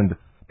دهند،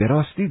 به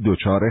راستی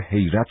دچار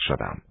حیرت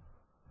شدم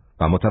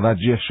و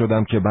متوجه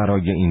شدم که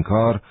برای این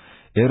کار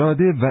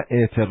اراده و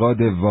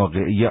اعتقاد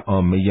واقعی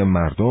عامه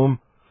مردم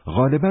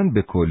غالباً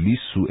به کلی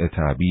سوء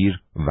تعبیر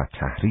و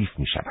تحریف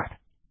می شود.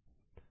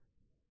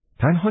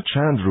 تنها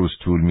چند روز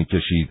طول می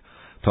کشید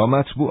تا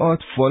مطبوعات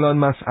فلان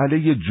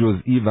مسئله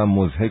جزئی و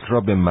مضحک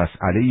را به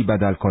مسئله‌ای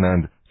بدل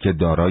کنند که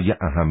دارای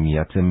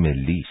اهمیت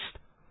ملی است،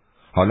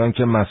 حالان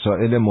که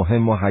مسائل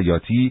مهم و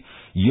حیاتی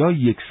یا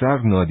یکسر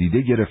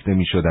نادیده گرفته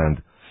می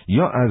شدند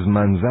یا از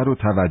منظر و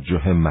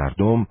توجه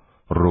مردم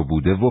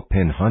ربوده و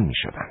پنهان می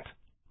شدند.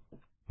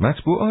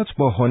 مطبوعات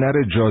با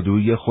هنر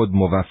جادویی خود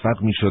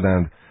موفق می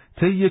شدند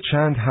طی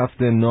چند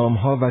هفته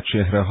نامها و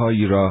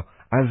چهره‌هایی را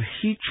از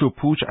هیچ و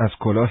پوچ از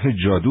کلاه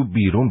جادو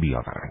بیرون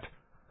بیاورند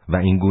و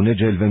این گونه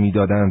جلوه می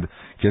دادند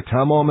که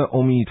تمام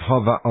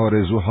امیدها و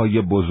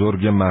آرزوهای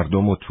بزرگ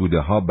مردم و توده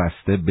ها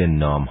بسته به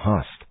نام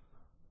هاست.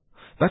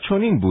 و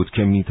چنین بود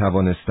که می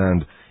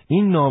توانستند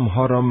این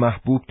نامها را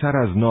محبوب تر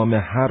از نام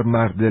هر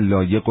مرد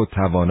لایق و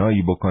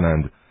توانایی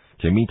بکنند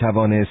که می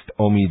توانست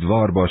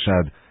امیدوار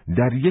باشد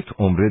در یک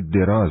عمر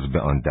دراز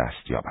به آن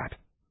دست یابد.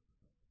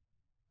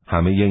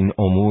 همه این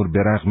امور به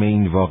رغم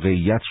این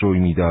واقعیت روی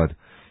میداد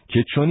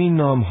که چنین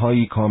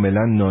نامهایی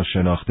کاملا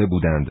ناشناخته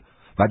بودند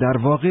و در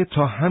واقع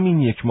تا همین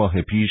 1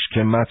 ماه پیش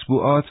که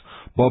مطبوعات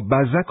با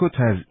بزک و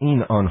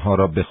تزیین آنها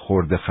را به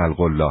خورد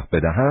خلق الله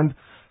بدهند،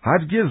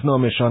 هرگز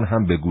نامشان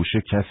هم به گوش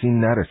کسی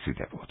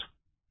نرسیده بود.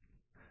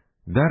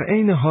 در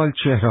عین حال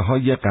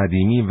چهره‌های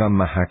قدیمی و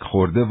محک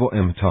خورده و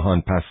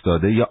امتحان پس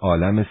داده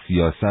عالم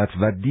سیاست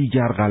و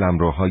دیگر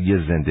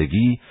قلمروهای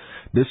زندگی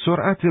به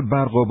سرعت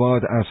برق و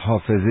باد از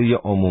حافظه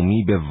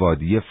عمومی به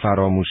وادی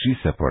فراموشی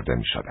سپرده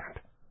می‌شدند.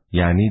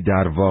 یعنی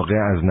در واقع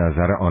از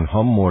نظر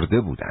آنها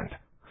مرده بودند،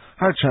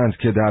 هرچند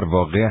که در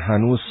واقع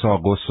هنوز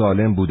ساق و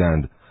سالم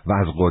بودند و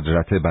از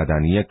قدرت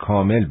بدنی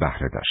کامل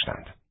بهره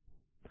داشتند.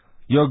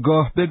 یا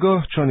گاه به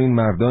گاه چنین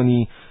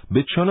مردانی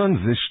به چنان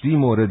زشتی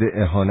مورد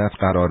اهانت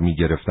قرار می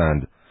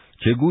گرفتند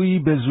که گویی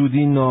به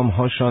زودی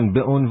نامهاشان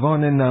به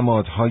عنوان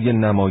نمادهای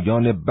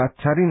نمایان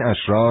بدترین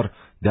اشرار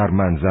در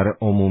منظر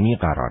عمومی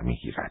قرار می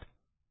گیرد.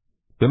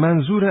 به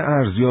منظور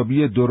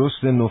ارزیابی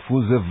درست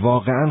نفوذ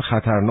واقعاً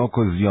خطرناک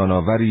و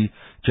زیانآوری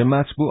که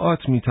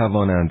مطبوعات می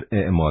توانند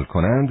اعمال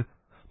کنند،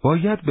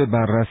 باید به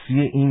بررسی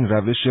این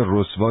روش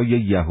رسوای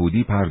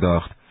یهودی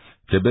پرداخت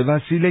که به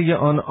وسیله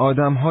آن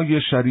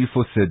آدمهای شریف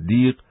و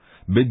صدیق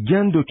به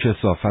گند و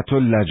کثافت و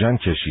لجن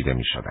کشیده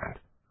می شدند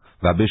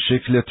و به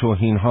شکل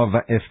توهینها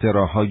و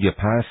افتراهای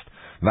پست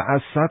و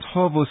از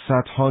صدها و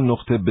صدها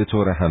نقطه به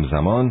طور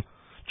همزمان،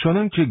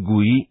 چنان که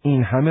گویی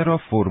این همه را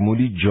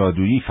فرمولی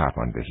جادویی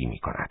فرماندهی می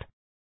کند.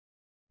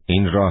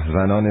 این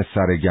راهزنان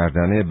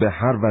سرگردنه به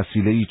هر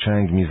وسیله‌ای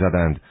چنگ می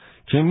زدند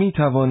که می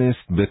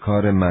توانست به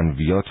کار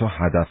منویات و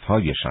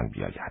هدفهایشان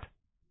بیاید.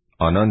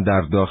 آنان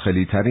در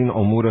داخلی ترین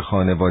امور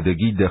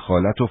خانوادگی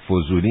دخالت و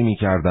فضولی می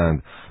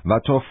کردند و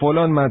تا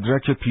فلان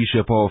مدرک پیش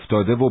پا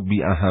افتاده و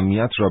بی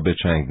اهمیت را به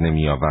چنگ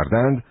نمی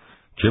آوردند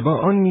که با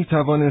آن می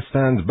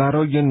توانستند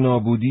برای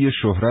نابودی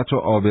شهرت و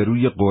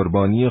آبروی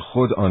قربانی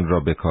خود آن را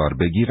به کار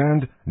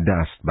بگیرند،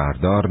 دست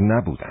بردار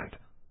نبودند.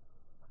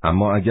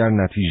 اما اگر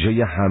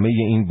نتیجه همه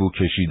این بو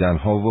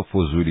کشیدنها و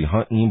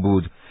فضولیها این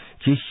بود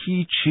که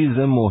هیچ چیز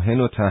موهن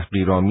و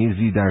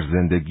تحقیرآمیزی در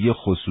زندگی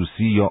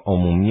خصوصی یا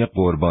عمومی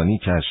قربانی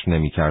کشف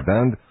نمی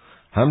کردند،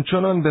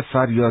 همچنان به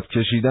فریاد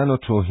کشیدن و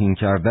توهین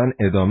کردن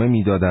ادامه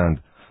می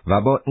دادند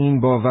و با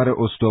این باور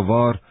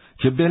استوار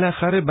که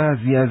بالاخره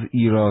بعضی از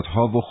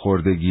ایرادها و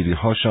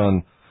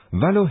خردگیری‌هاشان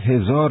ولو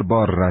 1000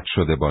 بار رد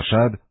شده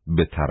باشد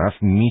به طرف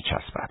می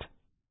چسبد.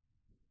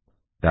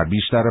 در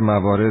بیشتر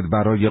موارد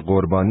برای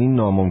قربانی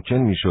ناممکن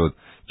می شد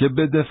که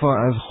به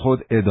دفاع از خود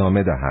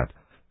ادامه دهد،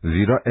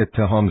 زیرا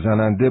اتهام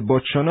زننده با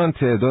چنان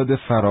تعداد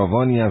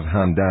فراوانی از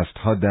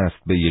همدستها دست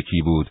به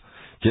یکی بود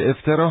که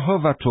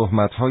افتراها و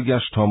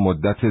تهمتهایش تا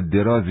مدت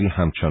درازی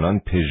همچنان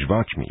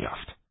پژواک می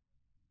یافت.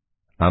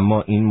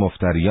 اما این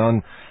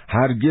مفتریان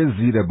هرگز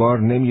زیر بار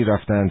نمی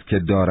رفتند که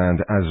دارند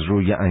از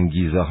روی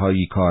انگیزه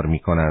هایی کار می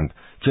کنند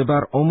که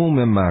بر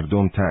عموم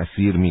مردم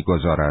تأثیر می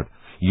گذارد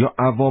یا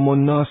عوام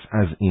الناس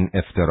از این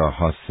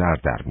افتراها سر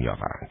در می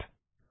آورند.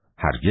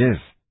 هرگز.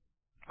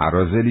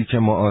 اراذلی که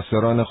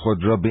معاصران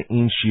خود را به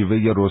این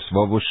شیوه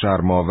رسوا و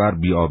شرم‌آور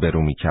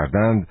بی‌آبرو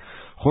می‌کردند،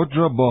 خود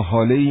را با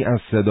حاله‌ای از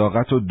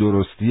صداقت و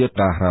درستی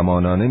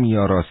قهرمانانه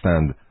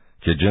می‌آراستند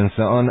که جنس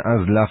آن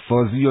از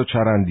لفاظی و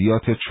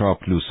چرندیات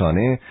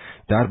چاپلوسانه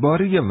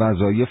درباره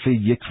وظایف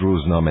یک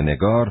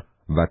روزنامه‌نگار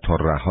و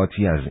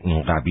ترهاتی از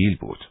این قبیل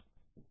بود.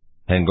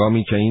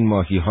 هنگامی که این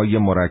ماهی‌های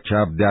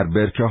مرکب در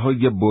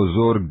برکه‌های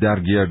بزرگ در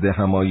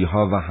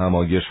گردهمایی‌ها و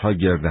همایش‌ها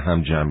گرد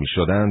هم جمع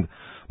می‌شدند،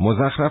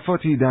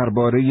 مزخرفاتی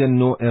درباره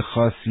نوع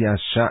خاصی از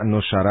شأن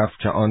و شرف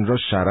که آن را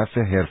شرف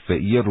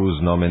حرفه‌ای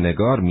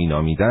روزنامه‌نگار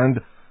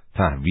می‌نامیدند،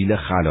 تحویل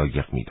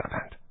خلایق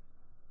می‌دادند.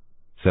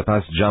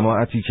 سپس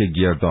جماعتی که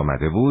گرد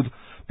آمده بود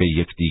به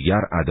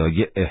یکدیگر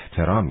ادای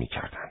احترام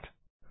می‌کردند.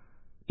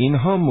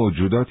 اینها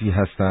موجوداتی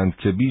هستند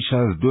که بیش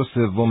از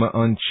 2/3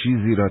 آن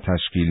چیزی را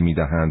تشکیل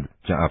می‌دهند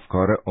که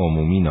افکار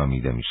عمومی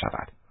نامیده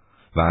می‌شود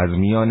و از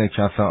میان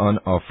کف آن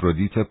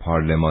آفرودیت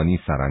پارلمانی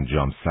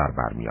سرانجام سر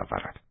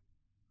برمی‌آورد.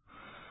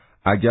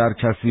 اگر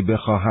کسی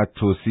بخواهد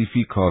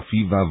توصیفی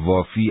کافی و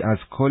وافی از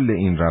کل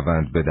این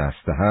روند به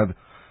دست دهد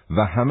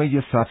و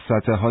همه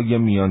سفسطه‌های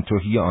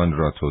میانتهی آن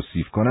را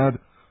توصیف کند،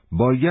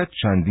 باید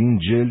چندین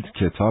جلد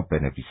کتاب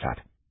بنویسد.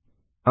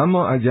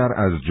 اما اگر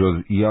از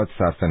جزئیات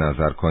صرف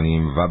نظر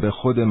کنیم و به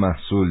خود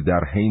محصول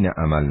در حین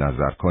عمل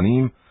نظر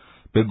کنیم،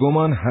 به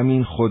گمان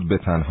همین خود به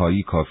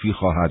تنهایی کافی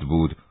خواهد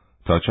بود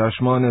تا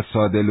چشمان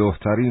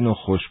ساده‌لوح‌ترین و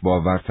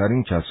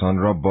خوش‌باورترین کسان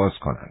را باز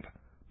کنند،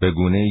 به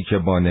گونه‌ای که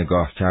با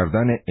نگاه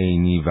کردن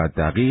عینی و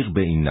دقیق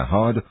به این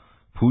نهاد،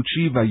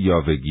 پوچی و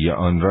یاوگی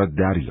آن را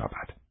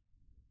دریابد.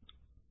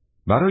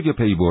 برای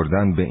پی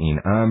بردن به این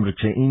امر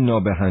که این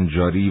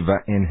نابهنجاری و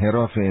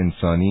انحراف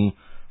انسانی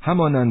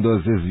همان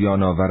اندازه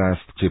زیان‌آور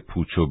است که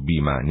پوچ و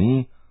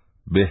بی‌معنی،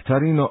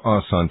 بهترین و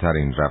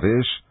آسانترین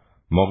روش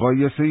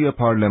مقایسه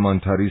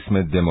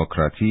پارلمانتاریسم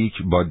دموکراتیک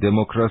با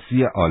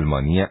دموکراسی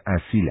آلمانی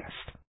اصیل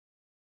است.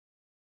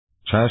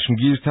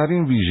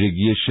 چشمگیرترین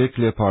ویژگی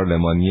شکل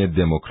پارلمانی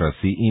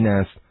دموکراسی این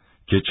است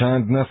که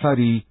چند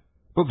نفری،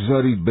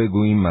 بگذارید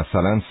بگوییم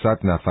مثلا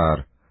 100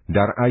 نفر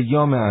در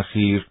ایام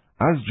اخیر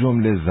از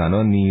جمله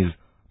زنان نیز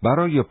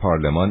برای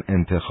پارلمان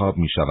انتخاب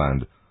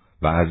می‌شوند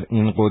و از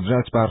این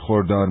قدرت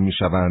برخوردار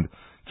می‌شوند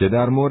که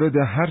در مورد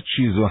هر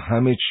چیز و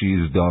همه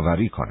چیز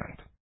داوری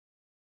کنند.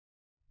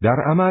 در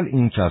عمل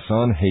این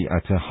کسان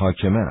هیئت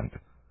حاکمند،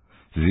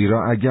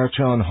 زیرا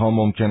اگرچه آنها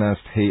ممکن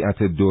است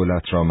هیئت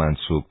دولت را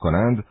منصوب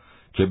کنند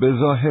که به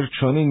ظاهر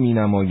چنین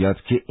می‌نماید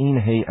که این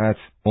هیئت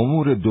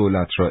امور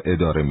دولت را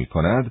اداره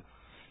می‌کند،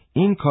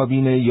 این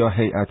کابینه یا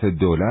هیئت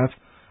دولت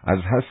از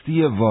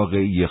هستی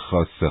واقعی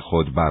خاص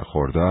خود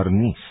برخوردار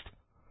نیست.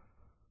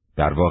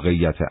 در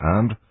واقعیت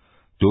امر،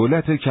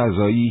 دولت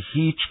قضایی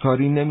هیچ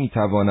کاری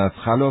نمی‌تواند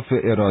خلاف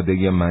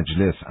اراده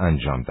مجلس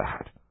انجام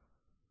دهد.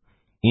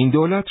 این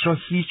دولت را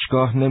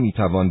هیچگاه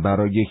نمی‌توان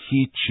برای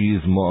هیچ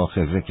چیز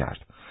مؤاخذه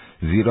کرد،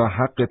 زیرا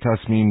حق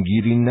تصمیم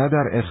گیری نه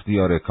در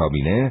اختیار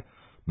کابینه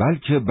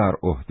بلکه بر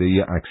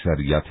عهده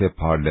اکثریت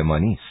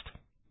پارلمانی است.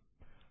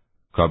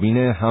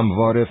 کابینه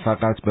همواره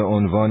فقط به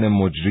عنوان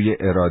مجری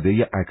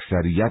اراده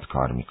اکثریت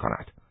کار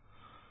می‌کند.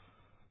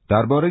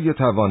 درباره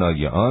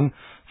توانایی آن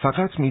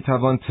فقط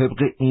میتوان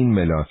طبق این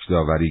ملاک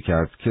داوری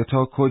کرد که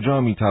تا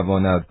کجا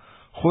میتواند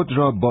خود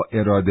را با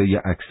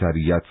اراده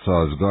اکثریت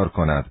سازگار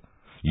کند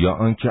یا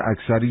آنکه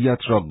اکثریت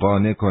را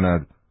قانع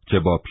کند که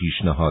با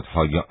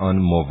پیشنهادهای آن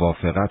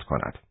موافقت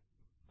کند.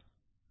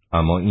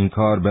 اما این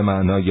کار به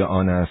معنای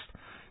آن است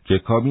که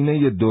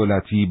کابینه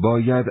دولتی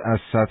باید از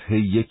سطح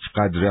یک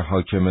قدر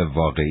حاکم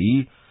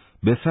واقعی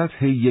به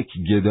سطح یک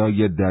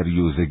گدای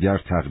دریوزگر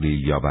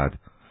تقلیل یابد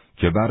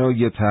که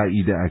برای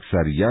تایید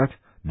اکثریت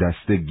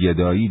دست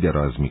گدایی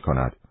دراز می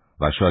کند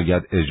و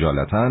شاید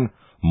اجالتاً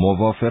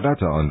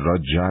موافقت آن را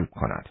جلب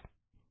کند.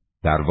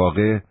 در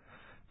واقع،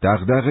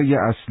 دغدغه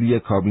اصلی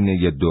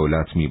کابینه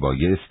دولت می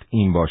بایست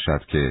این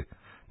باشد که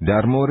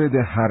در مورد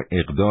هر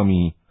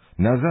اقدامی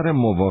نظر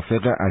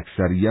موافق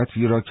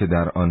اکثریتی را که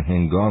در آن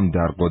هنگام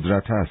در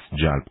قدرت است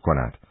جلب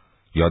کند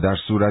یا در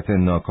صورت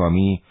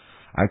ناکامی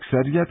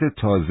اکثریت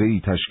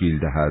تازه‌ای تشکیل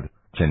دهد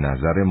که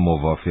نظر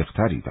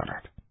موافقتری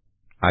دارد.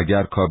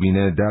 اگر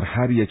کابینه در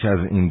هر یک از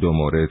این دو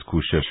مورد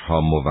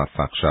کوشش‌ها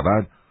موفق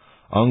شود،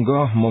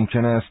 آنگاه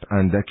ممکن است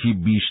اندکی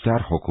بیشتر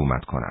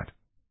حکومت کند.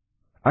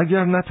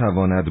 اگر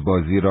نتواند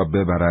بازی را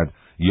ببرد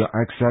یا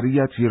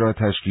اکثریتی را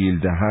تشکیل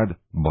دهد،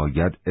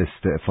 باید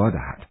استعفا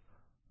دهد.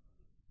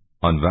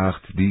 آن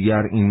وقت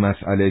دیگر این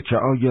مسئله که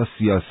آیا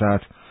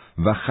سیاست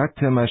و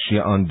خط مشی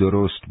آن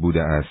درست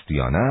بوده است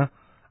یا نه،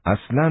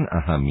 اصلاً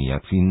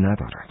اهمیتی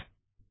ندارد.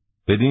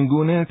 بدین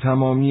گونه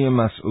تمامی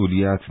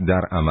مسئولیت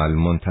در عمل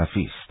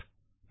منتفی است.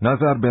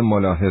 نظر به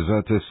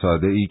ملاحظات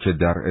ساده‌ای که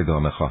در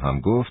ادامه خواهم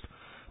گفت،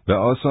 به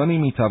آسانی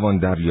میتوان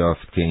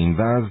دریافت که این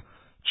وضع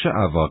چه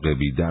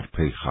عواقبی در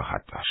پی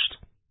خواهد داشت.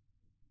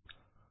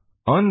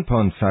 آن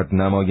 500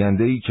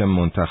 نماینده‌ای که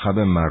منتخب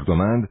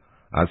مردمند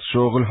از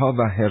شغلها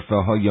و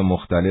حرفه‌های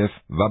مختلف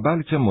و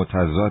بلکه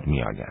متضاد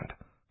می‌آیند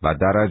و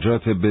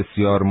درجات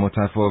بسیار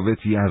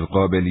متفاوتی از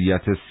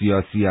قابلیت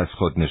سیاسی از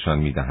خود نشان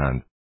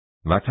می‌دهند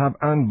و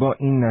طبعاً با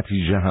این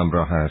نتیجه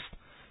همراه است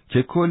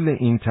که کل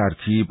این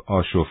ترکیب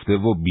آشفته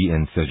و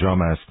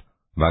بی‌انسجام است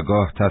و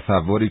گاه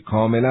تصوری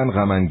کاملاً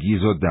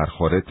غم‌انگیز و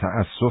درخور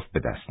تأسف به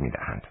دست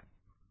می‌دهند.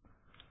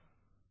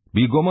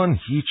 بیگمان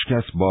هیچ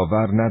کس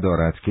باور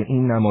ندارد که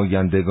این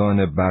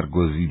نمایندگان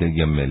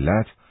برگزیده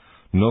ملت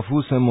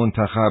نفوس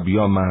منتخب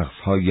یا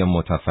مغزهای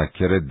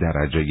متفکر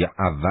درجه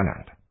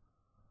اولند.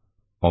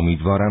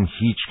 امیدوارم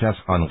هیچ کس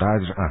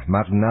آنقدر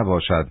احمق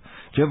نباشد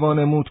که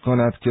وانمود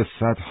کند که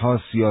صدها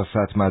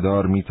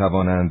سیاستمدار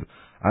میتوانند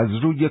از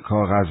روی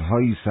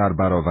کاغذهایی سر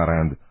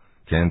برآورند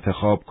که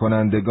انتخاب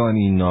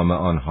کنندگانی نام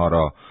آنها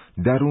را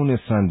درون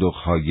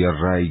صندوقهای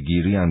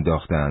رأیگیری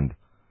انداختند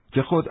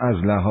که خود از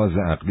لحاظ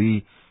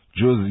عقلی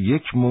جز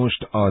یک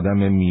مشت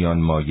آدم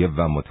میانمایه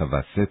و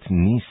متوسط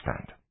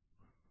نیستند.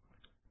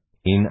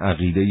 این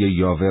عقیده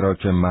یاوه را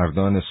که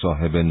مردان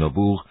صاحب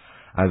نبوغ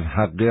از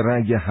حق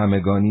رأی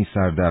همگانی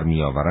سر در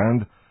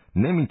میآورند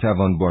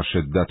نمیتوان با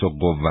شدت و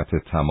قوت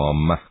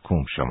تمام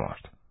محکوم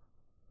شمرد.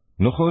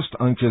 نخست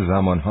آنکه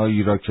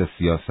زمانهایی را که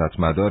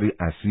سیاستمداری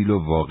اصیل و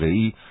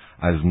واقعی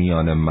از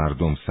میان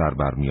مردم سر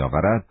بر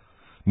میآورد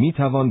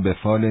میتوان به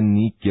فال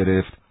نیک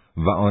گرفت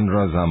و آن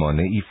را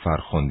زمانه‌ای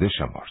فرخنده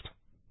شمرد.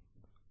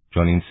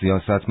 چون این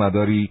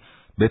سیاستمداری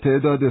به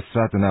تعداد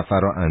 100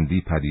 نفر و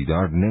اندی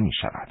پدیدار نمی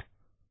شود.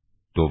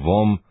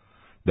 دوم،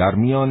 در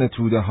میان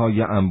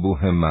توده‌های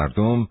انبوه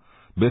مردم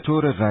به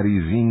طور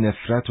غریزی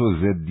نفرت و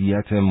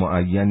ضدیت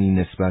معینی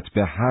نسبت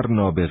به هر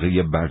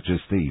نابغه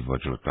برجسته‌ای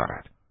وجود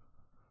دارد.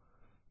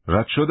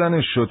 رد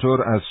شدن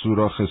شتر از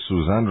سوراخ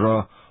سوزن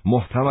را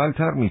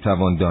محتمل‌تر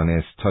می‌توان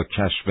دانست تا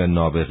کشف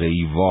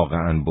نابغه‌ای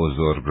واقعاً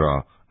بزرگ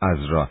را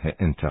از راه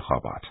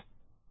انتخابات.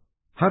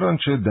 هر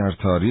آنچه در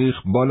تاریخ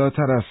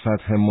بالاتر از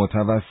سطح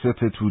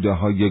متوسط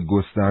توده‌های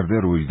گسترده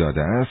روی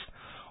داده است،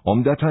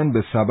 عمدتاً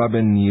به سبب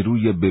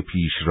نیروی به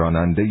پیش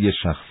راننده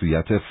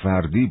شخصیت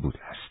فردی بوده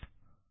است.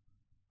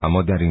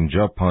 اما در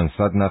اینجا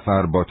 500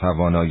 نفر با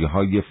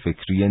توانایی‌های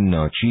فکری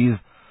ناچیز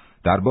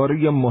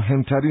درباره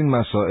مهمترین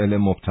مسائل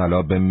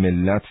مبتلا به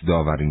ملت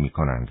داوری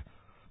می‌کنند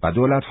و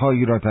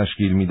دولت‌هایی را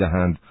تشکیل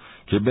می‌دهند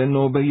که به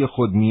نوبه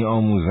خود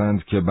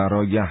می‌آموزند که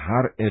برای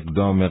هر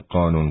اقدام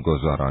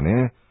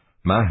قانونگذارانه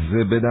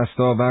محض به دست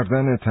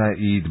آوردن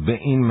تایید به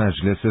این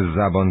مجلس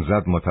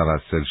زبانزد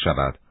متوسل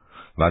شود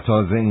و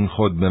تازه این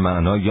خود به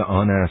معنای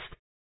آن است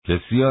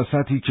که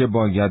سیاستی که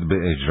باید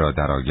به اجرا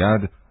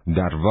درآید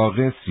در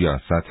واقع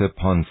سیاست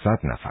 500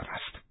 نفر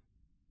است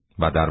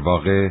و در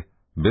واقع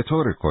به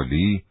طور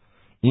کلی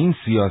این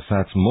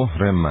سیاست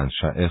مهر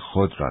منشأ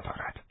خود را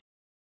دارد.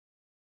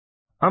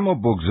 اما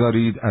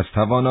بگذارید از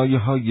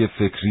توانایی‌های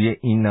فکری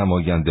این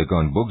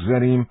نمایندگان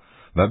بگذریم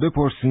و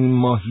بپرسیم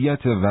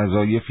ماهیت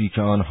وظایفی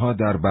که آنها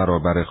در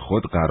برابر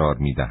خود قرار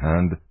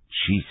می‌دهند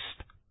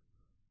چیست؟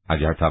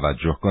 اگر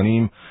توجه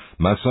کنیم،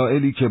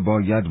 مسائلی که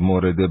باید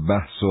مورد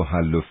بحث و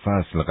حل و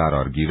فصل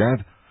قرار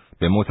گیرد،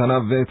 به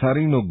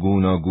متنوع‌ترین و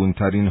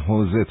گوناگون‌ترین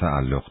حوزه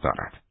تعلق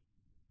دارد.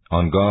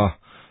 آنگاه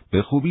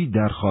به خوبی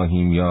در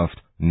خواهیم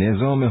یافت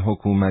نظام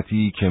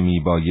حکومتی که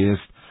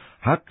میبایست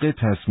حق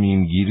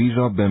تصمیم گیری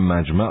را به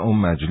مجمع و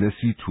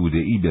مجلسی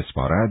توده‌ای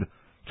بسپارد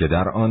که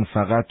در آن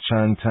فقط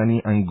چند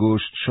تنی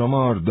انگشت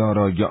شمار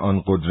دارای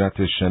آن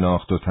قدرت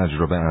شناخت و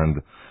تجربه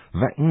اند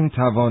و این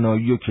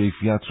توانایی و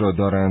کیفیت را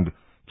دارند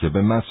که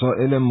به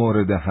مسائل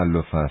مورد حل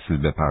و فصل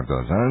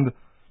بپردازند،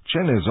 چه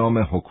نظام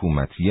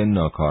حکومتی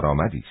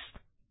ناکارآمدی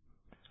است.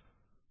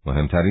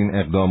 مهمترین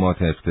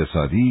اقدامات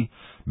اقتصادی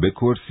به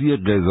کرسی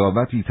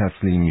قضاوتی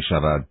تسلیم می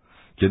شود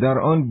که در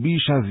آن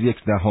بیش از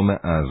 1/10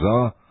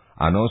 اعضا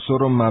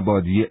عناصر و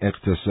مبادی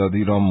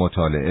اقتصادی را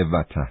مطالعه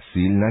و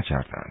تحصیل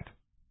نکردند.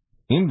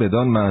 این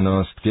بدان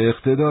معناست که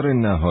اقتدار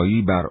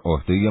نهایی بر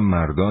عهده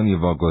مردانی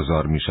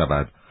واگذار می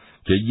شود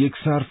که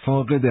یکسر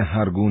فاقد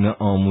هر گونه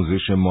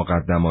آموزش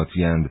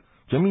مقدماتی اند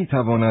که می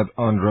تواند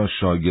آن را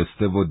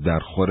شایسته و در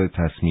خور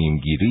تصمیم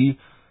گیری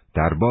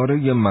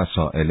درباره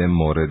مسائل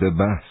مورد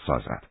بحث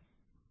سازد.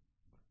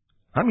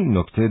 همین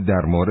نکته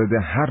در مورد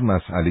هر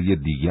مسئله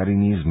دیگری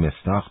نیز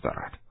مصداق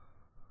دارد.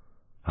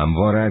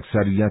 همواره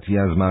اکثریتی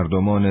از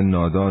مردمان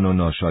نادان و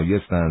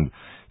ناشایستند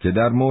که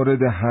در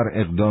مورد هر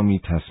اقدامی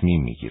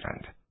تصمیم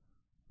می‌گیرند،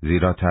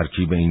 زیرا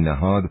ترکیب این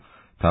نهاد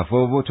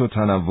تفاوت و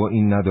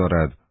تنوعی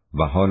ندارد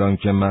و حالان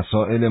که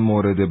مسائل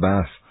مورد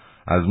بحث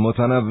از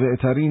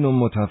متنوع‌ترین و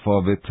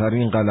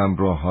متفاوت‌ترین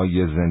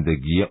قلمروهای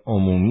زندگی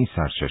عمومی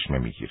سرچشمه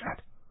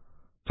می‌گیرد.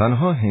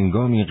 تنها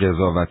هنگامی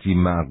قضاوتی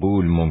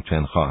معقول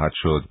ممکن خواهد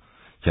شد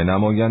که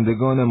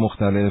نمایندگان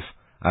مختلف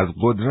از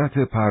قدرت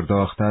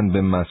پرداختن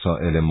به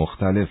مسائل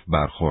مختلف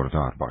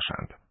برخوردار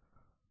باشند.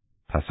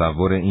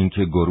 تصور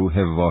اینکه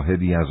گروه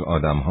واحدی از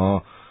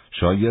آدمها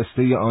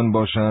شایسته آن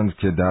باشند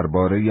که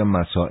درباره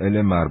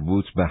مسائل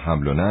مربوط به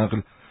حمل و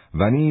نقل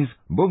و نیز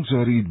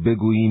بگذارید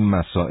بگوییم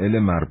مسائل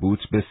مربوط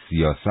به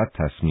سیاست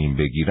تصمیم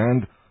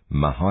بگیرند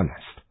محال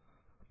است،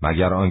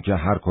 مگر آنکه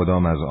هر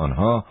کدام از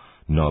آنها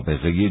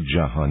نابغه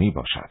جهانی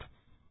باشد.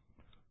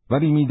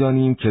 ولی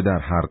می‌دانیم که در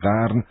هر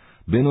قرن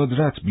به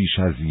ندرت بیش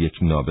از یک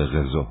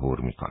نابغه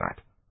ظهور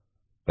می‌کند.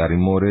 در این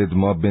مورد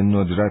ما به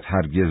ندرت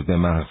هرگز به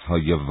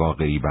مغزهای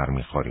واقعی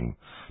برمیخوریم،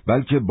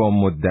 بلکه با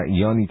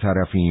مدعیانی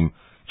طرفیم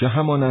که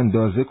همان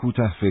اندازه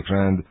کوته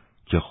فکرند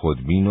که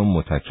خودبین و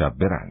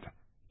متکبرند.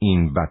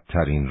 این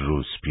بدترین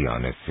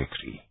روسپیان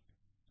فکری.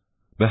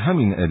 به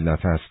همین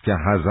علت است که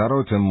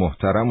حضرات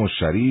محترم و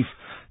شریف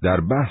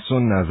در بحث و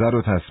نظر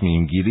و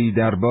تصمیم گیری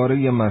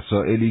درباره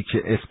مسائلی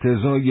که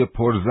اقتضای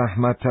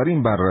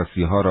پرزحمت‌ترین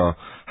بررسی‌ها را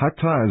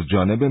حتی از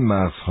جانب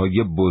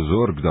مغزهای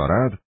بزرگ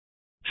دارد،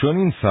 چون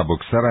این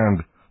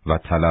سبکسرند و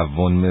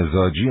تلون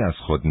مزاجی از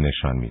خود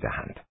نشان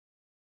می‌دهند.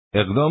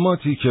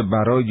 اقداماتی که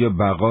برای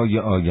بقای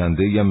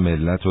آینده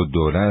ملت و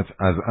دولت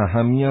از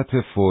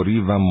اهمیت فوری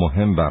و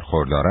مهم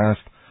برخوردار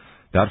است،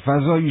 در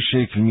فضایی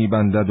شکل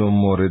می‌بندد و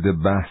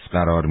مورد بحث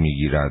قرار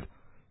می‌گیرد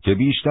که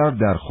بیشتر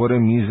در خور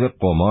میز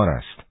قمار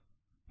است.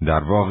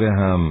 در واقع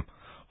هم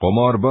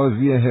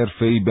قماربازی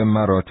حرفه‌ای به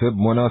مراتب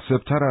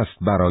مناسبتر است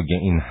برای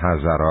این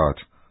حضرات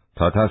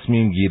تا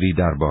تصمیم گیری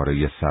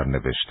درباره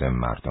سرنوشت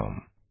مردم.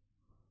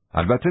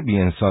 البته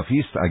بی‌انصافی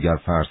است اگر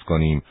فرض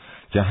کنیم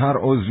که هر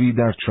عضوی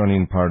در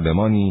چنین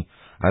پارلمانی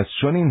از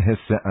چنین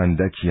حس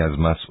اندکی از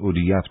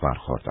مسئولیت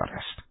برخوردار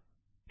است.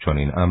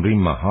 چنین امری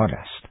محال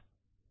است.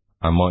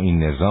 اما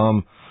این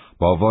نظام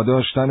با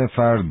واداشتن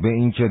فرد به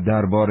اینکه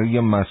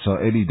درباره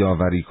مسائلی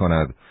داوری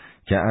کند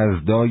که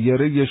از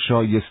دایره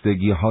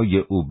شایستگی‌های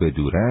او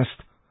بدور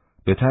است،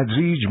 به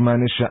تدریج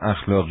منش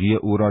اخلاقی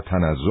او را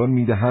تنزل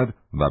می‌دهد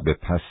و به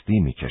پستی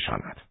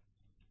می‌کشاند.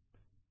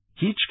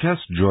 هیچ کس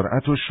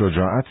جرأت و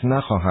شجاعت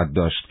نخواهد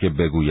داشت که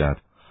بگوید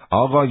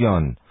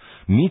آقایان،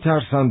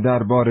 می‌ترسم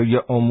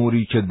درباره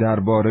اموری که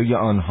درباره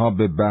آنها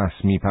به بحث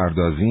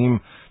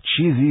می‌پردازیم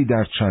چیزی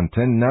در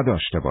چنته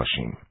نداشته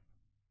باشیم.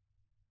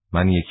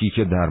 من یکی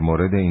که در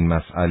مورد این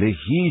مسئله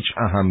هیچ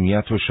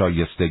اهمیت و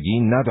شایستگی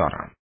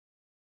ندارم.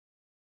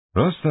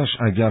 راستش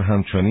اگر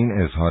همچنین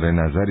اظهار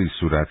نظری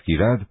صورت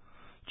گیرد،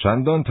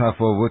 چندان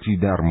تفاوتی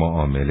در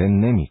معامله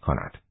نمی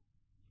کند.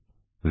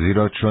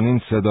 زیرا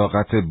چنین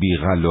صداقت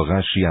بیغل و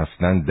غشی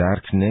اصلاً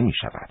درک نمی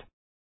شود.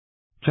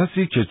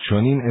 کسی که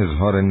چنین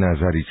اظهار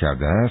نظری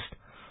کرده است،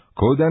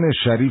 کودن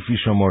شریفی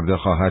شمرده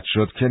خواهد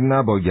شد که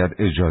نباید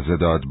اجازه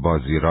داد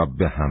بازی را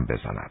به هم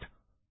بزند.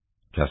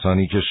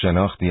 کسانی که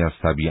شناختی از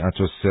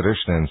طبیعت و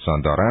سرشت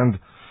انسان دارند،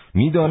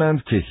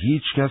 می‌دانند که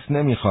هیچ کس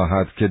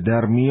نمی‌خواهد که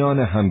در میان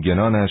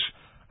همگنانش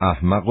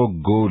احمق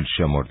و گول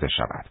شمرده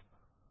شود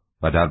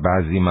و در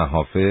بعضی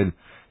محافل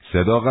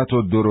صداقت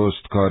و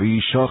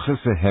درستکاری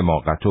شاخص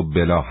حماقت و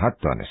بلاهت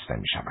دانسته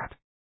می‌شود.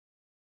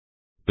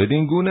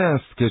 بدین گونه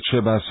است که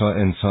چه بسا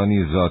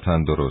انسانی ذاتاً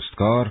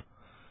درستکار،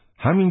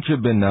 همین که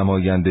به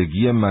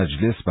نمایندگی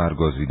مجلس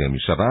برگزیده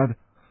می‌شود،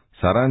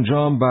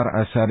 سرانجام بر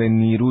اثر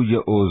نیروی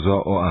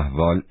اوضاع و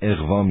احوال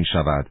اغوا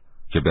می‌شود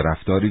که به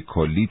رفتاری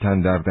کلی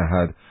تن در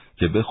دهد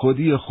که به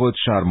خودی خود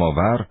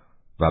شرم‌آور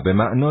و به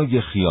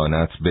معنای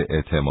خیانت به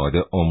اعتماد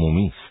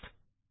عمومی است.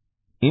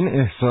 این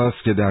احساس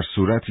که در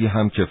صورتی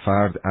هم که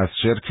فرد از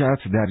شرکت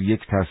در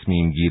یک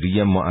تصمیم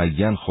گیری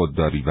معین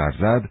خودداری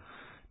ورزد،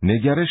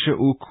 نگرش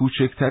او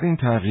کوچکترین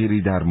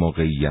تغییری در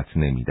موقعیت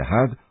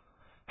نمی‌دهد،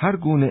 هر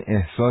گونه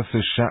احساس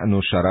شأن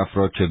و شرف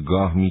را که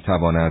گاه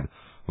می‌تواند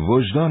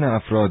وجدان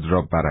افراد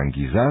را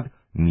برانگیزد،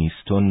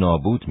 نیست و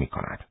نابود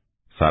می‌کند.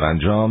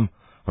 سرانجام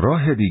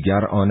راه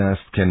دیگر آن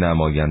است که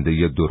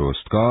نماینده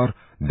درستکار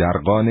در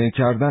قانع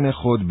کردن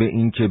خود به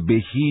این که به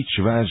هیچ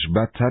وجه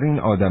بدترین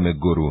آدم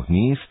گروه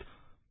نیست،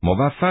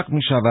 موفق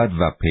می‌شود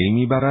و پی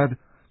می‌برد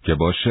که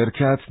با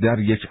شرکت در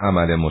یک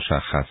عمل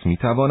مشخص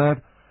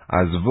می‌تواند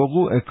از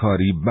وقوع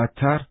کاری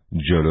بدتر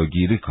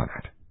جلوگیری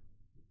کند.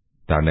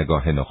 در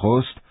نگاه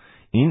نخست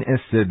این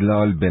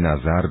استدلال به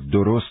نظر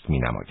درست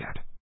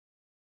می‌نماید.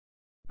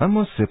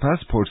 اما سپس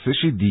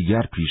پرسشی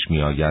دیگر پیش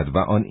می‌آید و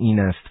آن این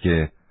است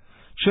که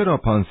چرا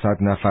 500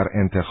 نفر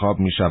انتخاب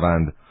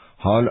می‌شوند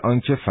حال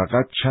آنکه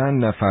فقط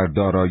چند نفر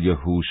دارای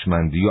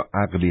هوشمندی و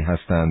عقلی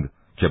هستند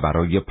که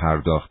برای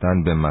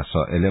پرداختن به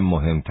مسائل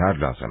مهمتر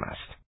لازم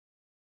است؟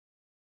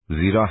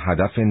 زیرا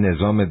هدف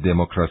نظام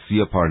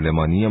دموکراسی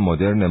پارلمانی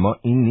مدرن ما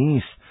این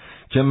نیست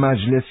که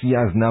مجلسی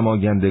از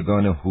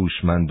نمایندگان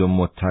هوشمند و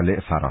مطلع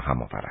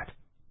فراهم آورد،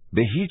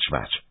 به هیچ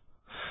وجه،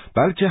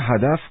 بلکه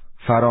هدف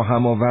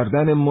فراهم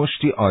آوردن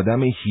مشتی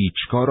آدم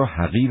هیچکار و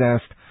حقیر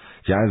است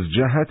که از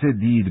جهت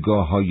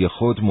دیدگاه‌های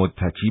خود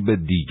متکی به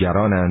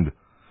دیگرانند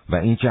و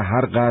اینکه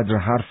هر قدر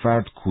هر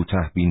فرد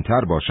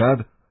کوتاه‌بین‌تر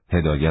باشد،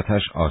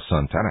 هدایتش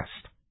آسان‌تر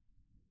است.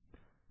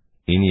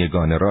 این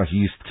یگانه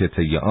راهی است که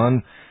طی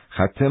آن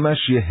خط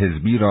مشی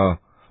حزبی را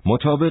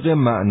مطابق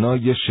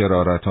معنای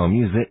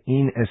شرارت‌آمیز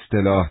این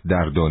اصطلاح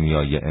در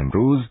دنیای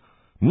امروز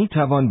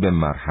میتوان به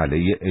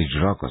مرحله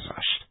اجرا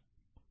گذاشت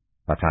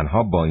و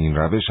تنها با این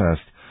روش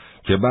است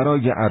که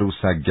برای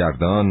عروسک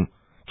گردان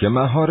که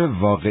مهار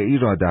واقعی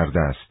را در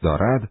دست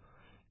دارد،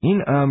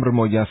 این امر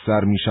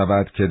میسر می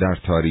شود که در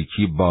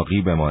تاریکی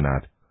باقی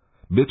بماند،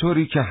 به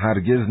طوری که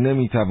هرگز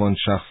نمیتوان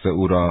شخص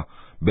او را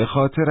به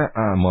خاطر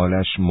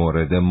اعمالش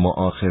مورد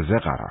مؤاخذه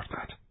قرار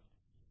داد.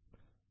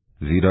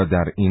 زیرا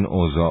در این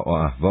اوضاع و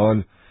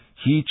احوال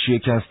هیچ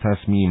یک از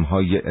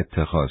تصمیم‌های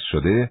اتخاذ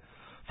شده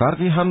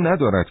فرقی هم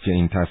ندارد که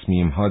این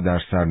تصمیم‌ها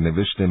در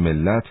سرنوشت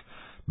ملت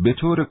به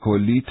طور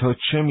کلی تا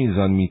چه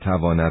میزان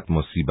میتواند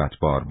مصیبت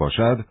بار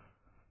باشد.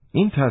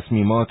 این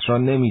تصمیمات را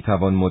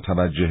نمیتوان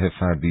متوجه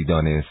فردی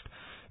دانست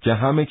که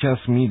همه کس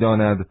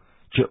میداند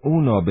که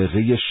او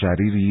نابغه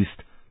شریری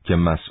است که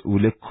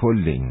مسئول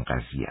کل این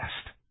قضیه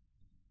است.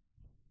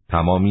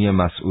 تمامی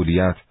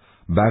مسئولیت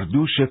بر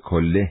دوش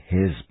کل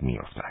حزب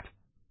میافتد،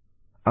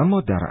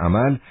 اما در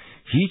عمل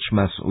هیچ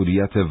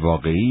مسئولیت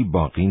واقعی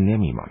باقی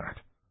نمیماند،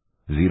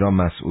 زیرا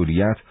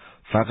مسئولیت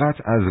فقط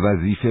از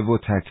وظیفه و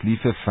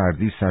تکلیف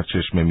فردی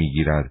سرچشمه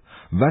میگیرد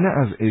و نه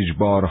از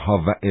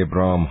اجبارها و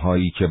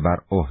ابرامهایی که بر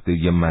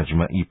عهده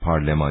مجمعی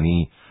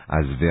پارلمانی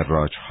از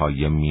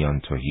وراجهای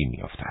میانتویی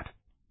میافتد.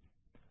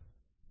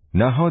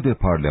 نهاد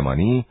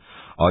پارلمانی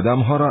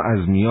آدمها را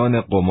از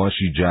میان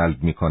قماشی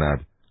جلب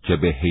میکند که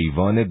به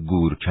حیوان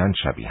گورکن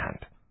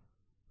شبیهند.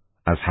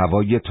 از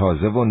هوای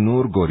تازه و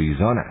نور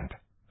گریزانند.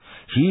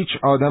 هیچ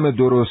آدم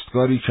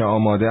درستکاری که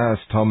آماده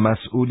است تا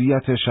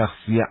مسئولیت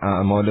شخصی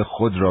اعمال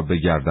خود را به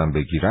گردن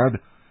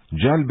بگیرد،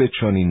 جلب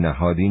چنین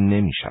نهادی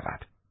نمی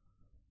شود.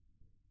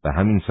 به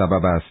همین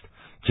سبب است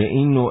که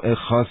این نوع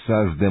خاص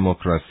از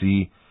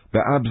دموکراسی به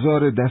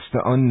ابزار دست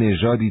آن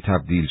نژادی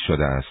تبدیل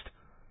شده است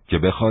که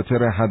به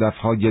خاطر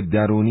هدفهای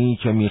درونی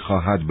که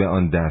می‌خواهد به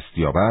آن دست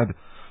یابد،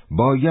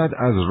 باید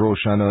از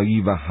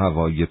روشنایی و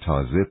هوای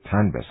تازه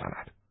تن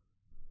بزند.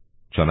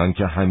 چنان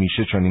که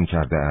همیشه چنین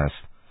کرده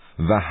است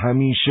و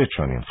همیشه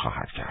چنین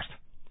خواهد کرد.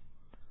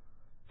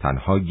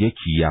 تنها یک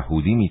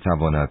یهودی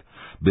میتواند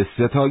به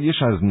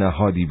ستایش از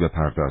نهادی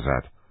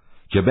بپردازد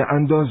که به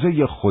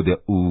اندازه خود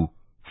او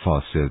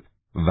فاسد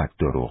و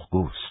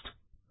دروغگوست.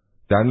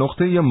 در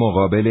نقطه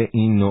مقابل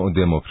این نوع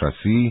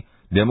دموکراسی،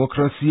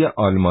 دموکراسی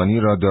آلمانی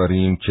را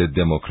داریم که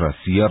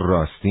دموکراسی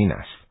راستین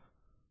است.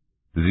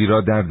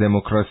 زیرا در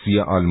دموکراسی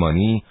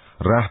آلمانی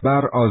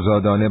رهبر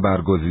آزادانه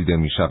برگزیده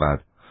می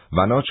شود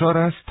و ناچار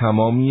است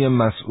تمامی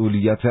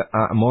مسئولیت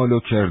اعمال و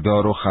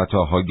کردار و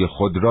خطاهای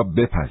خود را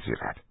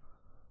بپذیرد.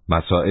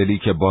 مسائلی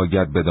که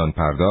باید بدان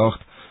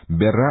پرداخت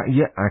به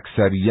رأی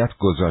اکثریت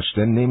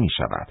گذاشته نمی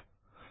شود،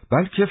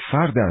 بلکه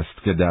فرد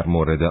است که در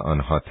مورد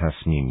آنها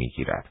تصمیم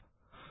میگیرد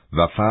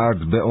و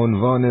فرد به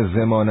عنوان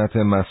ضمانت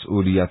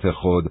مسئولیت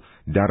خود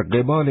در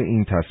قبال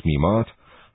این تصمیمات